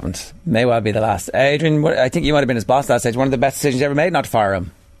that's happened. May well be the last. Adrian, I think you might have been his boss last stage. One of the best decisions you ever made not to fire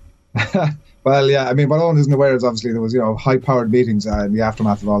him. Well, yeah, I mean, what Owen isn't aware is obviously there was, high-powered meetings in the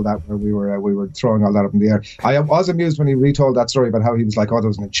aftermath of all that where we were throwing all that up in the air. I was amused when he retold that story about how he was like, there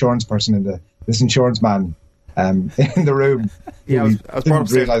was an insurance person this insurance man in the room. Yeah, I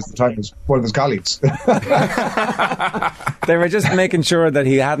didn't realise at the time it was one of his colleagues. They were just making sure that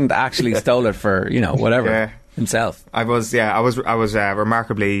he hadn't actually stole it for, whatever, himself. I was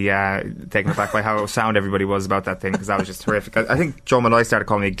remarkably taken aback by how sound everybody was about that thing, because that was just horrific. I think Joe Malloy started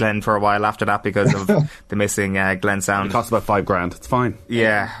calling me Glenn for a while after that because of the missing Glen Sound. It cost about $5,000. It's fine.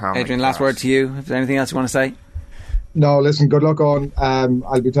 Yeah. Oh Adrian, last word to you. Is there anything else you want to say? No, listen, good luck on.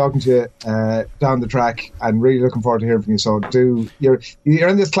 I'll be talking to you down the track and really looking forward to hearing from you. So you're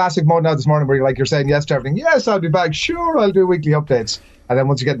in this classic mode now this morning where you're saying yes to everything. Yes, I'll be back. Sure, I'll do weekly updates. And then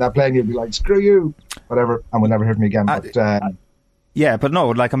once you get in that plane, you'll be like, screw you, whatever, and we'll never hear from you again. But yeah, but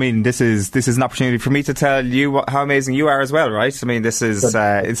no, this is an opportunity for me to tell you how amazing you are as well, right? I mean, this is something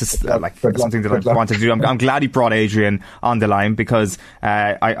that I wanted to do. I'm glad you brought Adrian on the line because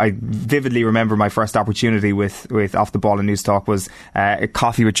I vividly remember my first opportunity with Off the Ball and Newstalk was a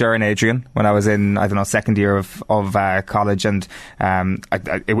coffee with Ger and Adrian when I was in, second year of college, and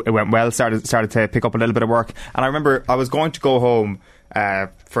it went well. Started to pick up a little bit of work, and I remember I was going to go home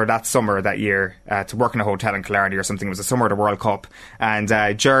for that summer that year to work in a hotel in Killarney or something. It was the summer of the World Cup, and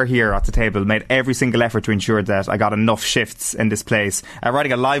Ger here at the table made every single effort to ensure that I got enough shifts in this place,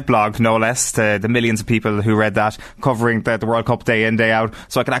 writing a live blog no less to the millions of people who read that, covering the World Cup day in day out,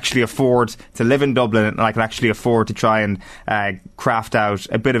 so I could actually afford to live in Dublin and I could actually afford to try and craft out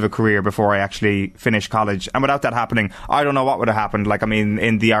a bit of a career before I actually finish college. And without that happening, I don't know what would have happened.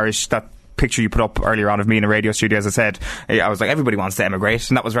 In the Irish, that picture you put up earlier on of me in a radio studio, as I said, I was like, everybody wants to emigrate,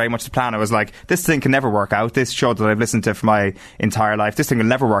 and that was very much the plan. I was like, this thing can never work out. This show that I've listened to for my entire life, this thing will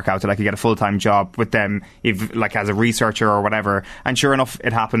never work out that I could get a full-time job with them, as a researcher or whatever. And sure enough,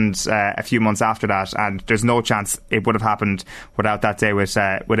 it happened a few months after that, and there's no chance it would have happened without that day with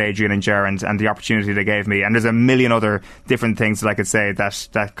Adrian and Ger and the opportunity they gave me. And there's a million other different things that I could say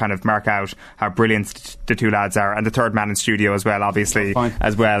that kind of mark out how brilliant the two lads are, and the third man in studio as well, obviously,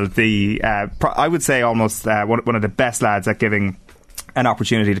 as well. I would say almost one of the best lads at giving an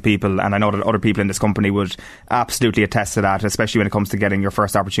opportunity to people, and I know that other people in this company would absolutely attest to that, especially when it comes to getting your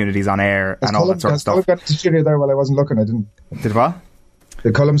first opportunities on air and all that sort of stuff. Got to the studio there while I wasn't looking. I didn't. Did what?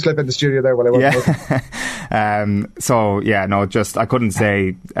 The Cullum slip in the studio there while I wasn't looking. So yeah, no, just I couldn't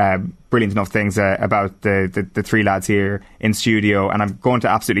say brilliant enough things about the three lads here in studio, and I'm going to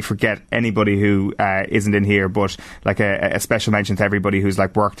absolutely forget anybody who isn't in here, but like a special mention to everybody who's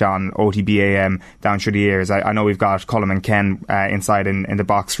like worked on OTBAM down through the years. I know we've got Colm and Ken inside in the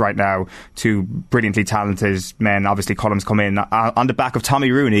box right now, two brilliantly talented men. Obviously Colm's come in on the back of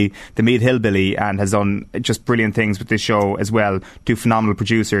Tommy Rooney, the Meath Hillbilly, and has done just brilliant things with this show as well. Two phenomenal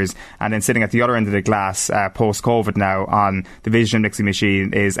producers. And then sitting at the other end of the glass post-COVID now on the Vision mixing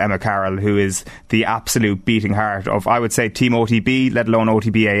machine is Emma Carroll, who is the absolute beating heart of, I would say, Team OTB, let alone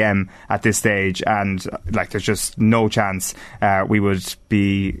OTBAM at this stage. And like, there's just no chance we would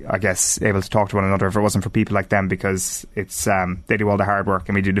be, I guess, able to talk to one another if it wasn't for people like them, because it's they do all the hard work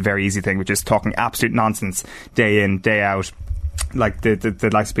and we do the very easy thing, which is talking absolute nonsense day in, day out. Like the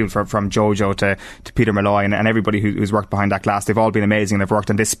likes of people from Jojo to Peter Malloy and everybody who's worked behind that glass, they've all been amazing. They've worked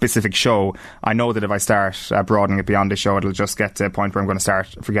on this specific show. I know that if I start broadening it beyond this show, it'll just get to a point where I'm going to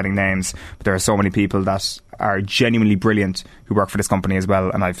start forgetting names. But there are so many people that are genuinely brilliant who work for this company as well,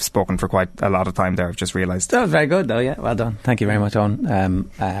 and I've spoken for quite a lot of time there, I've just realised. That was very good though, yeah, well done. Thank you very much,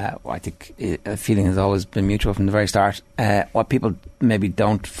 Owen. I think a feeling has always been mutual from the very start. What people maybe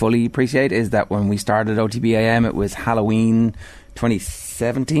don't fully appreciate is that when we started OTBAM, it was Halloween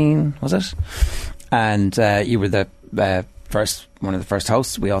 2017, was it? And you were the one of the first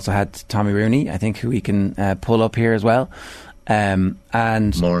hosts. We also had Tommy Rooney, I think, who we can pull up here as well. And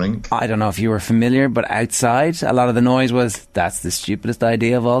morning. I don't know if you were familiar, but outside a lot of the noise was, that's the stupidest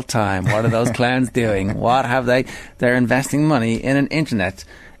idea of all time. What are those clowns doing? What have they're investing money in an internet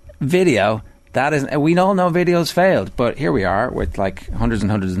video. That is, we all know videos failed, but here we are with like hundreds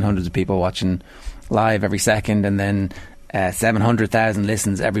and hundreds and hundreds of people watching live every second, and then 700,000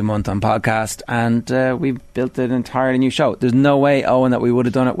 listens every month on podcast, and we've built an entirely new show. There's no way, Owen, that we would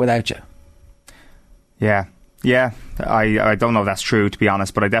have done it without you. Yeah, I don't know if that's true, to be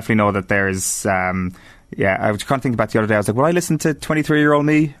honest, but I definitely know that there's I was trying to think about the other day. I was like, would I listen to 23-year-old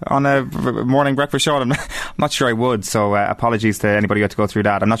me on a morning breakfast show? I'm not sure I would, so apologies to anybody who had to go through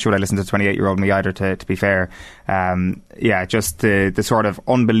that. I'm not sure I'd listen to 28-year-old me either, to be fair. Just the sort of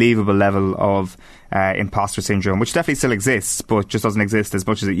unbelievable level of imposter syndrome, which definitely still exists, but just doesn't exist as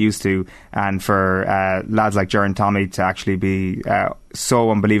much as it used to. And for lads like Ger and Tommy to actually be so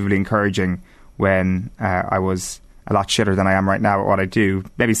unbelievably encouraging when I was a lot shitter than I am right now at what I do,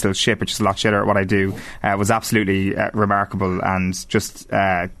 maybe still shit, but just a lot shitter at what I do, was absolutely remarkable, and just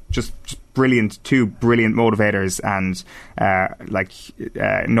brilliant. Two brilliant motivators, and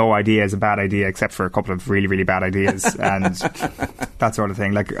no idea is a bad idea except for a couple of really, really bad ideas and that sort of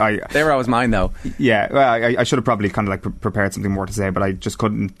thing. Like they were always mine though. Yeah, well, I should have probably kind of like prepared something more to say, but I just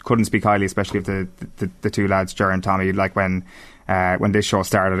couldn't speak highly, especially of the two lads, Ger and Tommy. Like when this show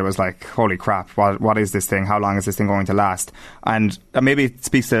started, it was like, holy crap, what is this thing? How long is this thing going to last? And maybe it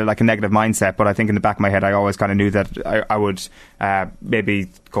speaks to like a negative mindset, but I think in the back of my head I always kind of knew that I would maybe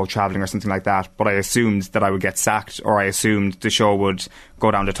go travelling or something like that, but I assumed that I would get sacked, or I assumed the show would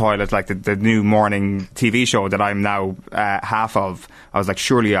go down the toilet, like the new morning TV show that I'm now half of. I was like,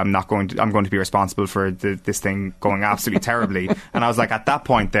 surely I'm going to be responsible for this thing going absolutely terribly. And I was like, at that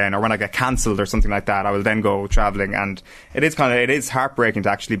point then, or when I get cancelled or something like that, I will then go travelling. And it is heartbreaking to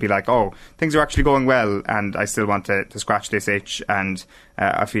actually be like, oh, things are actually going well, and I still want to scratch this itch. And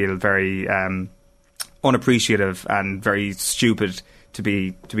I feel very unappreciative and very stupid to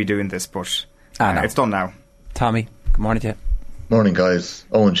be doing this, but it's done now. Tommy, good morning to you. Morning, guys.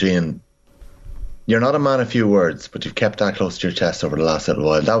 Owen Sheehan, you're not a man of few words, but you've kept that close to your chest over the last little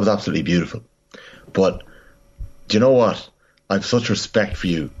while. That was absolutely beautiful. But do you know what? I have such respect for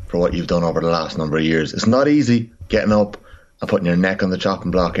you for what you've done over the last number of years. It's not easy getting up and putting your neck on the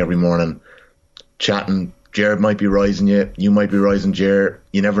chopping block every morning, chatting. Jared might be rising you might be rising Jared.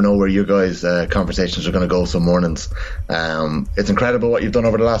 You never know where you guys' conversations are going to go some mornings. It's incredible what you've done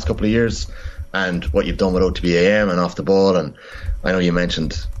over the last couple of years, and what you've done with OTBAM and Off the Ball. And I know you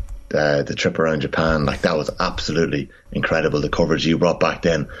mentioned the trip around Japan. Like, that was absolutely incredible, the coverage you brought back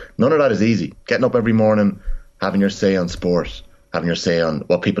then. None of that is easy. Getting up every morning, having your say on sport, having your say on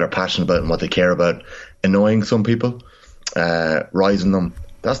what people are passionate about and what they care about, annoying some people, rising them.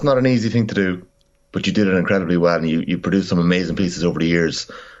 That's not an easy thing to do, but you did it incredibly well, and you produced some amazing pieces over the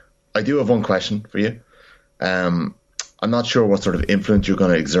years. I do have one question for you. I'm not sure what sort of influence you're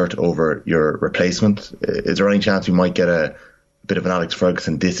going to exert over your replacement. Is there any chance we might get a bit of an Alex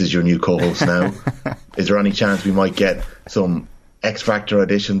Ferguson, this is your new co-host now? Is there any chance we might get some X Factor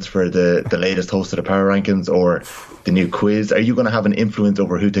auditions for the latest host of the Power Rankings, or the new quiz? Are you going to have an influence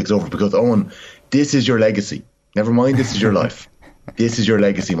over who takes over? Because, Owen, this is your legacy. Never mind, this is your life. This is your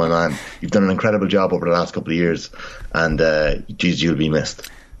legacy, my man. You've done an incredible job over the last couple of years, and geez, you'll be missed.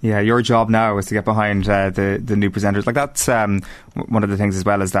 Yeah, your job now is to get behind the new presenters. Like that's one of the things as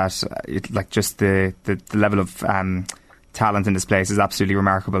well, is that just the level of talent in this place is absolutely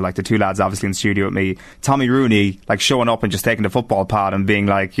remarkable. Like the two lads obviously in the studio with me, Tommy Rooney, like showing up and just taking the football pod and being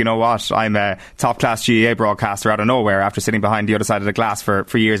like, you know what, I'm a top class GAA broadcaster out of nowhere after sitting behind the other side of the glass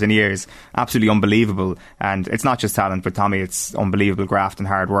for years and years. Absolutely unbelievable. And it's not just talent, but Tommy, it's unbelievable graft and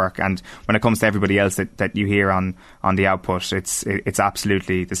hard work. And when it comes to everybody else that you hear on the output, it's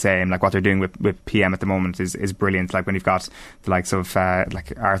absolutely the same. Like what they're doing with PM at the moment is brilliant. Like when you've got the likes of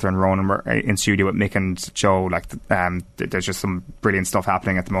like Arthur and Ronan in studio with Mick and Joe, like there's just some brilliant stuff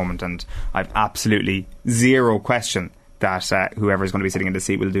happening at the moment, and I've absolutely zero question that whoever is going to be sitting in the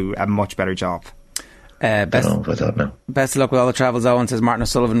seat will do a much better job. Best of luck with all the travels, Owen, says Martin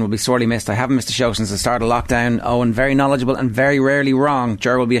O'Sullivan. Will be sorely missed. I haven't missed a show since the start of lockdown. Owen, very knowledgeable and very rarely wrong.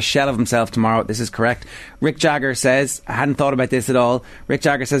 Ger will be a shell of himself tomorrow. This is correct. Rick Jagger says, I hadn't thought about this at all. Rick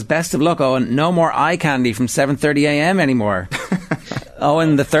Jagger says, best of luck, Owen. No more eye candy from 7:30am anymore.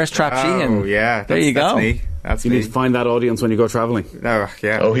 Owen, the thirst trap Sheehan. Oh yeah, there you go. That's you me. need to find that audience when you go travelling. Oh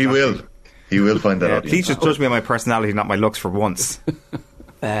yeah. Oh, he will. He will find that audience. Please just judge me on my personality, not my looks, for once.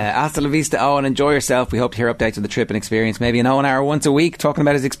 Hasta la vista, Owen. Enjoy yourself. We hope to hear updates of the trip and experience. Maybe an Owen hour once a week, talking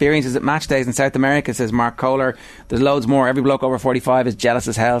about his experiences at match days in South America, says Mark Kohler. There's loads more. Every bloke over 45 is jealous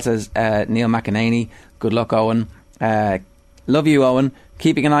as hell, says Neil McEnany. Good luck, Owen. Love you, Owen.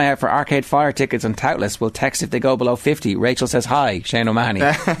 Keeping an eye out for Arcade Fire tickets on Toutless. We'll text if they go below 50. Rachel says hi. Shane O'Mahony.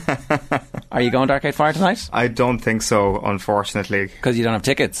 Are you going to Arcade Fire tonight? I don't think so, unfortunately. Because you don't have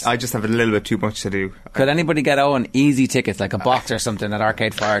tickets? I just have a little bit too much to do. Could anybody get Owen easy tickets, like a box or something, at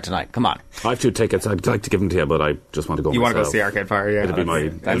Arcade Fire tonight? Come on. I have 2 tickets. I'd like to give them to you, but I just want to go. You myself. want to go see Arcade Fire? Yeah, it'll be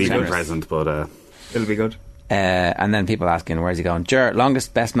my leaving present, but it'll be good. And then people asking, where's he going? Ger,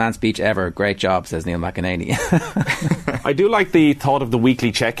 longest best man speech ever. Great job, says Neil McEnany. I do like the thought of the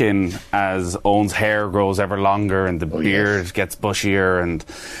weekly check-in as Owen's hair grows ever longer and the beard gets bushier and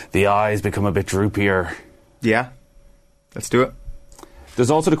the eyes become a bit droopier. Yeah, let's do it.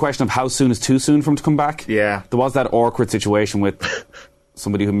 There's also the question of how soon is too soon for him to come back. Yeah. There was that awkward situation with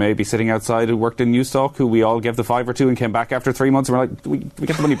somebody who may be sitting outside who worked in Newstalk, who we all gave the $5 or $2 and came back after 3 months and we're like, do we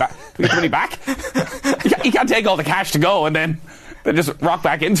get the money back? Do we get the money back? You can't take all the cash to go and then just rock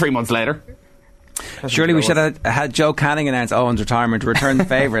back in 3 months later. Surely we should have had Joe Canning announce Owen's retirement to return the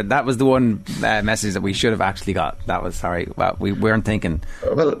favour. That was the one message that we should have actually got. That was, sorry, well, we weren't thinking.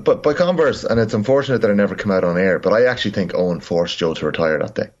 Well, but by converse, and it's unfortunate that it never came out on air, but I actually think Owen forced Joe to retire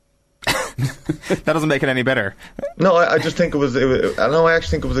that day. That doesn't make it any better. No, I just think I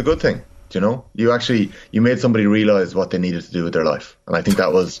actually think it was a good thing. You know, you made somebody realise what they needed to do with their life, and I think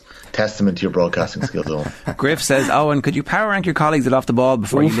that was testament to your broadcasting skills, Owen. Griff says, Owen, could you power rank your colleagues at Off the Ball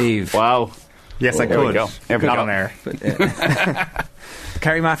before you leave? Wow. Yes, I could. Not on air.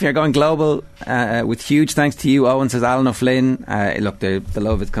 Kerry Mafia are going global with huge thanks to you, Owen, says Alan O'Flynn. Look, the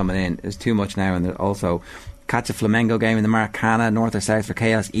love is coming in. There's too much now, and also catch a Flamengo game in the Maracana, north or south for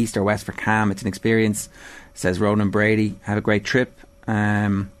Chaos, east or west for Cam. It's an experience, says Ronan Brady. Have a great trip.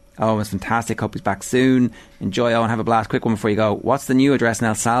 Owen was fantastic. Hope he's back soon. Enjoy, Owen. Have a blast. Quick one before you go. What's the new address in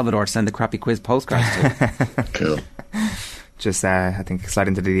El Salvador to send the crappy quiz postcards to? Cool. Just, I think, slide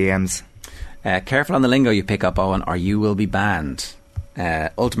into the DMs. Careful on the lingo you pick up, Owen, or you will be banned.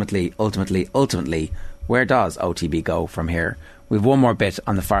 Ultimately, where does OTB go from here? We've one more bit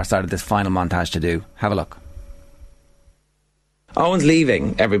on the far side of this final montage to do. Have a look. Owen's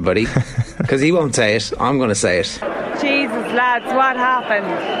leaving, everybody, because he won't say it. I'm going to say it. Jesus, lads, what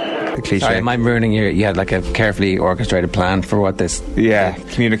happened? The cliche. Sorry, am I ruining you had like a carefully orchestrated plan for what this... Yeah,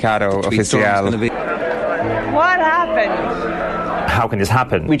 comunicado oficial. What happened? How can this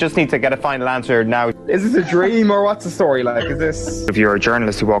happen? We just need to get a final answer now. Is this a dream or what's the story like? Is this... If you're a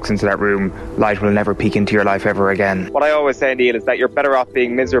journalist who walks into that room, light will never peek into your life ever again. What I always say, Neil, is that you're better off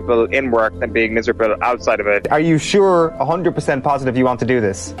being miserable in work than being miserable outside of it. Are you sure, 100% positive you want to do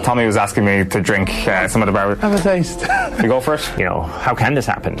this? Tommy was asking me to drink some of the bar. Have a taste. You go first. You know, how can this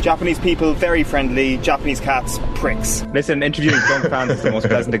happen? Japanese people, very friendly. Japanese cats, pricks. Listen, interviewing drunk fans is the most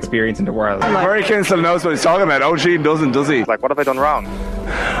pleasant experience in the world. Murray Kinsella knows what he's talking about. O'Sheen doesn't, does he? Like, what have I done wrong?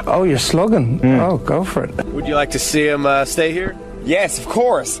 Oh, you're slugging. Oh, go for it. Would you like to see him stay here? Yes, of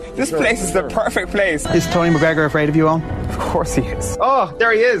course. This place is the perfect place. Is Tony McGregor afraid of you, Owen? Of course he is. Oh,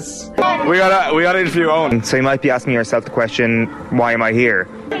 there he is. We gotta interview Owen. So you might be asking yourself the question, why am I here?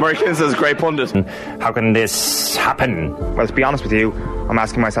 Murray Kinsell's a great pundit. How can this happen? Well, to be honest with you, I'm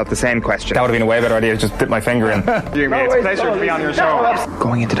asking myself the same question. That would have been a way better idea, just dip my finger in. It's a pleasure to be on your show.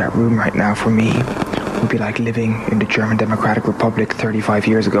 Going into that room right now for me would be like living in the German Democratic Republic 35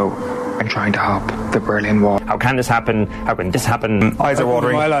 years ago and trying to hop the Berlin Wall. How can this happen? How can this happen? Eyes are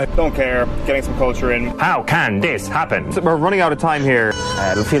watering. Don't care. Getting some culture in. How can this happen? So we're running out of time here.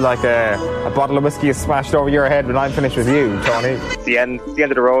 It'll feel like a bottle of whiskey is smashed over your head when I'm finished with you, Tony. It's the end of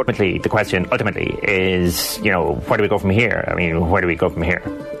the road. Ultimately, the question is, where do we go from here? I mean, where do we go from here?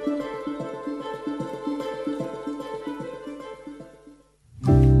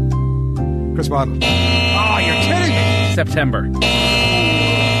 Chris Waddle. Oh, you're kidding me! September.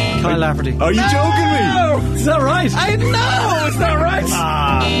 Kyle Lafferty. Are you joking me? Is that right? I know it's not right.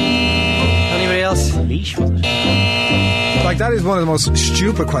 Anybody else? Leash, was it? Like, that is one of the most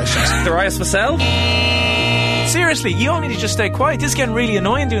stupid questions. Darius Vassell? Seriously, you all need to just stay quiet. This is getting really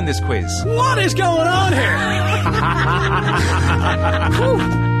annoying doing this quiz. What is going on here?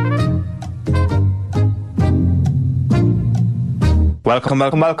 Welcome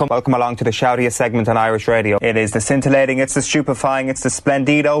along to the shoutiest segment on Irish radio. It is the scintillating, it's the stupefying, it's the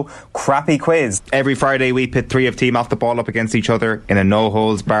splendido, crappy quiz. Every Friday we pit three of Team Off the Ball up against each other in a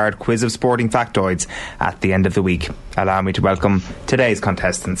no-holds-barred quiz of sporting factoids at the end of the week. Allow me to welcome today's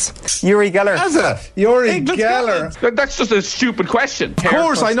contestants. Yuri Geller. Yuri Geller. That's just a stupid question. Of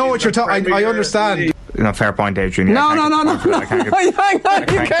course, I know what you're talking. I understand. No, fair point, Adrian. No. You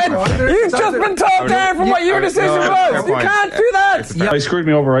can't. You've just been taught there from what your decision was. You can't do that. I screwed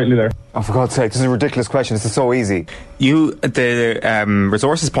me over rightly there. Oh, for God's sake, this is a ridiculous question. This is so easy. The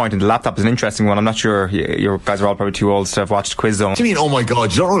resources point in the laptop is an interesting one. I'm not sure. You guys are all probably too old to have watched Quiz Zone. What do you mean, oh my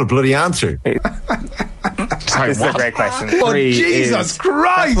God, you don't know the bloody answer? This is a great question. Oh, Jesus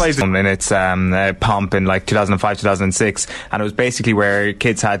Christ! And it's Pomp in like 2005, 2006. And it was basically where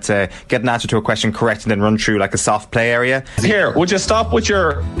kids had to get an answer to a question correct and then run through like a soft play area. Here, would you stop with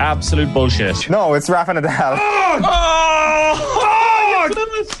your absolute bullshit? No, it's Rafa Nadal.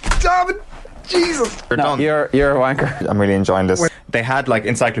 Damn it! Jesus! No, you're a wanker. I'm really enjoying this. They had like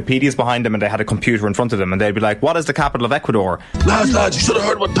encyclopedias behind them and they had a computer in front of them and they'd be like, what is the capital of Ecuador? Lads, you should have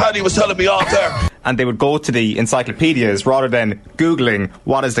heard what Paddy was telling me out there. And they would go to the encyclopedias rather than Googling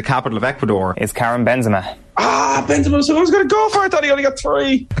what is the capital of Ecuador. It's Karim Benzema. Benzema, so I was going to go for it. I thought he only got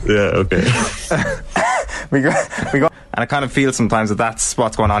 3. Yeah, okay. we go. And I kind of feel sometimes that that's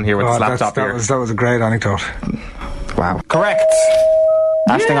what's going on here with this laptop here. That was a great anecdote. Wow. Correct.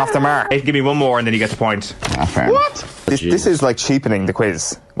 Ashling off the mark. Hey, give me one more and then you get the point. What? This is like cheapening the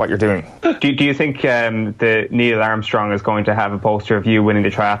quiz, what you're doing. Do you think the Neil Armstrong is going to have a poster of you winning the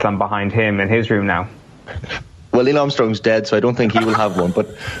triathlon behind him in his room now? Well, Neil Armstrong's dead, so I don't think he will have one, but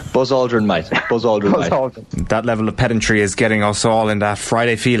Buzz Aldrin might. That level of pedantry is getting us all in that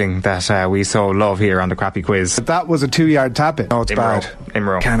Friday feeling that we so love here on the Crappy Quiz. That was a 2-yard tap-in. No, it's bad.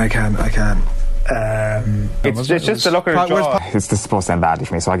 Imro. I can. It's just the look at her jaw. It's just supposed to end badly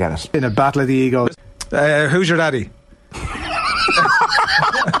for me, so I get it. In a battle of the egos. Who's your daddy?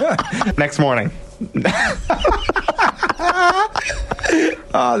 Next morning.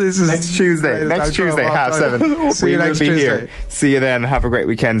 This is next Tuesday. Next Tuesday, 7:30. See you next Tuesday. Here. See you then. Have a great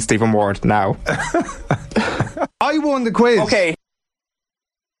weekend, Stephen Ward. Now. I won the quiz. Okay.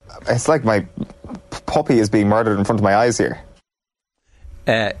 It's like my puppy is being murdered in front of my eyes here.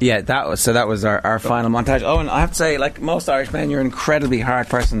 That was our final montage. Oh, and I have to say, like most Irish men, you're an incredibly hard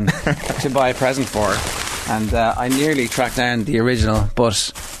person to buy a present for. And I nearly tracked down the original,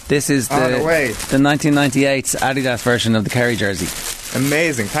 but this is the 1998 Adidas version of the Kerry jersey.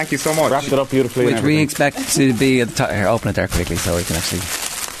 Amazing, thank you so much. Wrapped it up beautifully. Which we expect to be at the top. Here, open it there quickly so we can actually.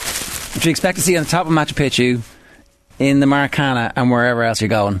 Which we expect to see on the top of Machu Picchu, in the Maracana, and wherever else you're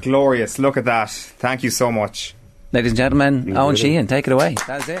going. Glorious, look at that. Thank you so much. Ladies and gentlemen, Owen Sheehan, take it away.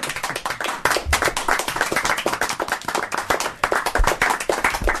 That's it.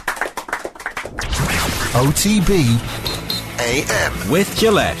 OTB AM. With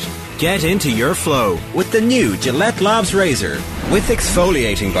Gillette. Get into your flow with the new Gillette Labs Razor with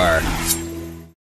exfoliating bar.